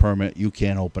giving you a permit. You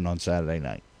can't open on Saturday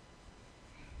night.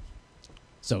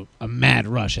 So a mad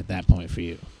rush at that point for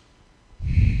you.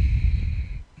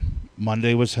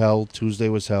 Monday was hell. Tuesday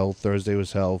was hell. Thursday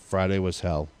was hell. Friday was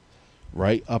hell.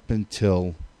 Right up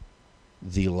until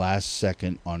the last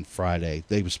second on Friday.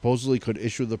 They supposedly could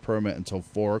issue the permit until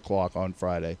 4 o'clock on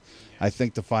Friday. I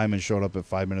think the fireman showed up at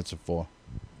 5 minutes of 4.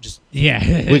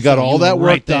 Yeah. We got So all you that were work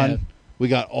right there. done. We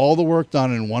got all the work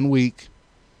done in 1 week.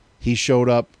 He showed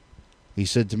up. He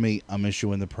said to me, I'm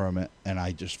issuing the permit. And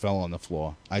I just fell on the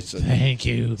floor. I said, Thank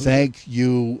you. thank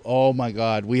you. Oh, my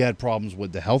God. We had problems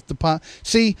with the health department.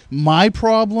 See, my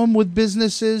problem with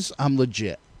business is I'm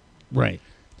legit. Right.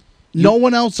 No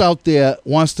one else out there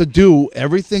wants to do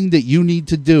everything that you need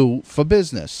to do for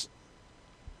business.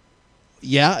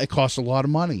 Yeah, it costs a lot of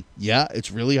money. Yeah,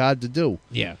 it's really hard to do.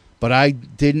 Yeah. But I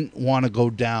didn't want to go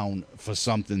down for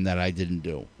something that I didn't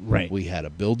do. Right. We had a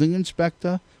building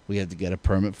inspector. We had to get a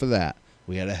permit for that.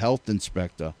 We had a health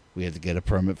inspector. We had to get a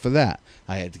permit for that.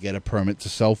 I had to get a permit to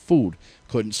sell food.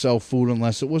 Couldn't sell food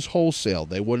unless it was wholesale.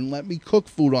 They wouldn't let me cook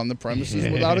food on the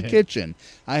premises without a kitchen.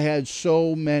 I had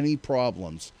so many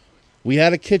problems. We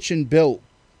had a kitchen built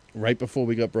right before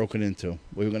we got broken into.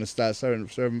 We were going to start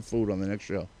serving food on the next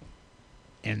show.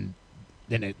 And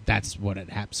then that's what it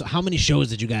happened. So how many shows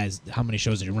did you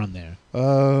run there?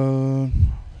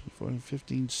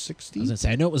 15, 16? I was going to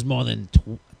say, I know it was more than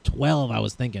 12, I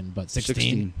was thinking, but 16.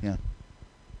 16, yeah.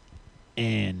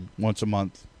 And once a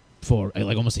month. For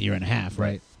like almost a year and a half,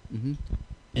 right? Mm-hmm.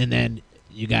 And then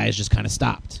you guys just kind of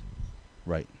stopped.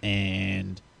 Right.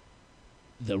 And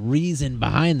the reason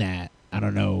behind that, I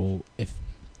don't know if,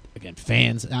 again,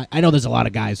 fans, I know there's a lot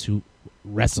of guys who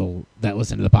wrestle that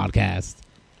listen to the podcast,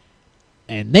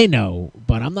 and they know,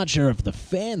 but I'm not sure if the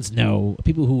fans know,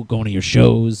 people who go to your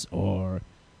shows,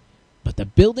 but the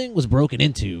building was broken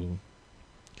into.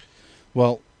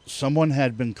 Well, someone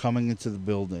had been coming into the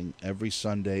building every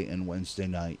Sunday and Wednesday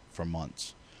night for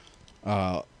months.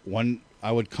 When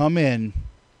I would come in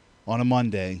on a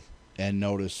Monday and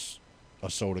notice a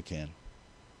soda can.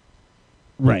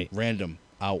 Right. Random,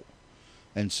 out,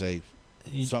 and say,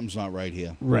 something's not right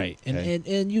here. Right. Okay.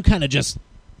 And you kind of just...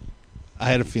 I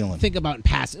had a feeling. Think about in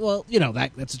passing. Well,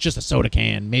 that's just a soda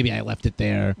can. Maybe I left it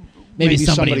there. Maybe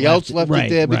somebody else left it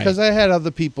there, because right. I had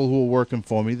other people who were working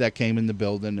for me that came in the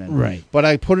building. Right. But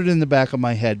I put it in the back of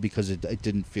my head because it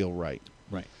didn't feel right.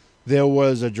 Right. There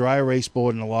was a dry erase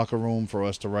board in the locker room for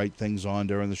us to write things on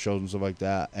during the shows and stuff like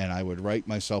that, and I would write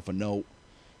myself a note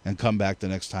and come back the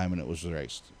next time and it was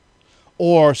erased.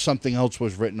 Or something else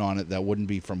was written on it that wouldn't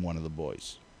be from one of the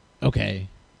boys. Okay.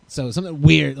 So something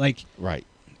weird, like... Right.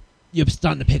 You're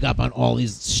starting to pick up on all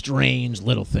these strange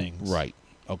little things. Right.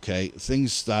 Okay.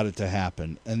 Things started to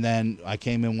happen. And then I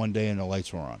came in one day and the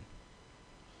lights were on.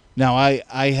 Now,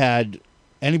 I had...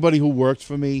 Anybody who worked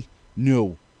for me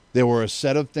knew there were a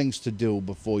set of things to do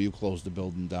before you close the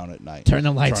building down at night. Turn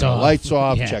the lights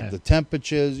off. Yeah. Check the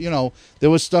temperatures. There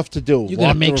was stuff to do. You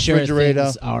got to make sure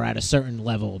things are at a certain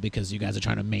level because you guys are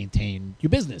trying to maintain your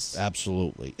business.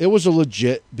 Absolutely. It was a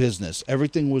legit business.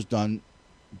 Everything was done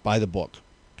by the book.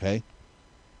 Okay.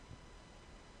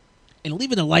 And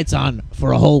leaving the lights on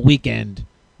for a whole weekend,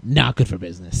 not good for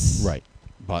business. Right.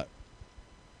 But,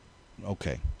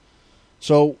 okay.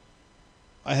 So,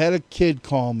 I had a kid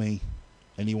call me,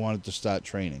 and he wanted to start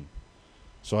training.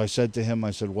 So I said to him,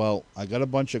 well, I got a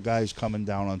bunch of guys coming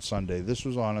down on Sunday. This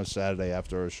was on a Saturday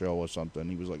after a show or something.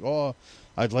 He was like, oh,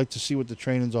 I'd like to see what the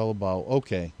training's all about.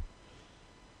 Okay.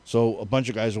 So a bunch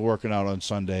of guys were working out on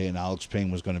Sunday, and Alex Payne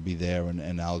was going to be there,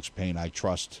 and Alex Payne I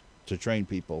trust to train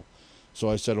people. So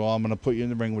I said, well, I'm going to put you in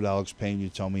the ring with Alex Payne. You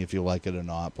tell me if you like it or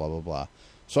not, blah, blah, blah.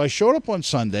 So I showed up on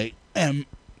Sunday, and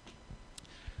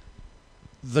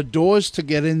the doors to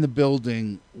get in the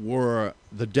building were,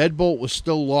 the deadbolt was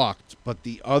still locked, but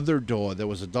the other door, there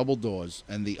was a double doors,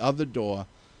 and the other door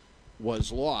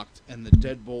was locked, and the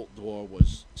deadbolt door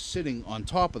was sitting on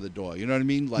top of the door. You know what I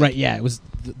mean? Right, yeah. It was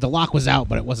the lock was out,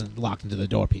 but it wasn't locked into the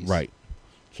door piece. Right.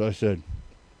 So I said,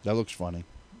 that looks funny.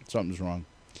 Something's wrong.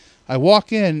 I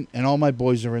walk in, and all my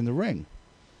boys are in the ring.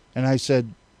 And I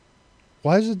said,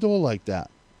 why is the door like that?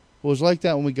 Well, it was like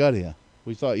that when we got here.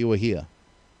 We thought you were here.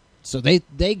 So they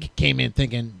came in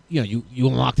thinking, you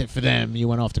unlocked it for them. You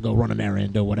went off to go run an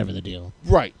errand or whatever the deal.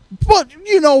 Right. But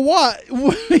you know what?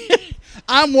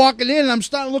 I'm walking in, and I'm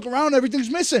starting to look around. Everything's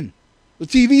missing. The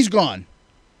TV's gone.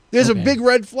 There's a big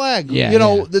red flag. Yeah,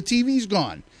 the TV's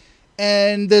gone.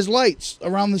 And there's lights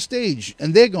around the stage,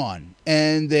 and they're gone.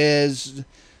 And there's...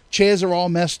 chairs are all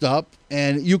messed up,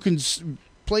 and you can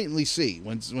blatantly see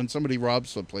when somebody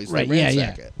robs a place, they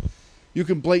ransack it. You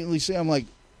can blatantly see. I'm like,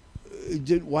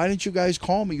 why didn't you guys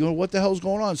call me? What the hell's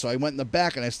going on? So I went in the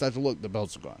back, and I started to look. The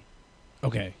belts are gone.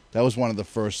 Okay. That was one of the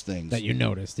first things. That you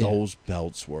noticed. Yeah. Those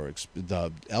belts were...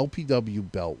 the LPW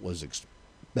belt was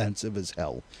expensive as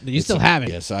hell. You still have it.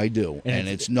 Yes, I do. And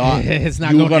it's not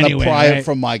you're going to pry right? it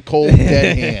from my cold,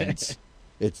 dead hands.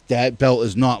 That belt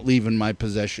is not leaving my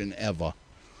possession ever.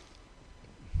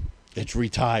 It's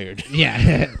retired.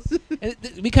 Yeah.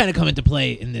 We kind of come into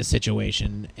play in this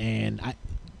situation, and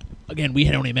we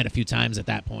had only met a few times at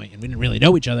that point, and we didn't really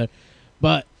know each other.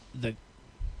 But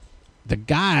the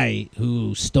guy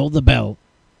who stole the belt,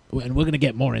 and we're going to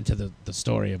get more into the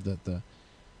story of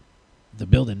the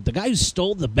building. The guy who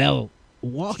stole the belt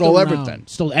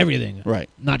stole everything. Right.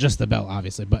 Not just the belt,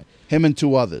 obviously, but him and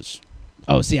two others.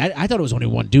 Oh, see, I thought it was only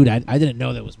one dude. I didn't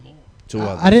know there was more.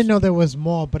 I didn't know there was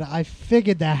more, but I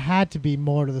figured there had to be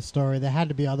more to the story. There had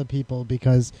to be other people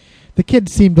because the kid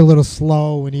seemed a little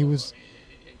slow, and he was...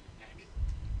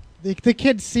 The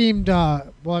kid seemed...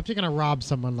 well, if you're going to rob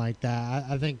someone like that,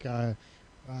 I think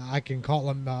I can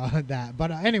call him that.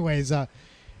 But anyways,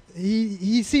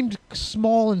 he seemed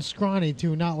small and scrawny,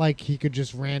 too, not like he could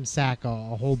just ransack a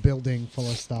whole building full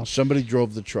of stuff. Somebody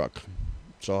drove the truck.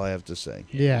 That's all I have to say.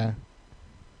 Yeah.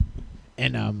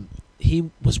 And...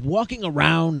 he was walking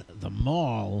around the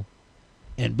mall,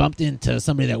 and bumped into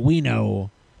somebody that we know,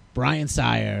 Brian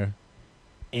Sire,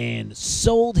 and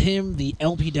sold him the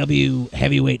LPW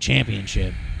Heavyweight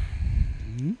Championship.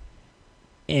 Mhm.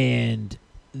 And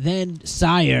then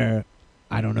Sire,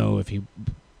 I don't know if he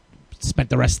spent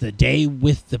the rest of the day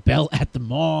with the belt at the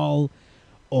mall,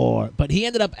 but he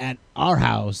ended up at our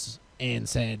house and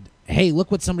said, "Hey, look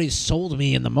what somebody sold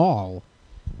me in the mall."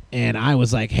 And I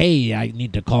was like, "Hey, I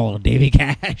need to call Davey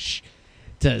Cash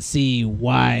to see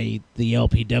why the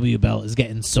LPW belt is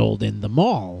getting sold in the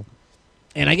mall."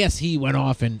 And I guess he went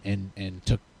off and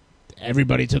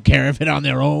everybody took care of it on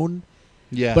their own.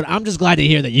 Yeah. But I'm just glad to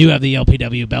hear that you have the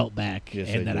LPW belt back, Yes,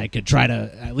 and I that do. I could try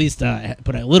to at least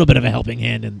put a little bit of a helping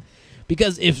hand in.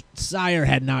 Because if Sire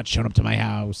had not shown up to my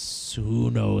house,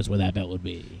 who knows where that belt would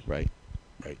be. Right.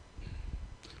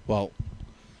 Well,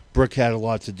 Brooke had a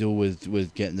lot to do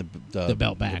with getting the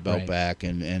belt back, right. back,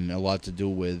 and a lot to do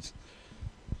with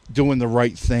doing the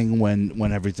right thing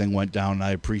when everything went down.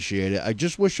 I appreciate it. I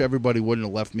just wish everybody wouldn't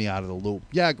have left me out of the loop.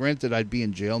 Yeah, granted, I'd be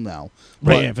in jail now.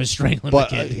 Right, yeah, for strangling But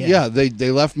the kid. yeah, they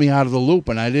left me out of the loop,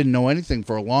 and I didn't know anything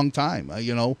for a long time.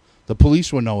 The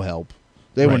police were no help.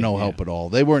 They were Right, no yeah. help at all.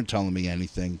 They weren't telling me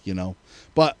anything,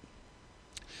 But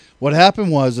what happened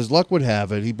was, as luck would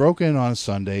have it, he broke in on a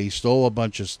Sunday, he stole a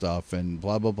bunch of stuff, and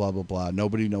blah, blah, blah, blah, blah.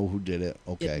 Nobody know who did it.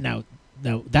 Okay. Now,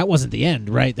 that wasn't the end,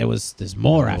 right? There's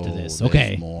more after Oh, this. there's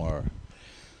Okay. more.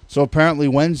 So apparently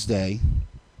Wednesday,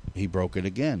 he broke it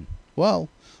again. Well,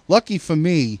 lucky for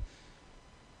me,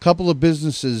 a couple of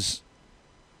businesses,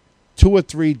 2 or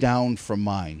 3 down from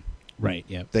mine, Right,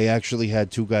 yep. they actually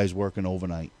had 2 guys working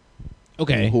overnight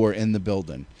Okay. who were in the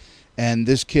building. And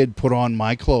this kid put on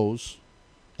my clothes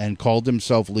and called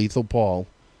himself Lethal Paul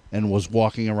and was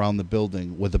walking around the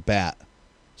building with a bat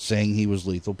saying he was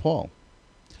Lethal Paul.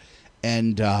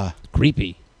 And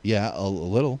Creepy. yeah, a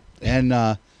little.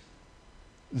 And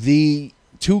the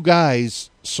 2 guys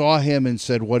saw him and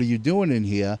said, "What are you doing in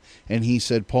here?" And he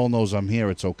said, "Paul knows I'm here.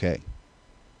 It's okay."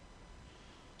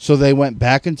 So they went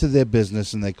back into their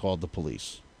business and they called the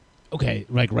police. Okay,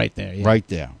 like right there. Yeah. Right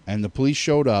there. And the police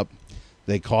showed up.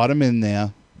 They caught him in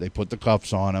there. They put the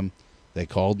cuffs on him. They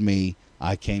called me.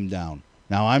 I came down.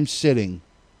 Now I'm sitting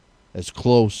as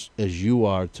close as you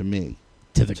are to me,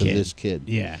 To the to kid. this kid.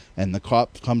 Yeah. And the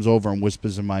cop comes over and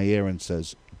whispers in my ear and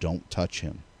says, "Don't touch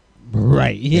him.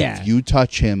 Right, yeah. If you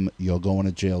touch him, you're going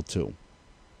to jail too."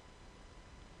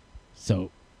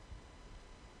 So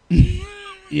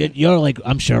you're like,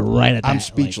 I'm sure, right at that. I'm like,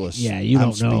 speechless. yeah, you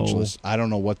I'm don't know. speechless. I don't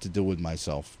know what to do with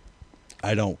myself.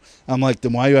 I don't. I'm like,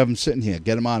 then why you have him sitting here?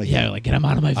 Get him out of here. Yeah, like get him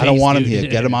out of my face. I don't want him dude. here.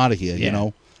 Get him out of here, Yeah.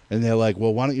 And they're like,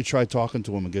 "Well, why don't you try talking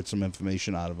to him and get some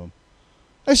information out of him?"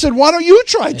 I said, "Why don't you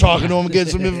try talking to him and get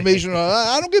some information?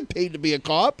 I don't get paid to be a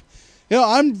cop.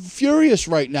 I'm furious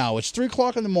right now. It's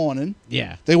 3:00 in the morning.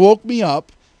 Yeah. They woke me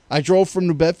up. I drove from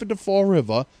New Bedford to Fall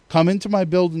River, come into my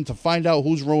building to find out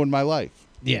who's ruined my life.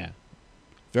 Yeah.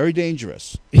 Very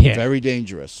dangerous. Yeah. Very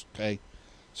dangerous. Okay.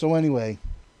 So anyway,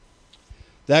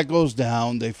 that goes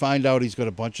down. They find out he's got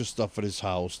a bunch of stuff at his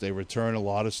house. They return a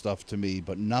lot of stuff to me,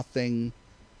 but nothing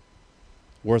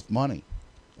worth money.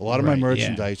 A lot of my Right, yeah.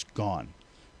 merchandise gone.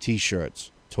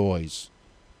 T-shirts, toys,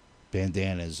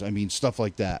 bandanas. I mean, stuff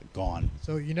like that, gone.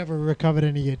 So you never recovered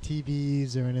any of your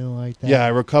TVs or anything like that? Yeah, I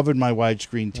recovered my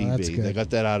widescreen TV. Oh, that's They good. got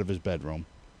that out of his bedroom.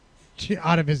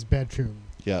 Out of his bedroom.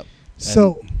 Yeah.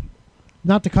 So,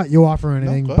 not to cut you off or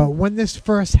anything, go but ahead. when this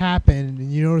first happened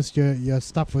and you noticed your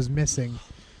stuff was missing,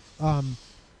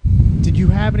 did you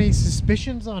have any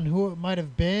suspicions on who it might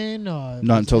have been? Not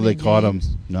until they caught him.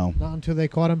 No, Not until they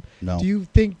caught him. no. Do you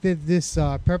think that this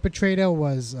perpetrator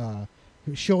was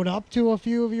showed up to a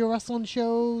few of your wrestling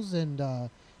shows and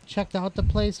checked out the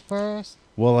place first?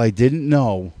 Well, I didn't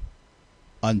know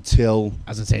until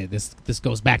I was gonna say this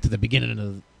goes back to the beginning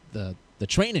of the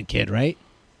training kid, right?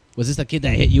 Was this the kid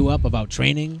that hit you up about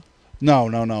training? No.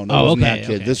 It Oh, wasn't okay, that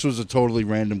kid. okay. This was a totally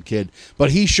random kid.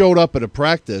 But he showed up at a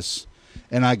practice,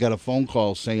 and I got a phone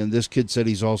call saying this kid said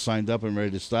he's all signed up and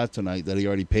ready to start tonight, that he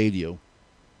already paid you.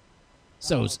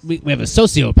 So we have a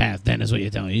sociopath, then, is what you're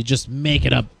telling me. You just make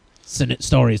it up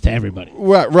stories to everybody.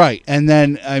 Right. And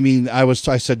then, I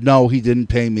said, no, he didn't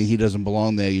pay me. He doesn't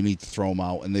belong there. You need to throw him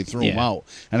out. And they threw him Yeah. out.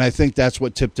 And I think that's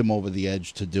what tipped him over the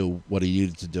edge to do what he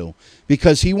needed to do.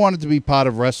 Because he wanted to be part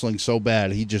of wrestling so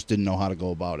bad, he just didn't know how to go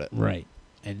about it. Right.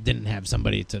 And didn't have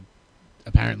somebody to,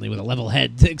 apparently with a level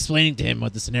head, explaining to him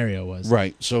what the scenario was.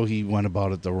 Right. So he went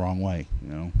about it the wrong way,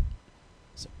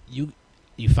 So you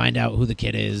find out who the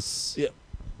kid is. Yep.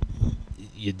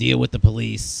 You deal with the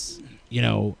police.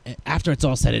 After it's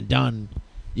all said and done,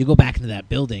 you go back into that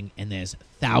building and there's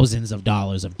thousands of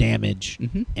dollars of damage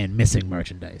Mhm. and missing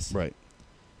merchandise. Right.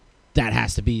 that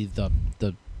has to be the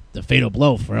fatal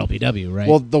blow for LPW, right?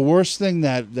 Well, the worst thing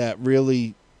that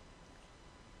really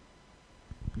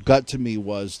got to me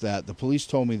was that the police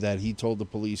told me that he told the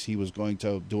police he was going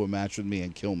to do a match with me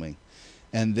and kill me.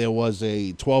 And there was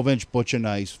a 12-inch butcher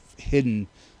knife hidden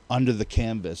under the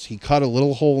canvas. He cut a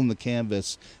little hole in the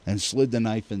canvas and slid the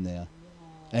knife in there.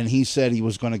 And he said he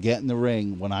was going to get in the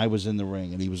ring when I was in the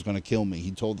ring, and he was going to kill me.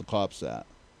 He told the cops that.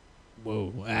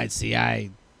 Whoa, I see.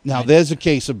 Now, there's a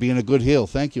case of being a good heel.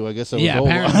 Thank you. I guess I was over.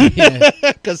 Apparently,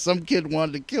 Because some kid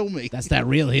wanted to kill me. that's that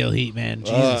real heel heat, man.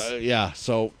 Jesus. Yeah,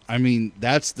 so, I mean,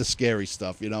 that's the scary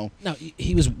stuff, No,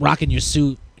 he was rocking your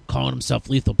suit, calling himself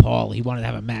Lethal Paul. He wanted to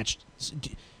have a match.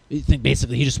 You think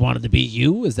basically he just wanted to be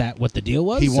you? Is that what the deal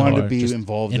was? He wanted to be just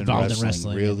involved in wrestling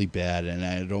wrestling really bad, and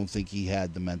I don't think he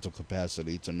had the mental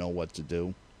capacity to know what to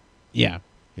do. Yeah.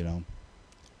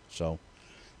 So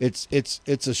it's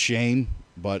a shame,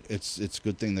 but it's a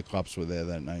good thing the cops were there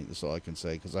that night. That's all I can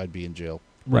say, because I'd be in jail.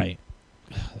 Right.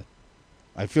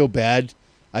 I feel bad.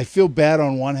 I feel bad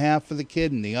on one half for the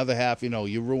kid, and the other half,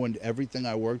 you ruined everything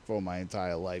I worked for my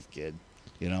entire life, kid.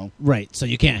 Right. So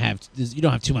you don't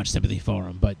have too much sympathy for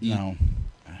him, but No.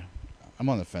 I'm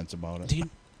on the fence about it.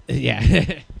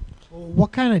 yeah.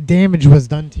 What kind of damage was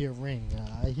done to your ring?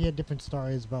 I hear different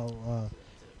stories about.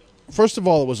 First of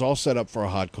all, it was all set up for a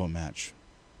hardcore match.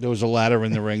 There was a ladder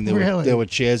in the ring. Really? There were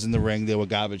chairs in the ring. There were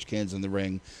garbage cans in the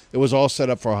ring. It was all set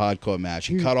up for a hardcore match.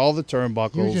 He cut all the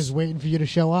turnbuckles. He was just waiting for you to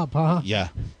show up, huh? Yeah.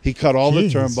 He cut all the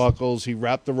Jeez. turnbuckles. He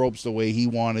wrapped the ropes the way he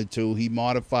wanted to. He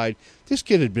modified. This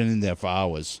kid had been in there for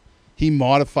hours. He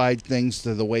modified things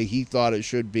to the way he thought it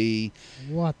should be.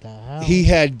 What the hell? He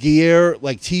had gear,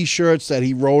 like T-shirts that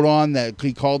he wrote on that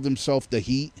he called himself the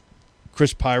Heat.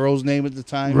 Chris Pyro's name at the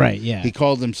time. Right, yeah. He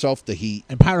called himself the Heat.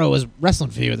 And Pyro was wrestling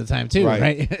for you at the time, too, Right.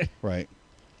 right? Right.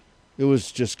 It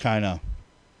was just kind of...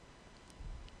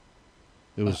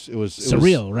 It was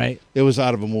surreal, right? It was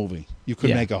out of a movie. You could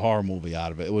Yeah. make a horror movie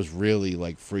out of it. It was really,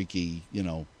 like, freaky,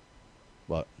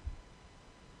 but...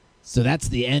 So that's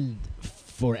the end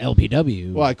for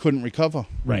LPW. Well, I couldn't recover.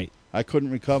 Right. I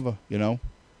couldn't recover, And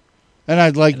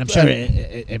I'd like... And I'm sure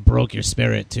it broke your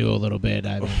spirit, too, a little bit.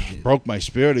 I mean, broke my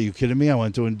spirit. Are you kidding me? I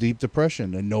went to a deep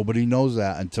depression, and nobody knows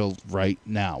that until right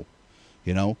now,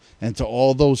 And to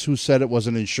all those who said it was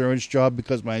an insurance job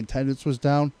because my attendance was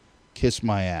down, kiss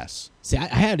my ass. See, I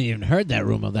hadn't even heard that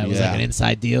rumor. That was Yeah. like an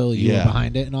inside deal. You were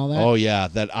behind it and all that. Oh, yeah,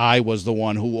 that I was the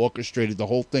one who orchestrated the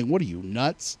whole thing. What are you,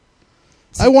 nuts?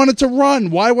 I wanted to run.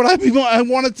 Why would I be? I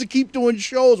wanted to keep doing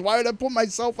shows. Why would I put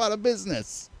myself out of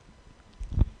business?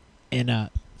 And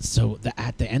so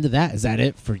at the end of that, is that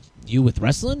it for you with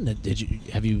wrestling?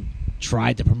 Have you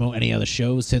tried to promote any other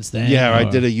shows since then? Yeah, I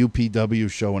or- did a UPW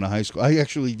show in a high school. I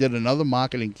actually did another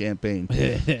marketing campaign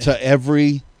to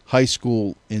every high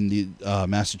school in the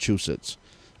Massachusetts.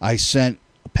 I sent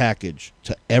a package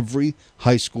to every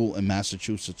high school in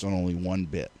Massachusetts on only one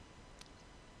bit.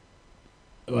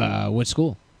 Which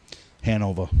school?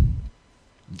 Hanover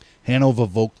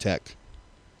Voc Tech.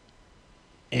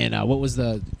 And what was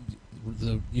the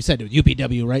you said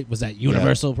UPW, right? Was that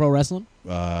Universal Pro Wrestling?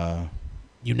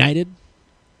 United?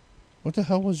 What the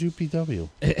hell was UPW?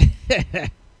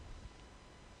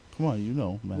 Come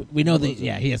on, man. We know What that. was it?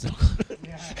 Yeah, he has no.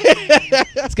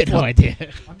 Let's get no idea.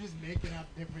 I'm just making up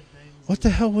different things. What the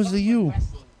hell was the U?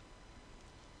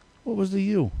 What was the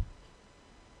U?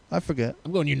 I forget.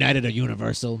 I'm going United or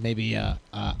Universal, maybe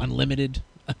Unlimited.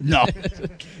 No.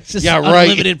 It's just Yeah, right.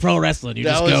 Unlimited Pro Wrestling. You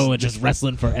That just was- go and just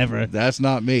wrestling forever. That's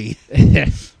not me.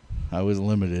 I was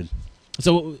limited.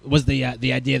 So was the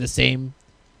idea the same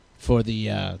for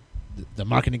the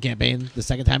marketing campaign the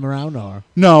second time around, or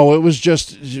No, it was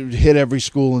just hit every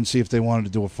school and see if they wanted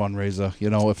to do a fundraiser.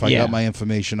 If I Yeah. got my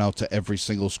information out to every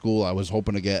single school, I was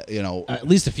hoping to get, at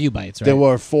least a few bites, right? there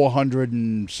were 400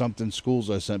 and something schools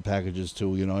I sent packages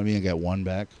to, I got one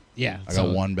back. yeah. I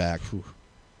got one back.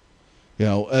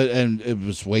 And it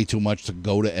was way too much to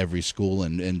go to every school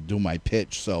and do my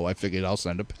pitch, so I figured I'll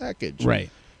send a package. Right.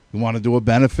 You want to do a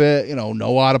benefit,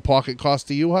 no out-of-pocket cost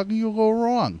to you, how can you go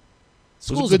wrong? It was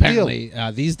a Schools good deal.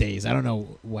 apparently these days, I don't know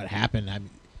what happened.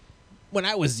 When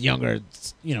I was younger,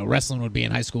 wrestling would be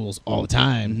in high schools all the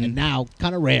time, Mhm. and now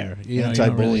kind of rare. You don't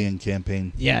Anti-bullying really-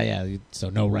 campaign. Yeah. So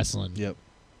no wrestling. Yep.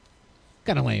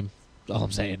 Kind of lame. That's all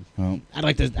I'm saying. Well, I'd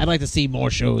like to see more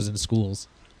shows in schools.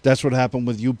 that's what happened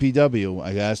with UPW.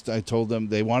 I told them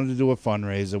they wanted to do a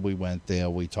fundraiser. We went there.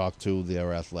 We talked to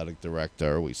their athletic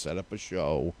director. We set up a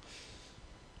show.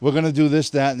 We're going to do this,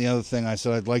 that, and the other thing. I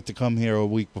said I'd like to come here a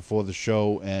week before the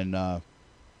show and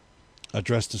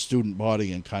address the student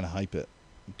body and kind of hype it.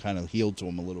 Kind of heal to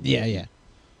them a little bit. Yeah.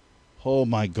 Oh,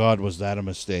 my God, was that a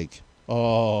mistake.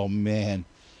 Oh, man.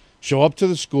 Show up to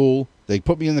the school. They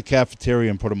put me in the cafeteria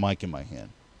and put a mic in my hand.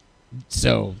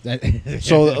 So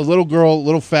So a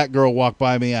little fat girl walked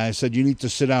by me. I said, you need to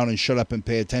sit down and shut up and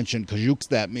pay attention because you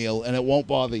that meal and it won't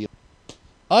bother you.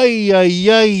 Ay, ay,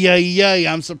 ay, ay, ay.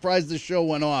 I'm surprised the show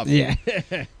went off. Yeah.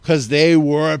 Because they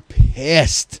were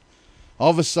pissed.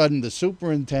 All of a sudden, the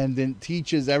superintendent,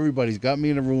 teachers, everybody's got me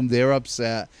in a room. They're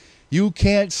upset. You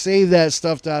can't say that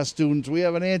stuff to our students. We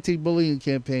have an anti-bullying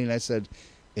campaign. I said,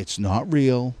 it's not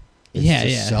real. It's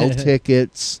to sell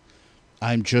tickets.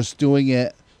 I'm just doing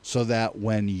it so that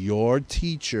when your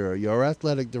teacher, your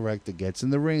athletic director gets in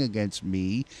the ring against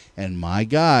me and my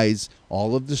guys,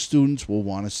 all of the students will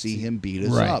want to see him beat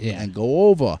us up and go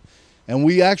over. And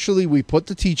we put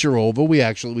the teacher over.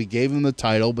 We gave him the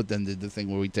title, but then did the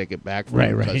thing where we take it back from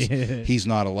him because he's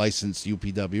not a licensed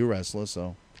UPW wrestler.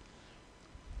 So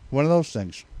one of those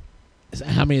things.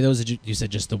 How many of those did you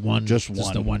said just the one? Just one.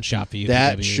 Just the one shot for you.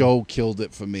 That show killed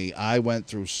it for me. I went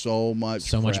through so much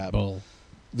crap. Bull.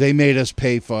 They made us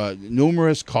pay for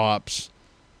numerous cops.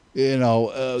 You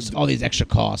know, all these extra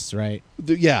costs, right?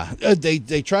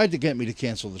 They tried to get me to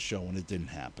cancel the show, and it didn't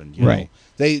happen. You know?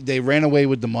 They ran away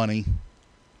with the money.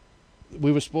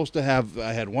 We were supposed to have.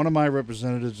 I had one of my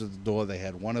representatives at the door. They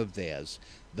had one of theirs.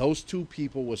 Those two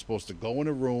people were supposed to go in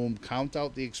a room, count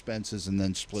out the expenses, and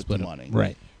then split the money.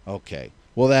 Right. Okay.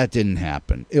 Well, that didn't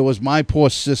happen. It was my poor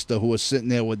sister who was sitting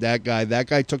there with that guy. That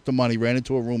guy took the money, ran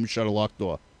into a room, and shut a locked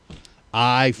door.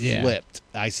 I flipped.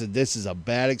 I said, this is a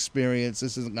bad experience.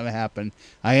 This isn't going to happen.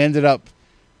 I ended up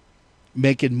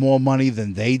making more money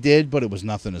than they did, but it was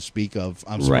nothing to speak of.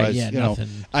 I'm surprised. Right, nothing.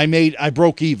 I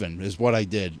broke even is what I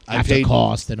did. After I paid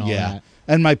cost and all that.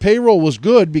 And my payroll was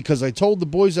good because I told the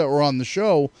boys that were on the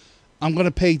show, I'm going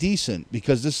to pay decent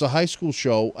because this is a high school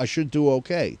show. I should do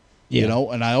okay. Yeah. You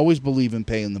know, and I always believe in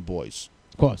paying the boys.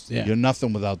 Of course, yeah. You're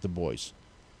nothing without the boys.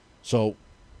 So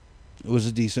it was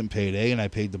a decent payday, and I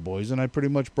paid the boys, and I pretty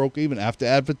much broke even. After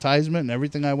advertisement and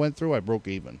everything I went through, I broke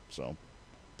even. So,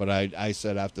 but I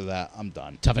said after that, I'm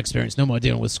done. Tough experience. No more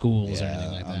dealing with schools or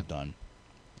anything like that. I'm done.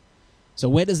 So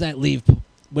where does that leave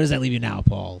you now,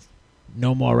 Paul?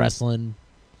 No more wrestling?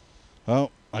 Well,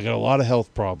 I got a lot of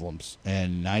health problems,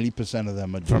 and 90% of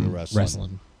them are due to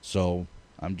wrestling. So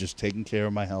I'm just taking care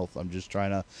of my health. I'm just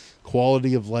trying to.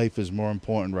 Quality of life is more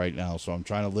important right now, so I'm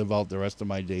trying to live out the rest of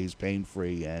my days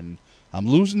pain-free, and I'm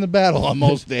losing the battle on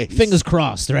most days. Fingers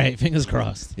crossed, right? Fingers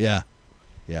crossed. Yeah.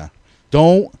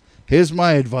 Here's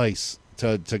my advice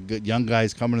to young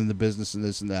guys coming in the business and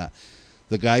this and that.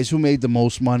 The guys who made the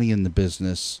most money in the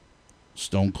business,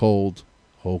 Stone Cold,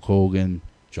 Hulk Hogan,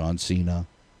 John Cena,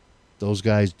 those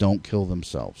guys don't kill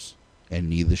themselves, and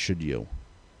neither should you.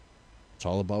 It's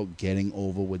all about getting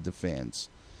over with the fans.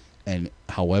 And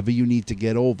however you need to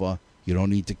get over, you don't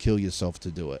need to kill yourself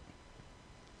to do it.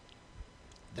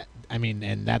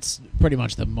 And that's pretty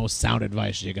much the most sound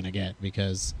advice you're going to get,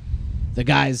 because the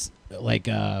guys like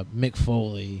Mick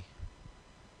Foley,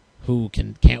 who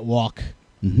can't walk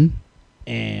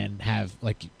and have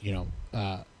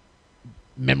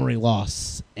memory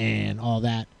loss and all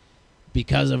that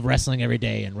because of wrestling every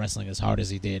day and wrestling as hard as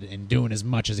he did and doing as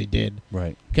much as he did,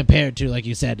 right? Compared to, like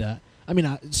you said,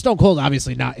 Stone Cold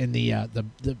obviously not in the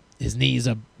his knees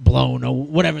are blown or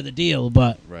whatever the deal,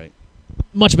 but right.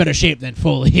 Much better shape than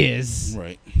Foley is.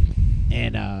 Right.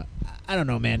 And I don't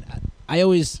know, man.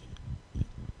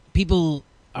 People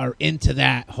are into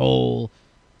that whole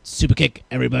super kick,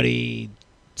 everybody,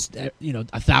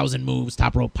 1,000 moves,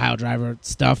 top rope pile driver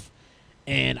stuff.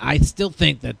 And I still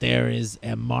think that there is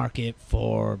a market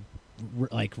for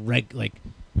like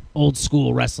old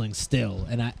school wrestling still.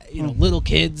 And little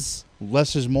kids.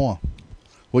 Less is more.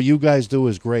 What you guys do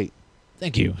is great.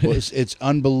 Thank you. It's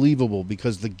unbelievable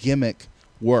because the gimmick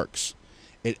works.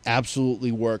 It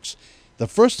absolutely works. The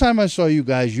first time I saw you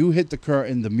guys, you hit the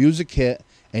curtain, the music hit,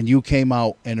 and you came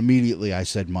out, and immediately I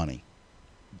said money.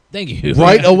 Thank you.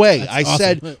 Right away. I awesome.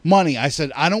 said money. I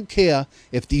said, I don't care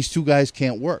if these two guys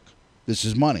can't work. This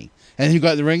is money. And then you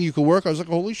got in the ring, you could work. I was like,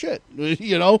 holy shit.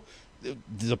 The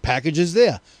package is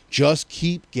there. Just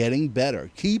keep getting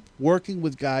better. Keep working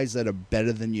with guys that are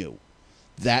better than you.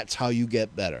 That's how you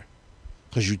get better.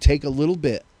 Because you take a little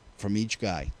bit from each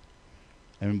guy.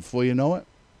 And before you know it,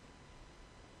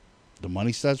 the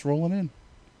money starts rolling in.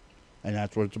 And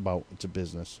that's what it's about. It's a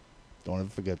business. Don't ever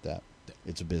forget that.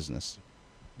 It's a business.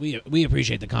 We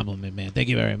appreciate the compliment, man. Thank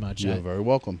you very much. You're very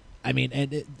welcome.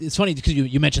 And it's funny because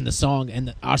you mentioned the song,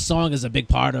 and our song is a big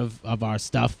part of our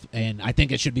stuff, and I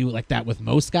think it should be like that with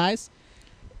most guys.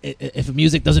 If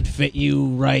music doesn't fit you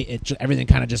right, everything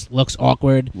kind of just looks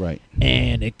awkward. Right.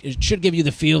 And it should give you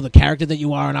the feel, the character that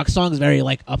you are. And our song is very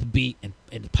like upbeat and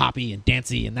and poppy and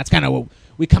dancey, and that's kind of what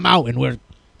we come out and we're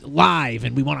live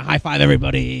and we want to high five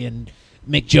everybody and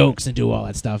make jokes and do all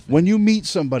that stuff. When you meet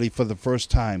somebody for the first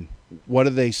time, what do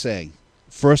they say?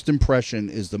 First impression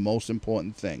is the most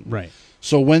important thing. Right.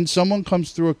 So when someone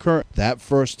comes through a curtain, that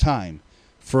first time,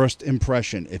 first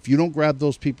impression, if you don't grab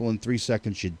those people in 3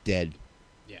 seconds, you're dead.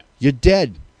 Yeah. You're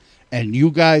dead. And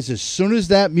you guys, as soon as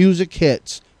that music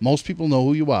hits, most people know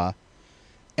who you are.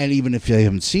 And even if they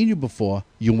haven't seen you before,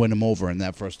 you win them over in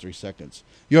that first 3 seconds.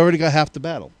 You already got half the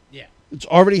battle. Yeah. It's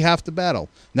already half the battle.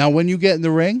 Now, when you get in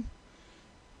the ring,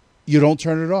 you don't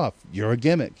turn it off. You're a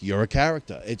gimmick. You're a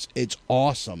character. It's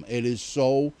awesome. It is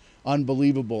so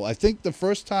unbelievable. I think the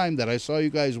first time that I saw you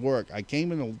guys work, I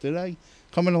came in. Did I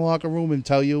come in the locker room and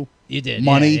tell you? You did.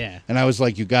 Money. Yeah. And I was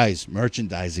like, you guys,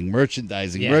 merchandising.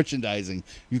 Yeah. Merchandising.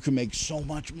 You can make so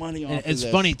much money off of It's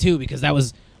this. funny, too, because that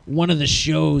was one of the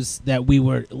shows that we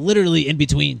were literally in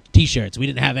between T-shirts. We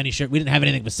didn't have any shirt. We didn't have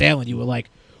anything for sale, and you were like,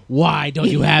 why don't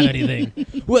you have anything?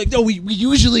 We're like, no, we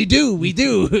usually do. We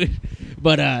do.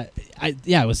 But,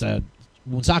 it was a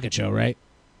Woonsocket show, right?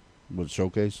 With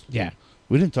Showcase? Yeah.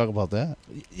 We didn't talk about that.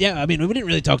 Yeah, I mean, we didn't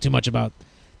really talk too much about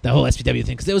the whole SPW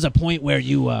thing, because there was a point where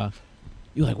you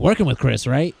like working with Chris,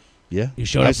 right? Yeah. You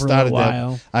showed up for a little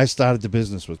while. I started the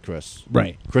business with Chris.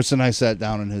 Right. Chris and I sat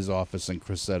down in his office, and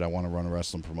Chris said, I want to run a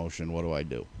wrestling promotion. What do I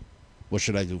do? What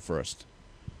should I do first?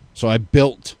 So I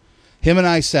built. Him and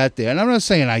I sat there, and I'm not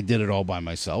saying I did it all by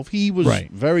myself. He was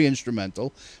very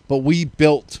instrumental, but we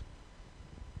built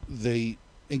the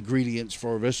ingredients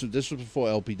for this. This was before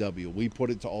LPW. We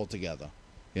put it all together,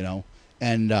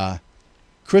 And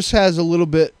Chris has a little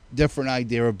bit different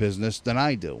idea of business than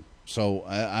I do. So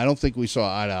I don't think we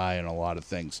saw eye to eye on a lot of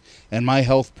things. And my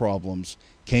health problems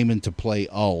came into play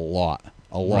a lot.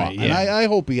 Right, yeah. And I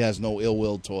hope he has no ill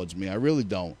will towards me. I really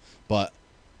don't. But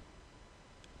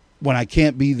when I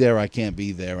can't be there, I can't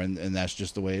be there. And that's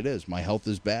just the way it is. My health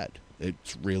is bad.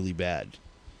 It's really bad.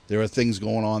 There are things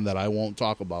going on that I won't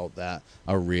talk about that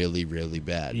are really, really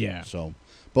bad. Yeah. So,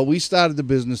 but we started the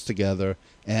business together,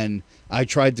 and I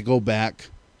tried to go back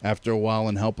after a while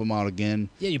and help him out again.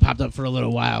 Yeah, you popped up for a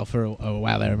little while. For a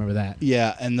while, I remember that.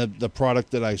 Yeah, and the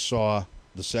product that I saw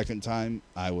the second time,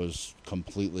 I was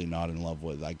completely not in love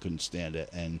with. I couldn't stand it.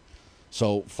 And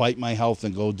so fight my health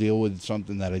and go deal with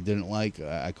something that I didn't like,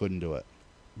 I couldn't do it.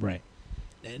 Right.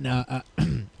 And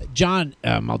John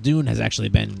Muldoon has actually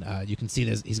been, you can see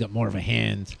this, he's got more of a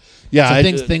hand. Yeah.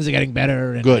 So things are getting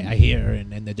better, and good. I hear,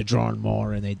 and they're drawing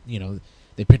more, and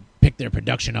they pick their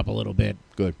production up a little bit.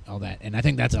 Good. All that. And I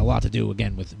think that's a lot to do,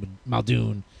 again, with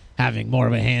Muldoon having more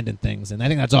of a hand in things. And I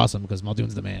think that's awesome, because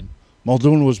Muldoon's the man.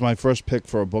 Muldoon was my first pick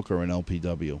for a booker in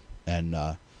LPW,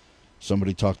 and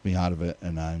somebody talked me out of it,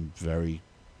 and I'm very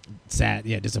sad,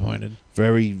 disappointed.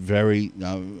 Very, very,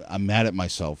 I'm mad at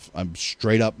myself. I'm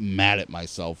straight up mad at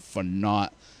myself for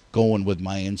not going with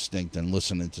my instinct and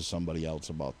listening to somebody else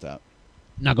about that.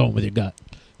 Not going with your gut.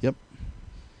 Yep.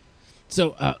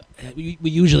 So we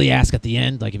usually ask at the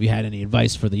end, like, if you had any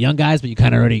advice for the young guys, but you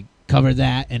kind of already covered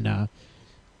that. And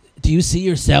do you see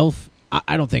yourself?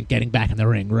 I don't think getting back in the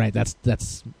ring, right?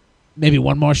 That's maybe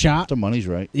one more shot. The money's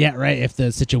right. Yeah, right. If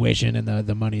the situation and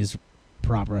the money's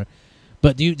proper.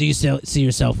 But do you see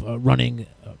yourself running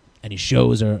any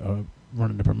shows or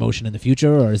running a promotion in the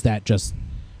future, or is that just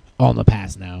all in the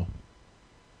past now?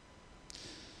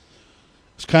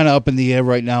 It's kind of up in the air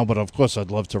right now, but of course I'd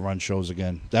love to run shows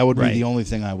again. That would be Right. the only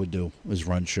thing I would do, is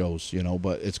run shows,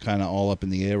 but it's kind of all up in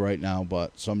the air right now,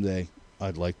 but someday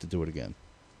I'd like to do it again.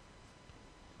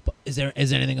 Is there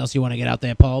anything else you want to get out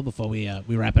there, Paul, before we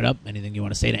wrap it up? Anything you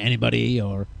want to say to anybody,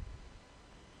 or?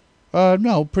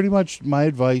 No, pretty much my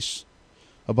advice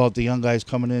about the young guys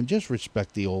coming in, just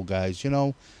respect the old guys,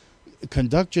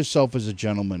 Conduct yourself as a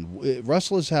gentleman.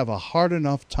 Wrestlers have a hard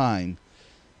enough time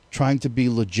trying to be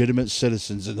legitimate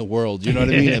citizens in the world, you know what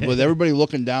I mean? With everybody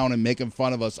looking down and making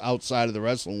fun of us outside of the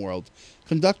wrestling world,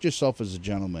 conduct yourself as a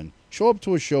gentleman. Show up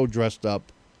to a show dressed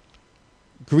up.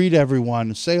 Greet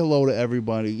everyone. Say hello to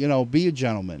everybody. Be a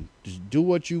gentleman. Just do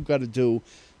what you got to do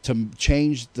to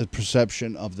change the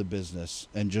perception of the business,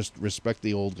 and just respect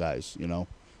the old guys,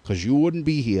 because you wouldn't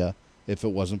be here if it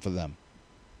wasn't for them.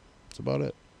 That's about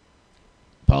it.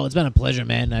 Paul, it's been a pleasure,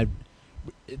 man.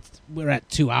 We're at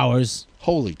 2 hours.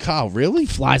 Holy cow, really?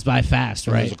 Flies by fast,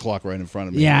 right? There's a clock right in front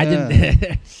of me. Yeah, I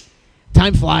didn't.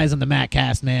 Time flies on the Mack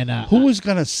cast, man. Who is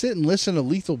going to sit and listen to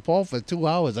Lethal Paul for 2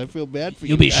 hours? I feel bad for you.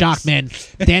 You'll be guys. shocked, man.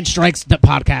 Dan Strikes the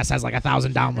podcast has like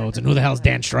 1,000 downloads, and who the hell's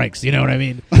Dan Strikes? You know what I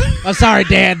mean? I'm sorry,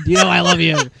 Dan. I love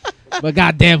you, but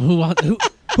goddamn, who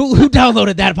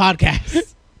downloaded that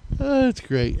podcast? That's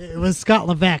great. It was Scott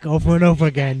Levesque over and over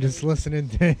again, just listening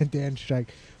to Dan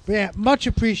Strike. But But yeah, much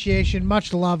appreciation,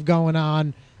 much love going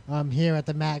on here at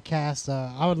the Mackcast.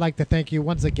 I would like to thank you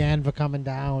once again for coming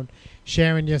down,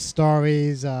 sharing your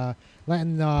stories,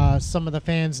 letting some of the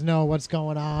fans know what's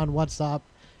going on, what's up,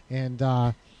 and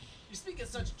You speak in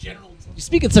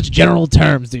such general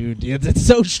terms, dude. It's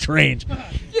so strange.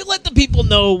 You let the people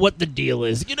know what the deal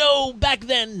is. You know, back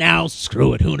then, now,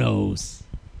 screw it. Who knows?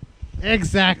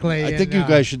 exactly. I think you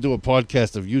guys should do a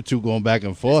podcast of you two going back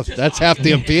and forth. That's half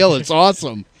the appeal. It's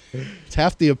awesome. It's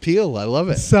half the appeal. I love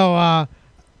it. So,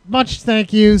 much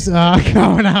thank yous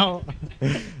going out.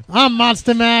 I'm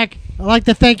Monster Mac. I'd like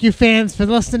to thank you fans for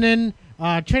listening.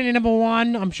 Training number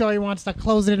 1, I'm sure he wants to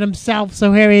close it himself,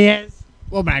 so here he is.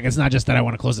 Well, Mac, it's not just that I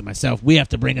want to close it myself. We have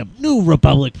to bring up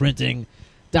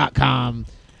newrepublicprinting.com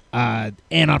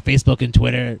and on Facebook and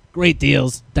Twitter. Great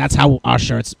deals. That's how our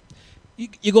shirts.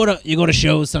 You go to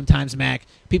shows sometimes, Mac.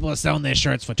 People are selling their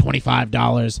shirts for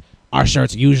 $25. Our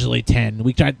shirts usually $10.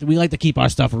 We like to keep our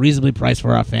stuff reasonably priced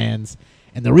for our fans,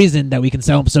 and the reason that we can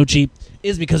sell them so cheap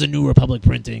is because of New Republic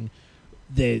Printing.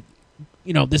 There's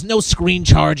no screen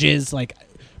charges. Like,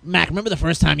 Mac, remember the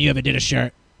first time you ever did a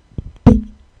shirt?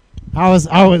 I was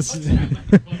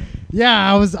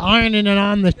yeah, I was ironing it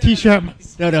on the t-shirt.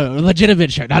 No,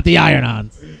 legitimate shirt, not the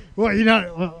iron-ons. Well, you're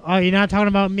not talking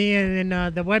about me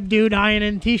and the web dude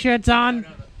ironing t-shirts on? No.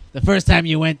 The first time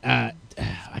you went, I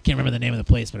can't remember the name of the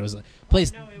place, but it was a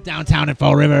place downtown in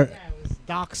Fall River. Yeah, it was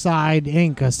Dockside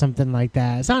Inc. or something like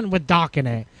that. It's something with dock in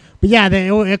it. But yeah,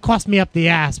 it cost me up the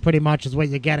ass pretty much is what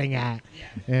you're getting at.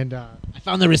 Yeah. And I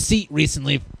found the receipt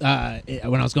recently when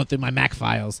I was going through my Mac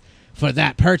files for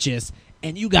that purchase,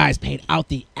 and you guys paid out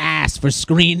the ass for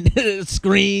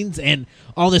screens and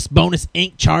all this bonus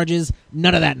ink charges.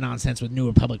 None of that nonsense with New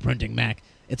Republic Printing, Mac.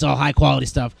 It's all high quality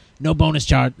stuff. No bonus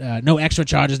charge, no extra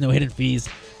charges, no hidden fees.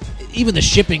 Even the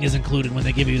shipping is included when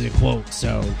they give you the quote.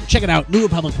 So check it out,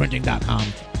 newrepublicprinting.com.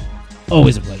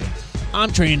 Always a pleasure.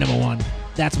 I'm training number 1.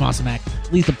 That's Monster Mac.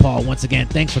 Lethal Paul, once again,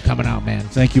 thanks for coming out, man.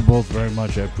 Thank you both very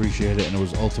much. I appreciate it. And it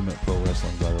was Ultimate Pro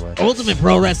Wrestling, by the way. Ultimate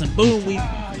Pro Wrestling. Boom.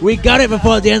 We got it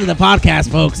before the end of the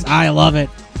podcast, folks. I love it.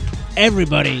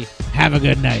 Everybody, have a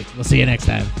good night. We'll see you next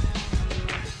time.